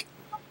like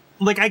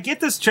I get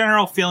this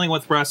general feeling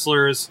with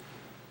wrestlers,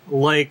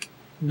 like,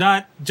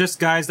 not just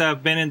guys that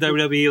have been in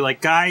WWE,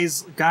 like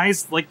guys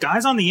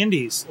on the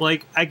indies.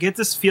 Like, I get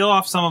this feel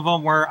off some of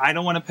them where I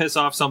don't want to piss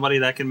off somebody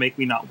that can make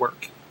me not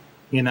work,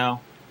 Yeah.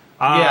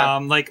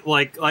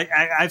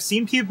 I've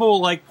seen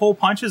people pull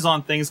punches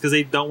on things because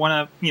they don't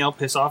want to,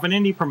 piss off an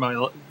indie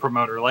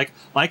promoter, like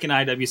an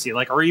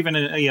IWC, or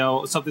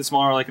even something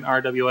smaller like an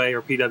RWA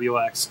or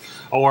PWX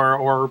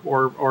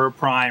or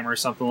Prime or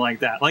something like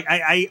that. Like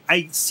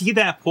I see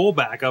that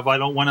pullback of I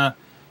don't want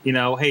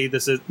to, hey,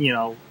 this is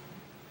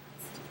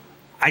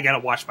I gotta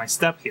watch my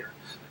step here,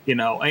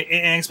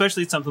 and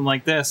especially something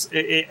like this.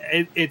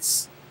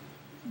 It's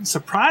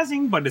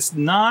surprising, but it's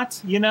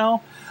not,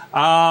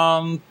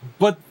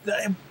 But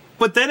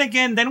then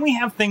again, then we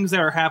have things that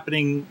are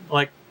happening,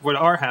 like what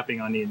are happening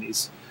on the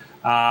indies,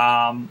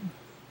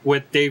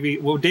 with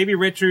Davey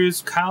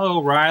Richards, Kyle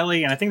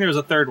O'Reilly, and I think there was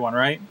a third one,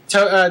 right?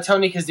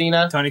 Tony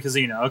Kazina.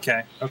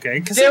 Okay.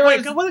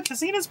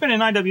 Kazina's been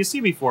in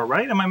IWC before,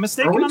 right? Am I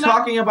mistaken? Are we on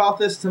talking about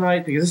this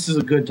tonight? Because this is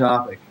a good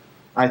topic.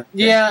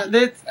 Yeah,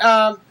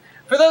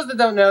 for those that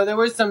don't know, there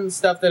was some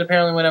stuff that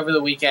apparently went over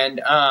the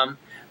weekend,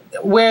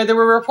 where there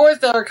were reports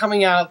that are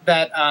coming out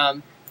that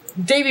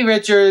Davey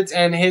Richards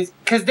and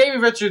because Davey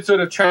Richards sort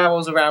of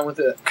travels around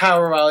with Kyle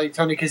O'Reilly,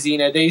 Tony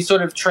Kazina. They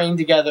sort of train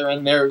together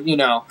and they're,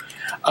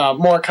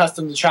 more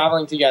accustomed to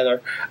traveling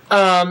together.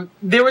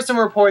 There were some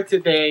reports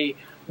that they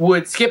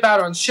would skip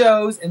out on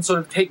shows and sort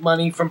of take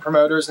money from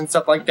promoters and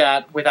stuff like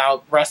that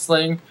without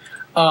wrestling,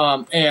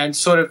 and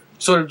sort of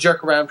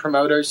jerk around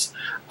promoters.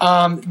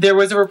 There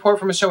was a report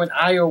from a show in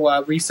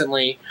Iowa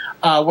recently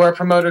where a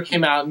promoter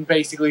came out and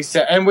basically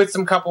said, and with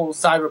some couple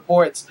side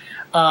reports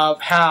of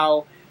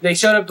how they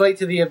showed up late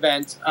to the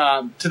event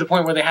to the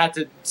point where they had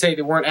to say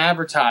they weren't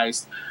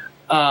advertised.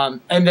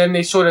 And then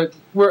they sort of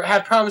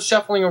had problems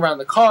shuffling around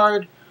the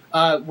card,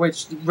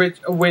 which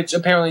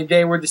apparently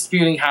they were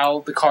disputing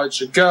how the card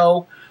should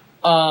go.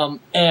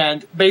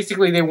 And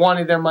basically they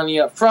wanted their money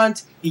up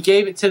front. He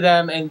gave it to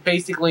them, and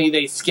basically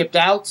they skipped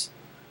out.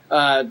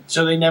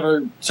 So they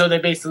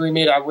basically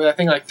made out with, I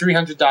think, like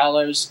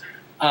 $300.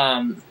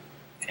 And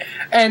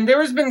there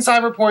has been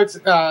side reports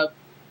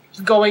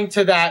going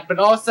to that, but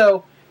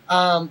also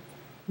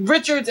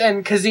Richards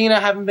and Kazina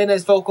haven't been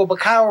as vocal, but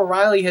Kyle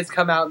O'Reilly has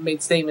come out and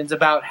made statements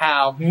about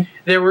how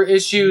there were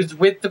issues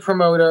with the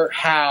promoter,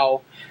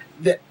 how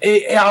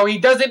he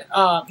doesn't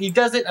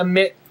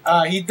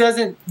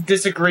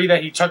disagree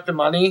that he took the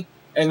money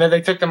and that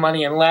they took the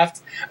money and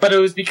left, but it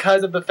was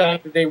because of the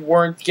fact that they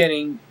weren't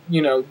getting,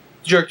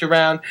 jerked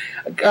around.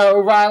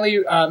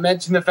 O'Reilly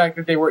mentioned the fact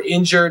that they were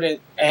injured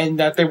and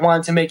that they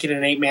wanted to make it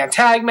an 8-man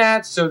tag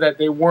match so that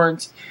they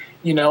weren't,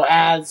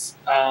 weren't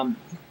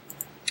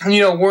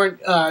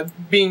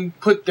being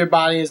put their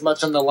body as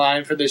much on the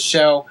line for this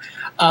show.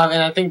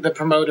 And I think the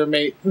promoter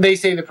made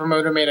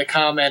a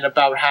comment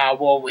about how,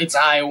 well, it's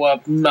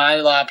Iowa, not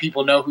a lot of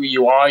people know who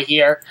you are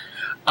here.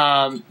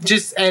 And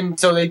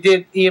so they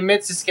did, he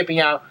admits to skipping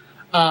out.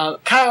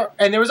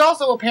 And there was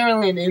also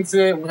apparently an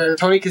incident where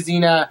Tony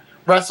Kazina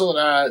wrestled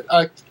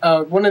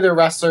one of their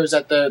wrestlers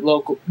at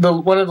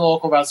one of the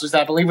local wrestlers that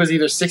I believe was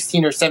either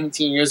 16 or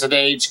 17 years of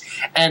age,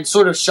 and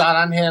sort of shot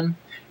on him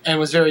and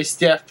was very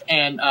stiff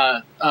and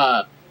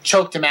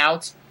choked him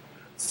out.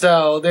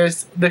 So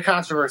there's the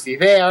controversy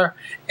there,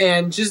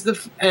 and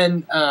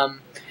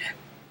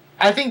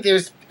I think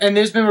there's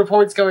been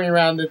reports going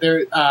around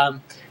that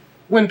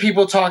when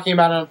people talking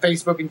about it on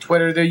Facebook and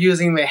Twitter, they're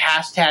using the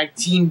hashtag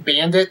Team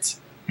Bandit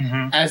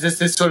as this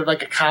is sort of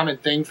like a common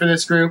thing for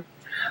this group.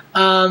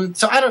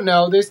 So I don't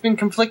know. There's been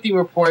conflicting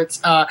reports.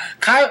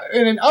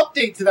 In an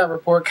update to that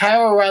report,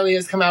 Kyle O'Reilly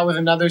has come out with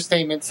another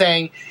statement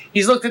saying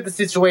he's looked at the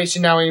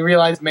situation now and he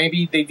realized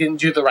maybe they didn't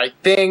do the right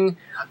thing,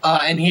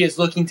 and he is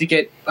looking to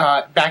get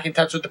back in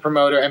touch with the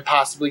promoter and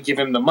possibly give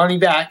him the money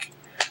back.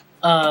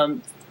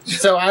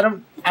 So I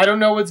don't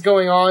know what's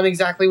going on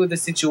exactly with the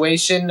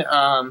situation.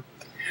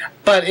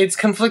 But it's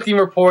conflicting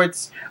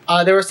reports.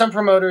 There are some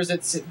promoters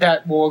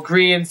that will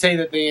agree and say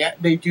that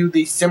they do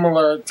the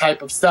similar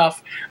type of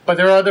stuff, but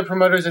there are other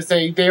promoters that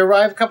say they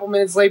arrive a couple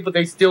minutes late, but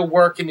they still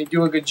work and they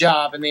do a good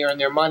job and they earn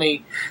their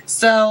money.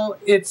 So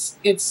it's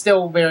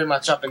still very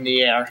much up in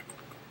the air.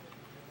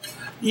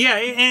 Yeah,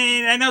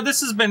 and I know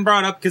this has been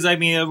brought up because, I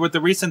mean, with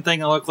the recent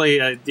thing, luckily,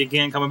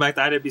 again, coming back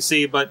to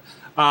IWC, but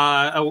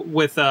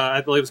with,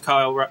 I believe it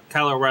was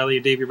Kyle O'Reilly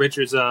and Davey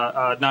Richards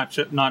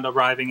not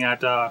arriving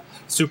at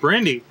Super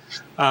Indy.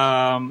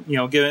 You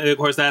know, of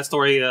course, that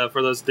story,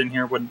 for those who didn't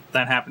hear when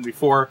that happened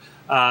before,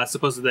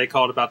 supposedly they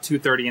called about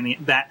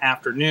 2:30 that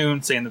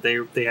afternoon saying that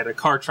they had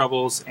car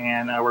troubles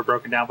and were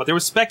broken down. But there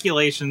was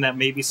speculation that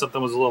maybe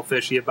something was a little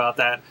fishy about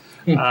that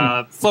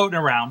floating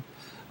around.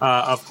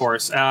 Of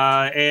course,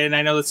 and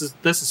I know this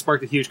has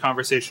sparked a huge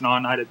conversation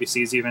on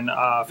IWC's even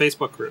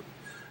Facebook group.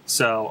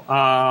 So,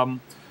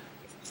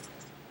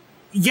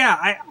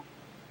 yeah,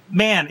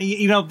 man,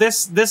 you know,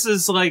 this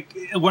is like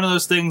one of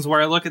those things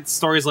where I look at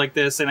stories like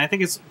this, and I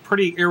think it's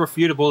pretty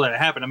irrefutable that it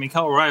happened. I mean,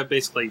 Kyle O'Reilly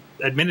basically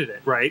admitted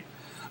it, right?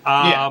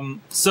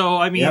 So,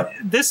 I mean,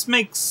 this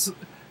makes.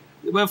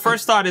 Well,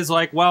 first thought is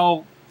like,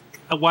 well,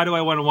 why do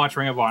I want to watch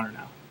Ring of Honor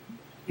now?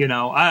 You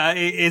know,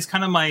 it's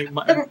kind of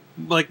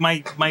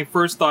my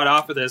first thought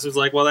off of this is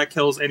like, well, that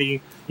kills any,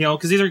 you know,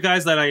 because these are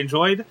guys that I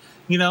enjoyed,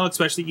 you know,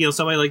 especially, you know,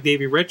 somebody like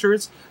Davey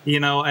Richards, you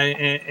know,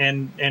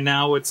 and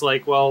now it's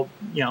like, well,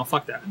 you know,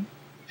 fuck that.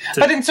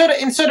 But in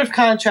sort of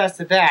contrast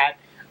to that,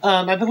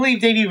 I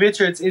believe Davey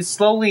Richards is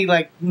slowly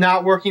like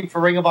not working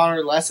for Ring of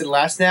Honor less and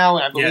less now,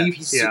 and I believe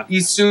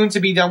he's soon to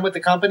be done with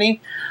the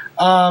company.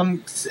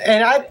 And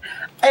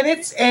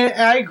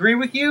I agree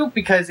with you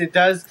because it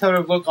does sort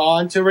of look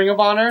on to Ring of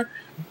Honor.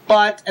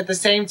 But at the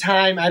same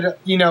time,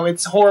 you know,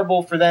 it's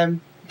horrible for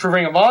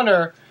Ring of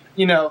Honor,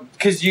 you know,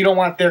 because you don't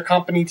want their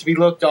company to be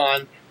looked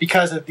on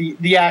because of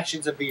the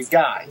actions of these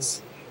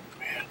guys,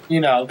 you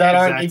know, that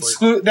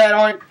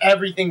aren't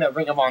everything that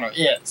Ring of Honor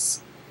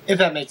is, if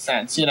that makes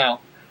sense, you know.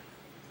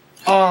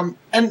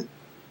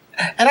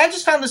 And I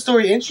just found the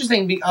story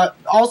interesting,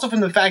 also from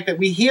the fact that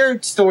we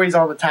hear stories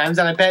all the time, and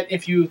I bet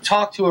if you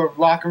talk to a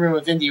locker room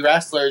of indie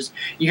wrestlers,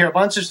 you hear a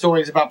bunch of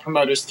stories about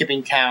promoters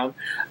skipping town.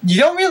 You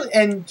don't really,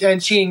 and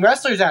cheating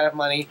wrestlers out of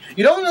money.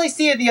 You don't really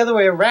see it the other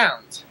way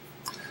around.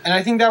 And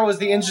I think that was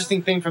the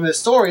interesting thing from this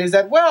story is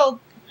that, well,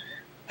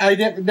 I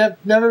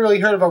never really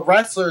heard of a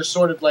wrestler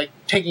sort of like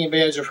taking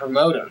advantage of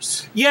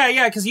promoters.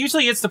 Yeah, because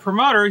usually it's the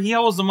promoter. He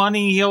holds the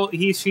money.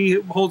 She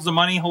holds the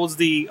money, holds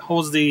the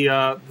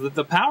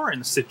power in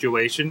the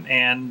situation,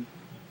 and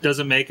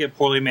doesn't make it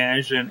poorly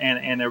managed, and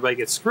everybody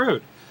gets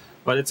screwed.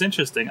 But it's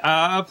interesting.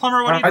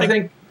 Plummer, what do you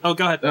think? Oh,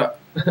 go ahead.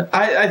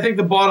 I think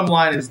the bottom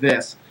line is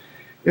this.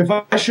 If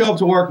I show up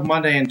to work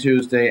Monday and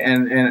Tuesday,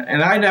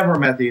 and I never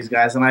met these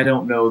guys, and I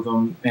don't know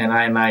them, and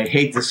I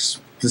hate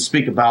to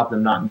speak about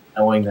them not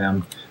knowing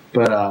them,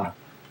 but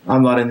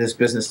I'm not in this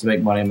business to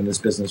make money. I'm in this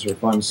business for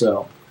fun,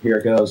 so here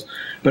it goes.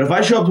 But if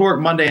I show up to work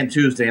Monday and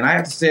Tuesday, and I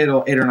have to stay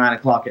till 8 or 9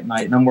 o'clock at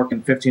night, and I'm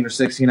working 15 or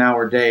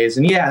 16-hour days,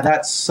 and yeah,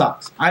 that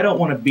sucks. I don't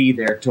want to be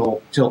there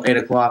till 8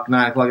 o'clock,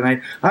 9 o'clock at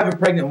night. I have a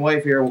pregnant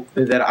wife here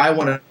that I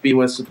want to be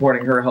with,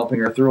 supporting her, helping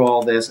her through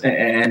all this,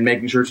 and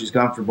making sure she's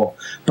comfortable.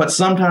 But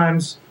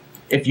sometimes,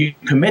 if you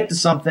commit to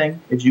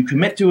something, if you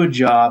commit to a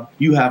job,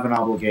 you have an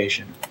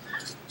obligation.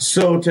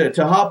 So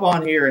to hop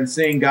on here and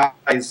seeing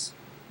guys,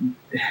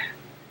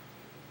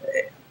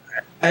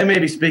 I may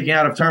be speaking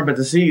out of turn, but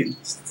to see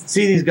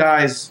these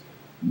guys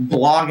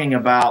blogging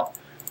about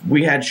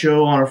we had a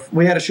show on a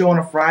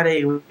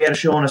Friday, we had a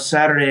show on a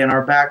Saturday, and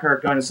our back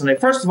hurt going to Sunday.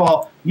 First of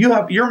all,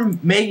 you're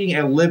making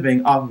a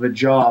living off of a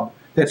job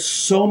that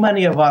so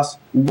many of us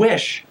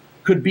wish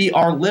could be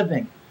our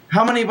living.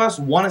 How many of us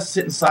want to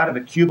sit inside of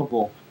a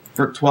cubicle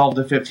for 12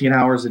 to 15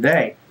 hours a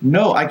day?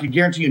 No, I can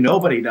guarantee you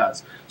nobody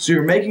does. So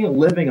you're making a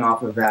living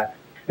off of that.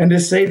 And to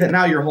say that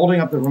now you're holding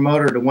up the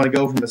promoter to want to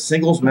go from a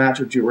singles match,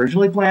 which you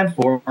originally planned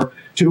for,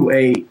 to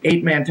a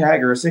 8-man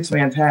tag or a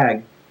 6-man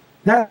tag,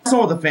 that's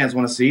not what the fans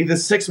want to see. The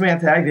 6-man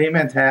tag, the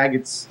 8-man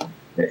tag,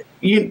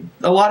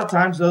 a lot of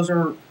times those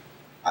are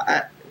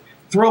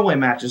throwaway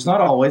matches. Not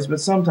always, but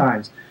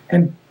sometimes.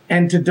 And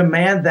to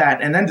demand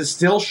that, and then to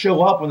still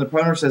show up when the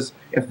promoter says,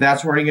 if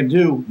that's what you're going to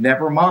do,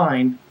 never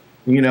mind.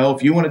 You know,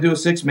 if you want to do a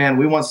 6-man,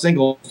 we want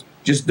singles.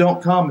 Just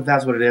don't come if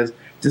that's what it is.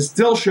 To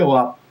still show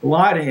up,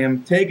 lie to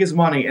him, take his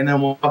money, and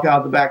then walk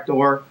out the back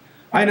door.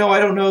 I know I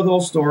don't know the whole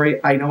story.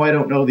 I know I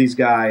don't know these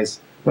guys.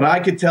 But I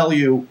could tell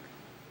you,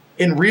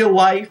 in real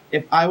life,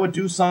 if I would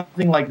do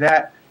something like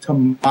that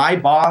to my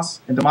boss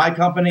and to my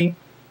company,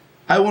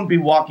 I wouldn't be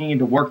walking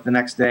into work the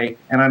next day,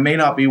 and I may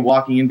not be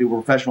walking into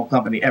a professional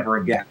company ever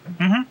again.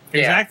 Mm-hmm.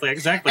 Exactly,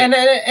 exactly. And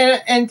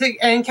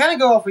kind of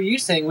go off what you're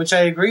saying, which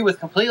I agree with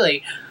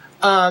completely.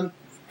 And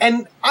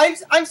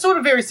I'm sort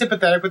of very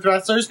sympathetic with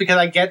wrestlers because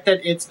I get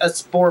that it's a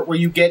sport where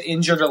you get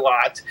injured a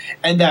lot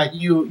and that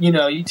you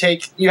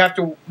have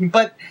to,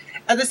 but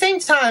at the same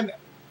time,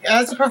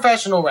 as a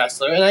professional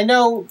wrestler, and I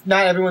know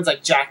not everyone's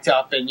like jacked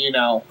up and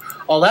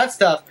all that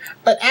stuff,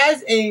 but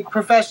as a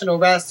professional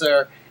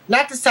wrestler,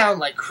 not to sound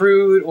like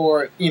crude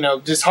or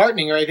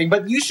disheartening or anything,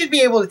 but you should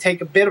be able to take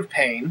a bit of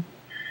pain,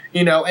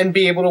 and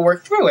be able to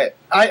work through it.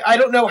 I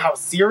don't know how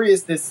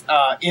serious this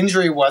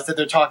injury was that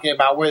they're talking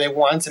about, where they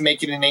wanted to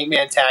make it an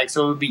 8-man tag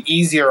so it would be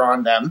easier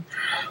on them.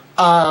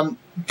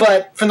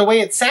 But from the way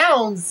it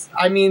sounds,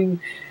 I mean,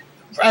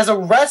 as a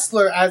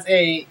wrestler, as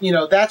a,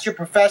 that's your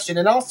profession,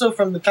 and also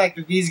from the fact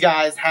that these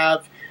guys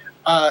have,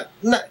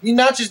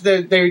 not just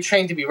they're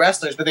trained to be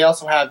wrestlers, but they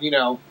also have,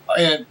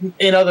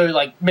 in other,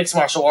 like, mixed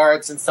martial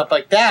arts and stuff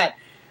like that,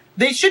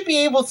 they should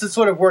be able to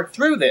sort of work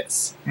through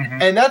this. Mm-hmm.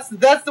 And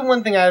that's the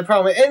one thing I had a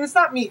problem with. And it's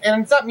not me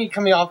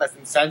coming off as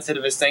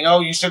insensitive as saying,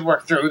 oh, you should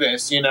work through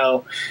this,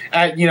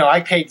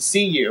 I paid to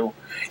see you.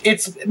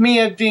 It's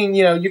me being,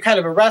 you're kind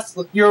of a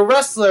wrestler. You're a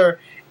wrestler.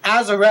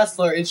 As a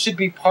wrestler, it should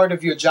be part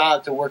of your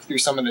job to work through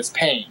some of this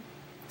pain.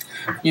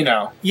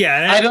 Yeah.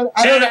 I don't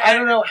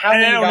know how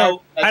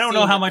I don't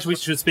know how much we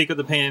should speak of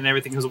the pain and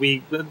everything, because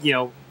we,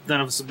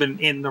 none of us have been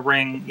in the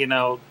ring,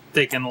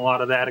 taking a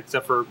lot of that,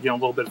 except for, a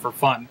little bit for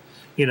fun.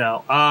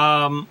 So,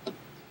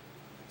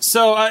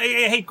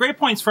 hey, great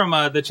points from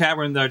the chat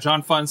room there.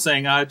 John Fun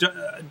saying,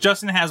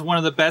 Justin has one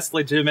of the best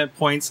legitimate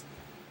points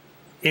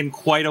in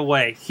quite a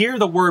way. Here,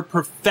 the word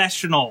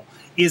professional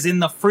is in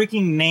the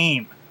freaking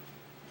name.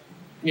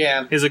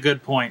 Yeah. Is a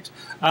good point.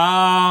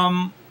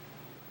 And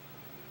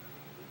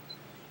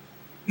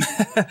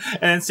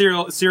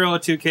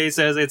Cyril2K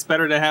says it's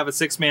better to have a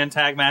 6-man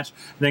tag match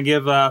than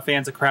give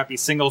fans a crappy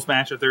singles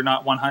match if they're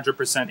not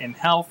 100% in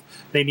health.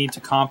 They need to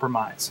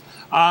compromise.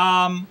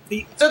 So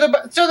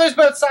there's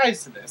both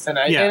sides to this, and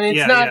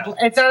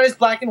it's not as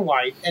black and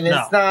white, and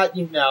it's not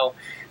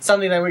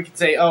something that we could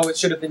say, oh, it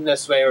should have been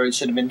this way or it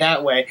should have been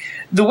that way.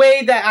 The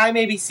way that I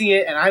maybe see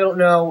it, and I don't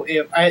know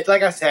if,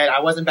 like I said,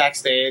 I wasn't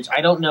backstage. I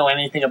don't know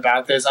anything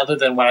about this other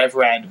than what I've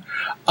read.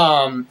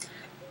 Kyle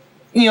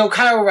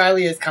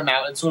O'Reilly has come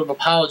out and sort of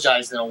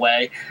apologized in a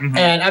way. Mm-hmm.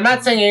 And I'm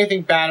not saying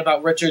anything bad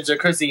about Richards or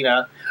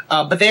Crisina,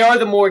 but they are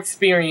the more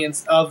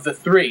experienced of the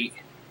three.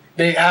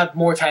 They have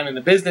more time in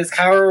the business.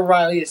 Kyle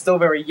O'Reilly is still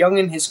very young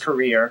in his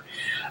career.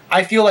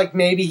 I feel like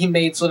maybe he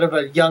made sort of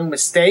a young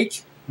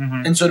mistake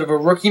and sort of a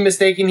rookie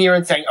mistake in here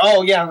and saying,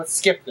 oh, yeah, let's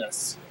skip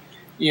this.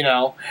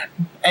 And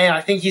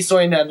I think he's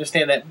starting to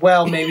understand that,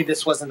 well, maybe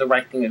this wasn't the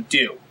right thing to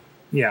do.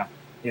 Yeah,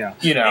 yeah.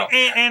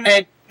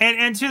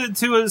 And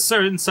to a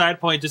certain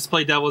side point, just to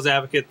play devil's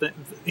advocate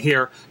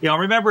here,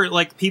 remember,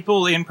 like,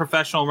 people in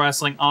professional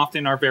wrestling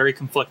often are very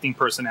conflicting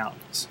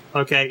personalities.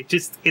 Okay,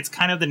 it's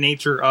kind of the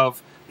nature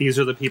of these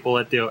are the people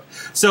that do it.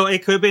 So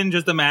it could have been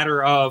just a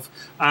matter of,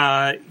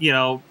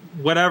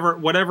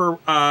 whatever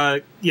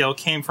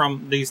came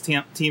from these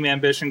Team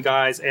Ambition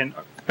guys and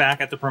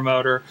back at the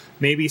promoter.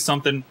 Maybe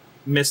something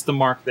missed the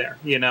mark there.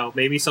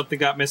 Maybe something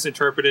got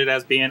misinterpreted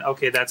as being,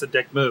 okay, that's a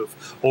dick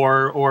move,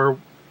 or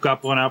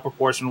got blown out of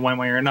proportion one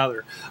way or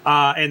another,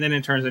 and then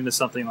it turns into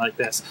something like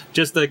this.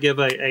 Just to give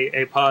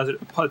a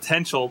positive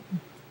potential,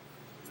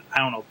 I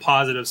don't know,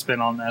 positive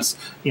spin on this.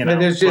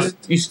 There's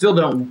just you still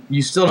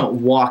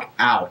don't walk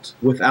out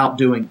without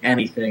doing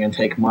anything and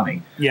take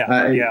money.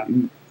 Yeah,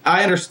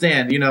 I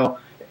understand.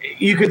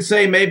 You could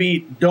say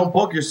maybe don't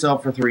book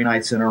yourself for 3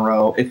 nights in a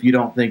row if you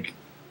don't think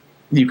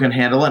you can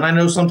handle it. And I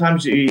know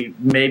sometimes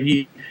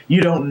maybe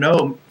you don't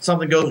know,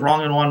 something goes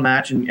wrong in one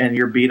match and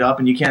you're beat up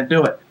and you can't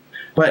do it.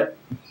 But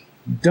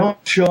don't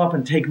show up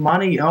and take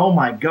money. Oh,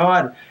 my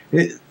God.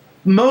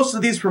 Most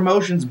of these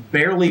promotions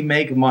barely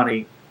make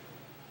money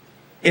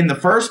in the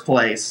first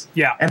place.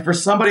 Yeah. And for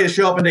somebody to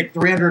show up and take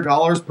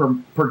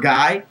 $300 per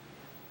guy,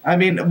 I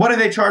mean, what are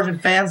they charging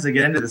fans to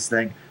get into this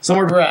thing?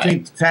 Somewhere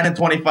between $10 and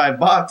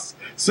 $25.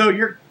 So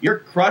you're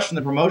crushing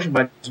the promotion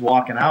by just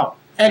walking out.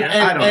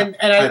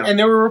 And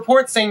there were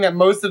reports saying that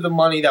most of the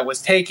money that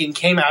was taken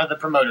came out of the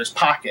promoter's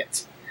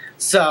pocket.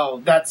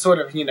 So that's sort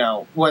of,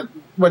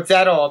 what's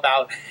that all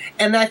about?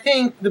 And I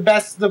think the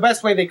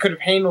best way they could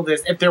have handled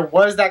this, if there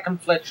was that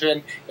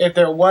confliction, if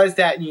there was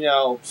that,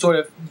 sort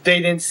of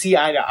they didn't see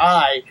eye to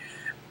eye,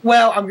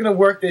 well, I'm going to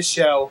work this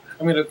show.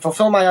 I'm going to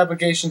fulfill my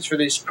obligations for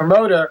this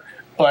promoter,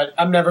 but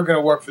I'm never going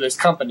to work for this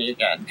company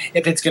again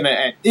if it's going to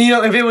end.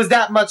 If it was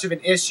that much of an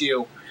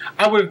issue,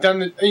 I would have done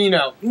the,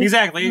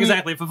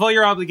 Exactly. Fulfill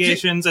your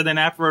obligations and then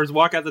afterwards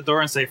walk out the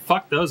door and say,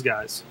 fuck those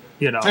guys.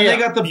 They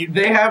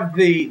have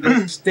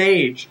the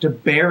stage to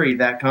bury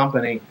that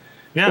company.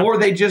 Yeah. Or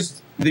they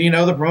just, the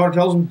promoter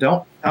tells them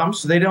don't come,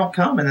 so they don't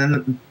come, and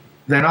then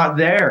they're not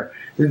there.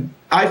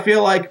 I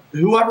feel like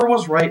whoever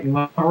was right and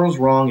whoever was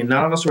wrong, and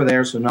none of us were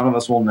there, so none of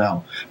us will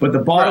know. But the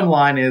bottom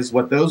line is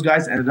what those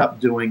guys ended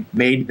up doing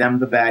made them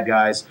the bad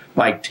guys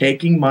by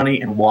taking money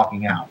and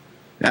walking out.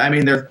 I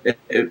mean,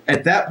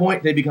 at that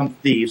point, they become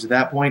thieves. At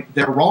that point,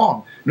 they're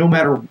wrong. No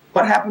matter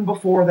what happened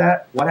before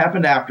that, what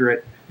happened after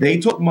it, they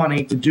took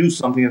money to do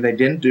something that they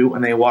didn't do,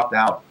 and they walked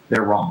out.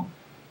 They're wrong.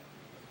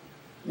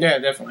 Yeah,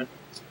 definitely.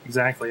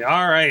 Exactly.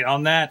 All right,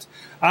 on that.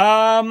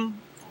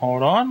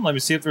 Hold on. Let me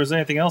see if there's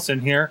anything else in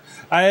here.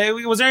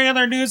 Was there any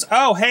other news?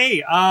 Oh,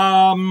 hey.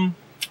 Raw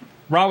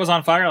was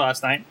on fire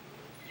last night.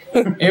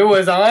 It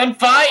was on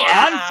fire.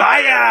 On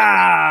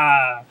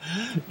fire.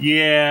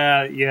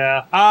 Yeah.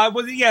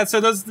 Yeah. So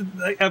those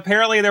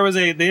apparently they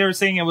were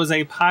saying it was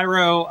a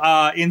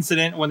pyro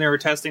incident when they were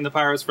testing the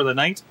pyros for the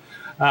night.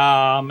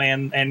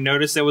 And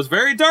noticed it was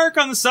very dark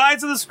on the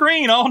sides of the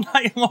screen all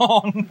night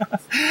long.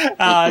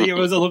 It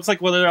looks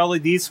like one of the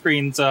LED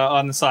screens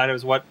on the side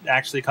was what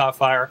actually caught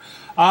fire.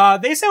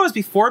 They said it was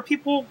before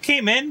people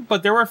came in,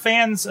 but there were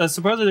fans.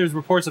 Supposedly, there's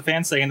reports of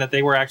fans saying that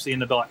they were actually in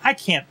the building. I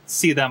can't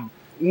see them.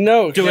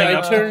 No, doing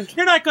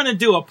you're not going to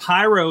do a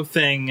pyro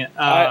thing.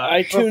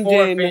 I tuned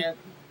in.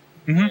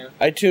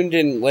 I tuned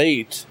in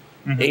late,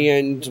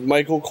 and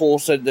Michael Cole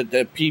said that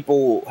the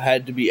people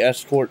had to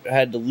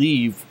had to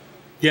leave.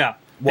 Yeah.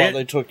 While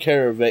they took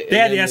care of it. They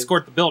had to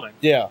escort the building.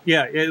 Yeah.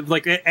 Yeah,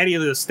 like any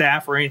of the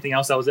staff or anything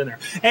else that was in there.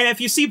 And if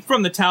you see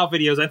from the Tao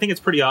videos, I think it's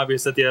pretty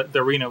obvious that the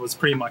arena was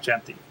pretty much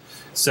empty.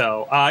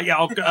 So,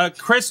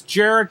 Chris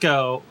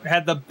Jericho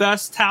had the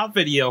best Tao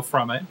video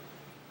from it,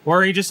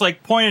 where he just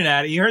like pointed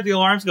at it. You heard the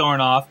alarms going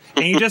off,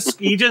 and he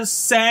just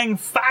sang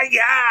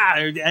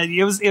 "Fire!"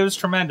 It was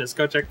tremendous.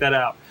 Go check that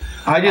out.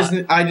 I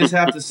just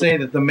have to say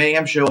that the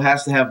Mayhem Show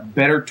has to have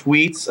better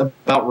tweets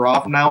about Raw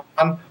from now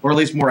on, or at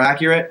least more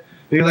accurate.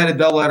 Because I had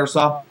a doubleheader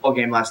softball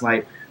game last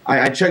night.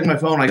 I checked my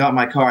phone. I got in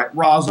my car.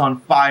 Raw's on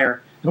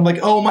fire. And I'm like,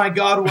 oh my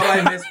God, what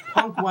I missed?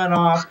 Punk went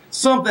off.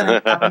 Something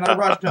happened. I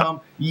rushed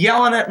home,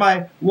 yelling at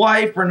my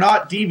wife for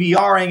not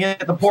DVRing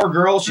it. The poor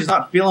girl, she's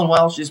not feeling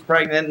well. She's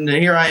pregnant. And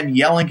here I am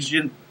yelling because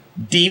she didn't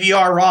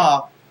DVR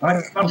Raw.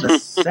 I found the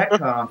set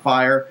caught on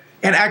fire.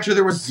 And actually,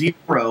 there was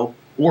zero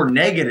or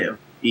negative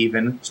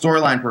even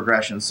storyline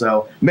progression.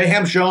 So,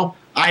 Mayhem Show,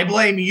 I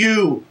blame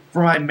you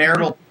for my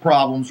marital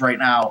problems right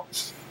now.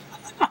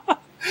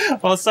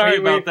 Well, sorry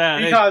about that.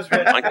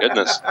 My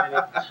goodness.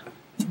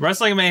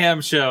 Wrestling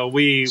Mayhem Show.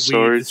 We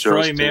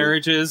destroy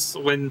marriages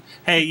when,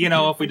 hey,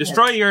 if we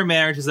destroy your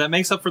marriages, that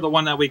makes up for the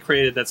one that we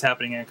created that's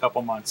happening in a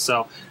couple months.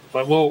 So,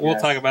 but we'll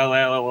talk about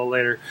that a little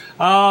later.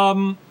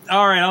 All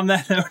right, on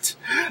that note.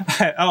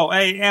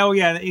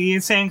 The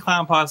Insane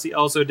Clown Posse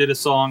also did a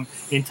song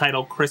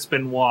entitled Chris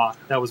Benoit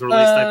that was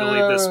released, I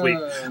believe, this week.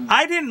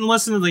 I didn't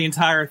listen to the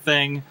entire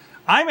thing.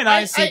 I'm an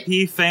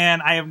ICP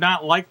fan. I have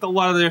not liked a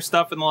lot of their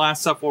stuff in the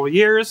last several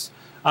years,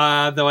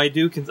 though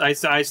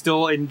I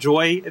still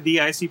enjoy the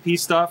ICP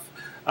stuff.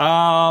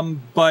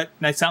 But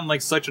I sound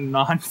like such a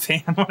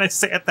non-fan when I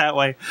say it that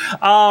way.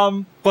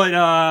 I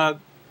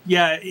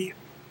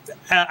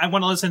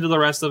want to listen to the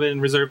rest of it and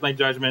reserve my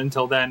judgment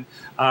until then.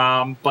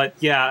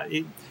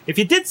 If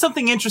you did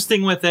something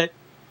interesting with it,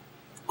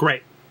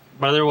 great.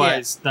 But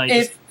otherwise,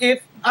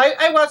 if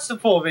I watched the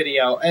full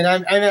video, and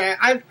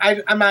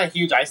I'm not a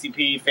huge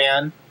ICP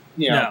fan.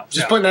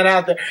 Putting that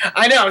out there.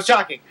 I know, it's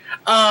shocking.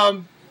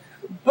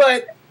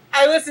 But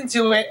I listened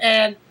to it,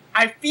 and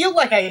I feel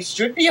like I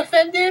should be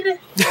offended,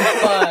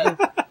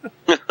 but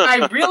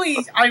I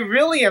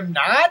really am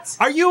not.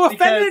 Are you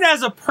offended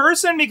as a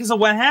person because of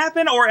what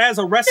happened, or as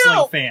a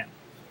wrestling fan?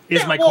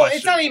 Is my question.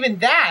 It's not even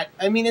that.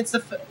 I mean, it's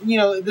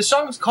the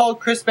song's called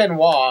Chris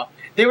Benoit.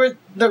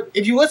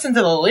 If you listen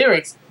to the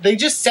lyrics, they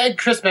just said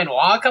Chris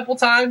Benoit a couple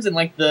times in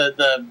like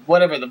the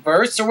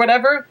verse or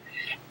whatever,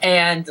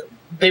 and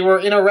they were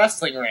in a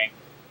wrestling ring.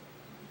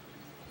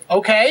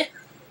 Okay,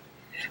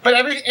 but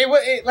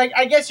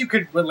I guess you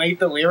could relate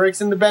the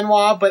lyrics in the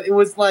Benoit, but it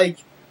was like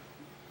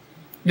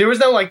there was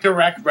no like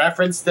direct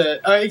reference to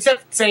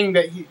except saying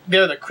that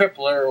they're the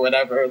crippler or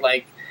whatever.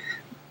 Like,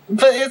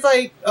 but it's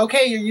like,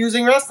 okay, you're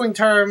using wrestling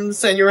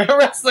terms and you're in a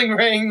wrestling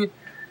ring.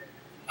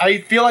 I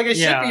feel like I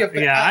should be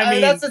offended. Yeah, I mean,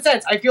 that's the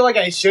sense. I feel like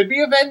I should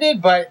be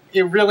offended, but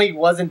it really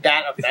wasn't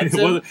that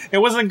offensive. It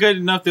wasn't good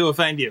enough to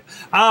offend you.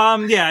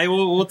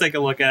 We'll take a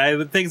look at it.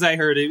 The things I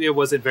heard, it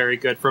wasn't very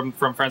good from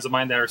friends of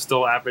mine that are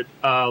still avid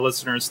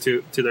listeners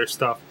to their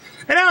stuff.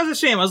 And that was a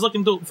shame. I was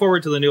looking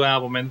forward to the new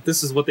album, and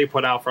this is what they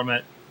put out from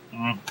it.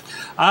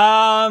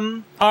 All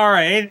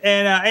right.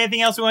 And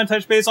anything else we want to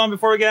touch base on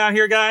before we get out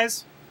here,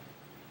 guys?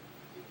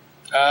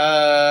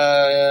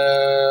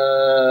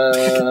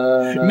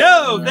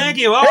 No, thank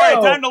you. All right,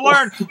 time to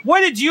learn.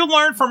 What did you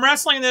learn from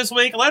wrestling this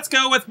week? Let's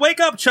go with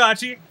Wake Up,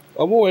 Chachi.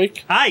 I'm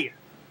awake. Hi.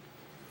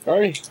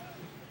 Hi.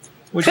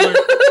 What'd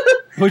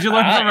you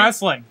learn from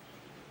wrestling?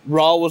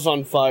 Raw was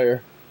on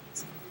fire.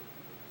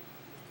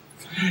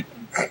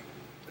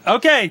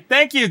 Okay,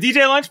 thank you.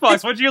 DJ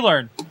Lunchbox, what'd you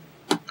learn?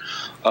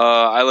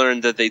 I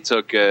learned that they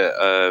took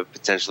a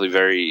potentially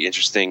very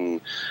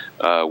interesting,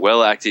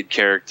 well-acted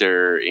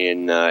character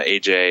in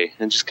AJ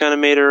and just kind of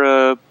made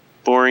her a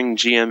boring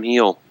GM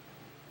heel.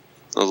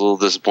 I was a little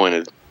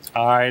disappointed.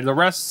 All right, the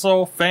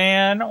Wrestle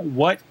fan,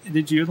 what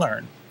did you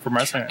learn? from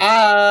wrestling?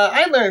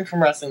 I learned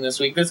from wrestling this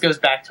week. This goes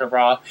back to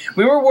Raw.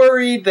 We were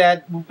worried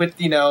that with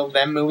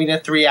them moving to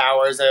 3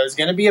 hours, that it was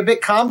going to be a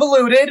bit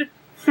convoluted.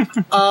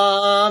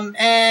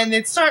 And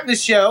it's starting to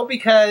show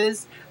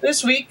because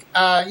this week,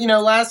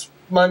 last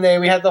Monday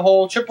we had the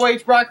whole Triple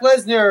H Brock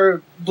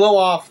Lesnar blow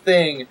off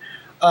thing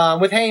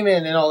with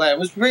Heyman and all that. It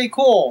was pretty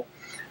cool.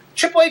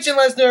 Triple H and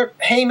Lesnar,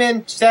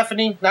 Heyman,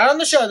 Stephanie, not on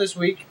the show this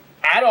week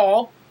at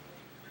all.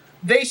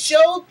 They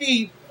showed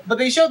the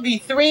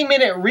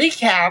 3-minute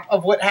recap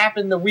of what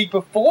happened the week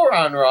before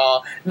on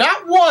Raw.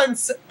 Not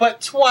once, but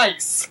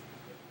twice.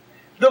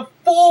 The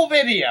full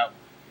video.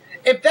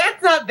 If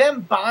that's not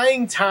them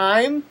buying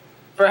time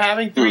for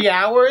having 3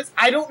 hours,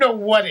 I don't know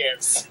what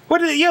is.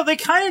 But they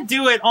kind of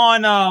do it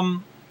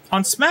on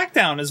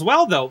SmackDown as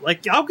well, though.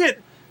 Like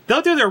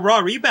they'll do their Raw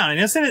rebound,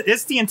 and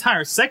it's the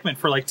entire segment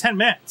for like 10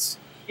 minutes.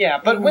 Yeah,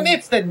 but when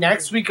it's the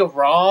next week of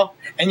Raw,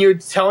 and you're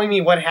telling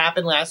me what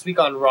happened last week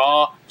on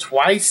Raw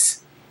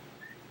twice,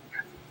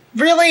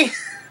 really?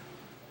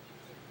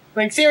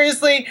 Like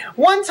seriously,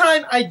 one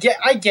time I get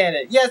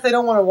it. Yes, I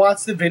don't want to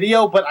watch the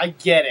video, but I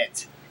get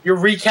it. You're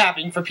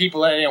recapping for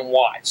people that didn't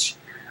watch.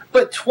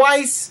 But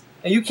twice?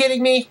 Are you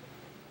kidding me?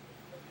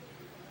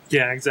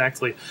 Yeah,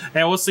 exactly.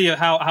 And we'll see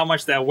how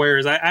much that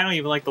wears. I don't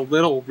even like the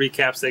little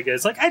recaps they get.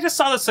 It's like, I just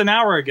saw this an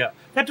hour ago.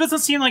 That doesn't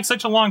seem like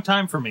such a long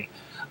time for me.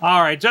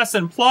 All right,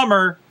 Justin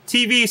Plummer,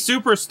 TV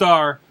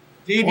Superstar.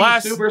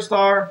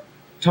 Superstar.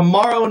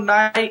 Tomorrow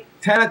night,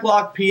 10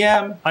 o'clock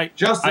p.m.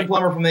 Justin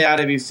Plummer from the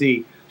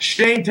IWC.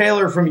 Shane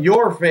Taylor from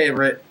your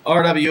favorite,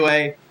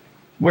 RWA.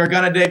 We're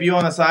going to debut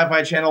on the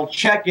SyFy channel.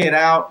 Check it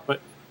out. But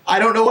I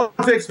don't know what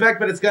to expect,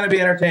 but it's going to be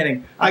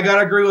entertaining. I got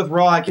to agree with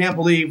Raw. I can't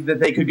believe that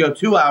they could go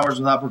 2 hours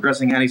without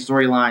progressing any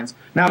storylines.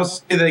 Now to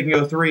say that they can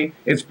go 3,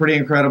 it's pretty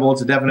incredible.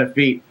 It's a definite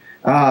feat.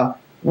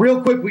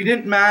 Real quick, we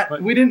didn't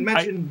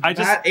mention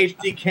Matt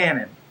H.D.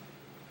 Cannon.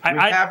 We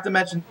have to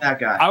mention that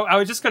guy. I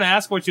was just going to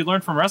ask what you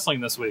learned from wrestling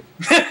this week.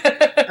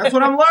 That's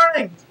what I'm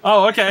learning.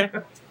 Oh, okay.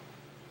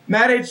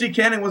 Matt H.D.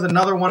 Cannon was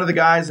another one of the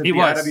guys at the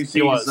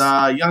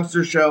IWC's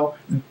Youngster Show.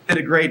 Did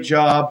a great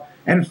job.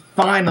 And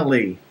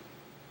finally,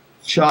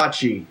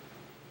 Chachi,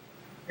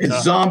 a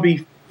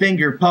zombie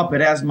finger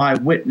puppet as my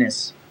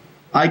witness.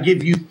 I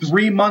give you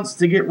 3 months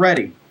to get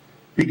ready,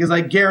 because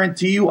I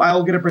guarantee you I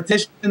will get a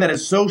petition that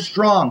is so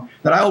strong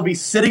that I will be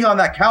sitting on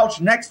that couch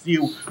next to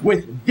you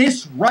with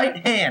this right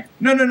hand.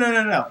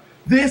 No.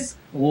 This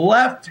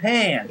left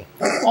hand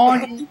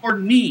on your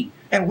knee.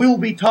 And we will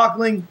be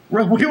talking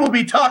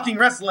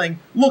wrestling,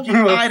 looking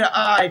eye to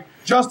eye.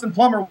 Justin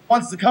Plummer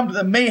wants to come to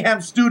the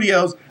Mayhem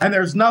Studios, and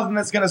there's nothing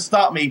that's going to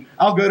stop me.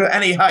 I'll go to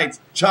any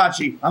heights.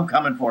 Chachi, I'm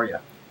coming for you.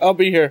 I'll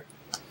be here.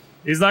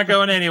 He's not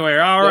going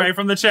anywhere. All right,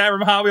 from the chat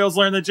room, Hot Wheels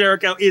learned that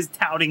Jericho is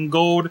touting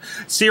gold.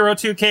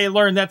 02K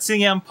learned that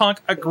CM Punk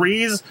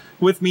agrees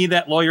with me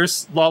that Lawler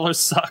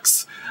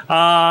sucks.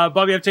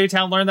 Bobby F.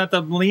 J-Town learned that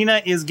the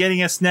Melina is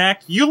getting a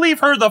snack. You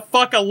leave her the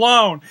fuck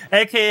alone.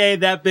 AKA,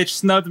 that bitch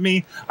snubbed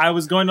me. I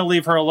was going to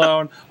leave her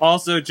alone.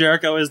 Also,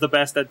 Jericho is the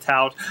best at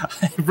tout.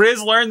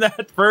 Riz learned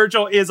that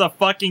Virgil is a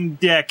fucking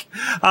dick.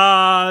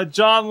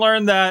 John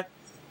learned that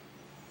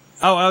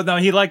Oh no,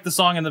 he liked the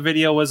song and the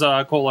video was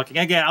cool looking.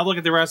 Again, I'll look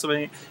at the rest of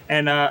it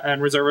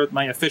and reserve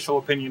my official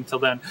opinion until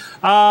then.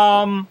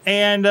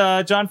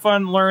 And John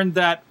Fun learned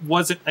that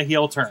wasn't a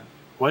heel turn.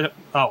 What?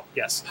 Oh,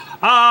 yes.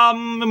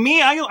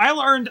 I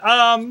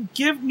learned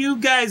give new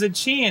guys a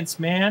chance,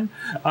 man.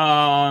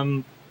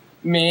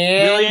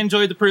 Really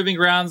enjoyed the Proving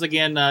Grounds.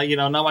 Again,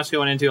 not much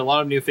going into. A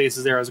lot of new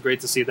faces there. It was great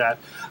to see that.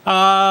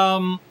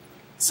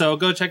 So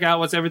go check out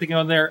what's everything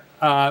on there.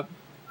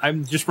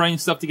 I'm just writing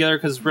stuff together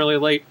because it's really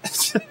late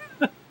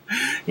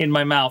in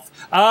my mouth.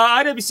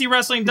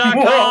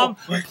 IWCWrestling.com.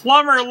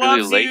 Plummer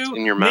loves really you.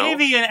 In your mouth.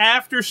 Maybe an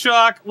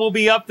Aftershock will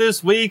be up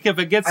this week if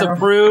it gets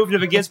approved,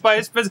 if it gets by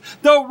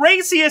the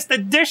raciest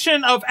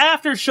edition of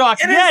Aftershock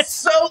yet. It's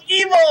so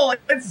evil.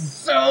 It's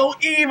so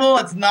evil.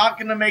 It's not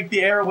going to make the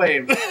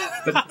airwaves.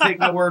 But take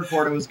my word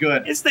for it, it was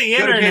good. It's the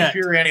internet.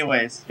 Fury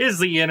anyways. It's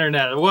the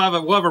internet. We'll have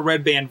a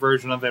red band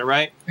version of it,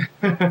 right?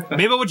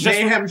 Maybe we'll just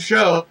Mayhem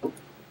show.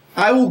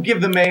 I will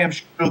give the Mayhem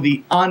show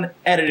the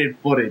unedited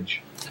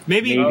footage.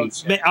 Maybe.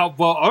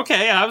 Well,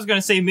 okay. I was going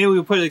to say maybe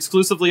we'll put it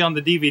exclusively on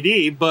the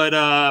DVD, but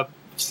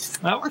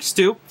that works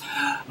too.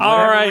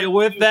 All right.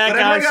 With that,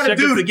 guys, whatever I got to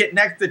do to get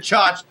next to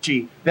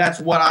Chachi, that's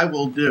what I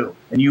will do.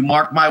 And you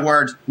mark my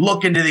words.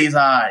 Look into these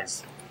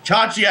eyes,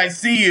 Chachi. I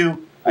see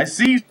you. I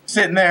see you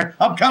sitting there.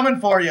 I'm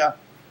coming for you.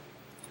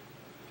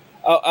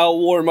 I'll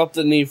warm up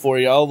the knee for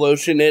you. I'll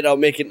lotion it. I'll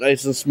make it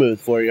nice and smooth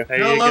for you.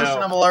 No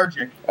lotion. I'm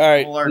allergic. All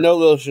right. No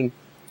lotion.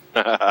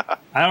 I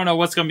don't know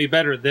what's going to be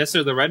better, this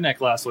or the redneck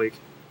last week.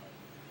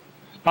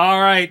 All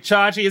right,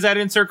 Chachi is at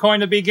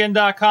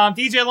insertcointobegin.com.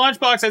 DJ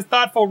Lunchbox at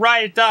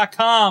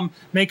thoughtfulriot.com.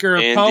 Maker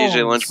of and poems.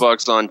 DJ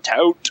Lunchbox on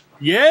Tout.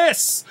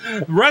 Yes!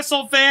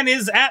 WrestleFan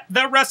is at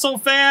the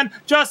WrestleFan.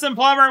 Justin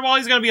Plummer, well,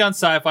 he's going to be on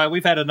SyFy.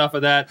 We've had enough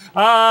of that. And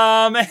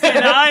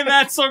I'm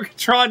at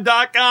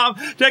Sorgatron.com.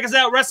 Check us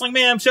out,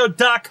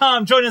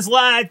 WrestlingMayhemShow.com. Join us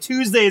live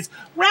Tuesdays,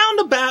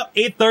 round about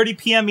 8:30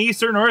 p.m.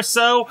 Eastern or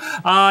so.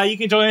 You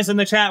can join us in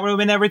the chat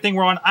room and everything.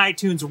 We're on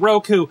iTunes,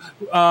 Roku,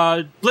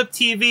 Blip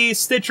TV,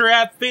 Stitcher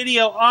app,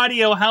 video,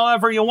 audio,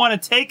 however you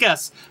want to take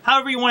us.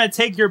 However you want to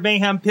take your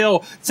Mayhem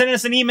pill. Send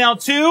us an email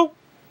to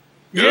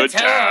Good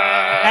time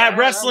at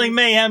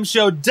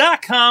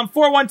WrestlingMayhemShow.com,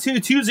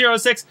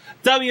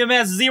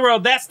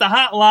 412-206-WMS0. That's the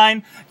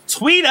hotline.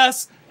 Tweet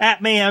us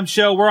at Mayhem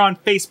Show. We're on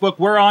Facebook.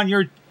 We're on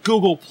your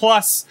Google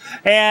Plus,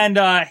 and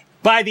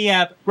buy the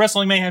app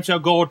Wrestling Mayhem Show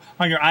Gold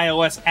on your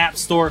iOS App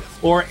Store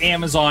or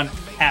Amazon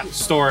App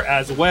Store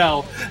as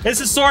well. This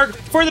is Sorg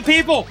for the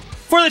people,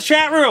 for the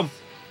chat room.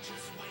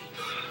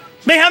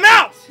 Mayhem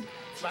out!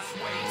 Just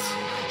wait,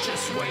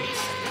 just wait,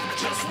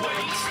 just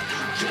wait,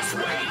 just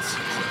wait,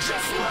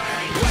 just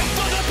wait.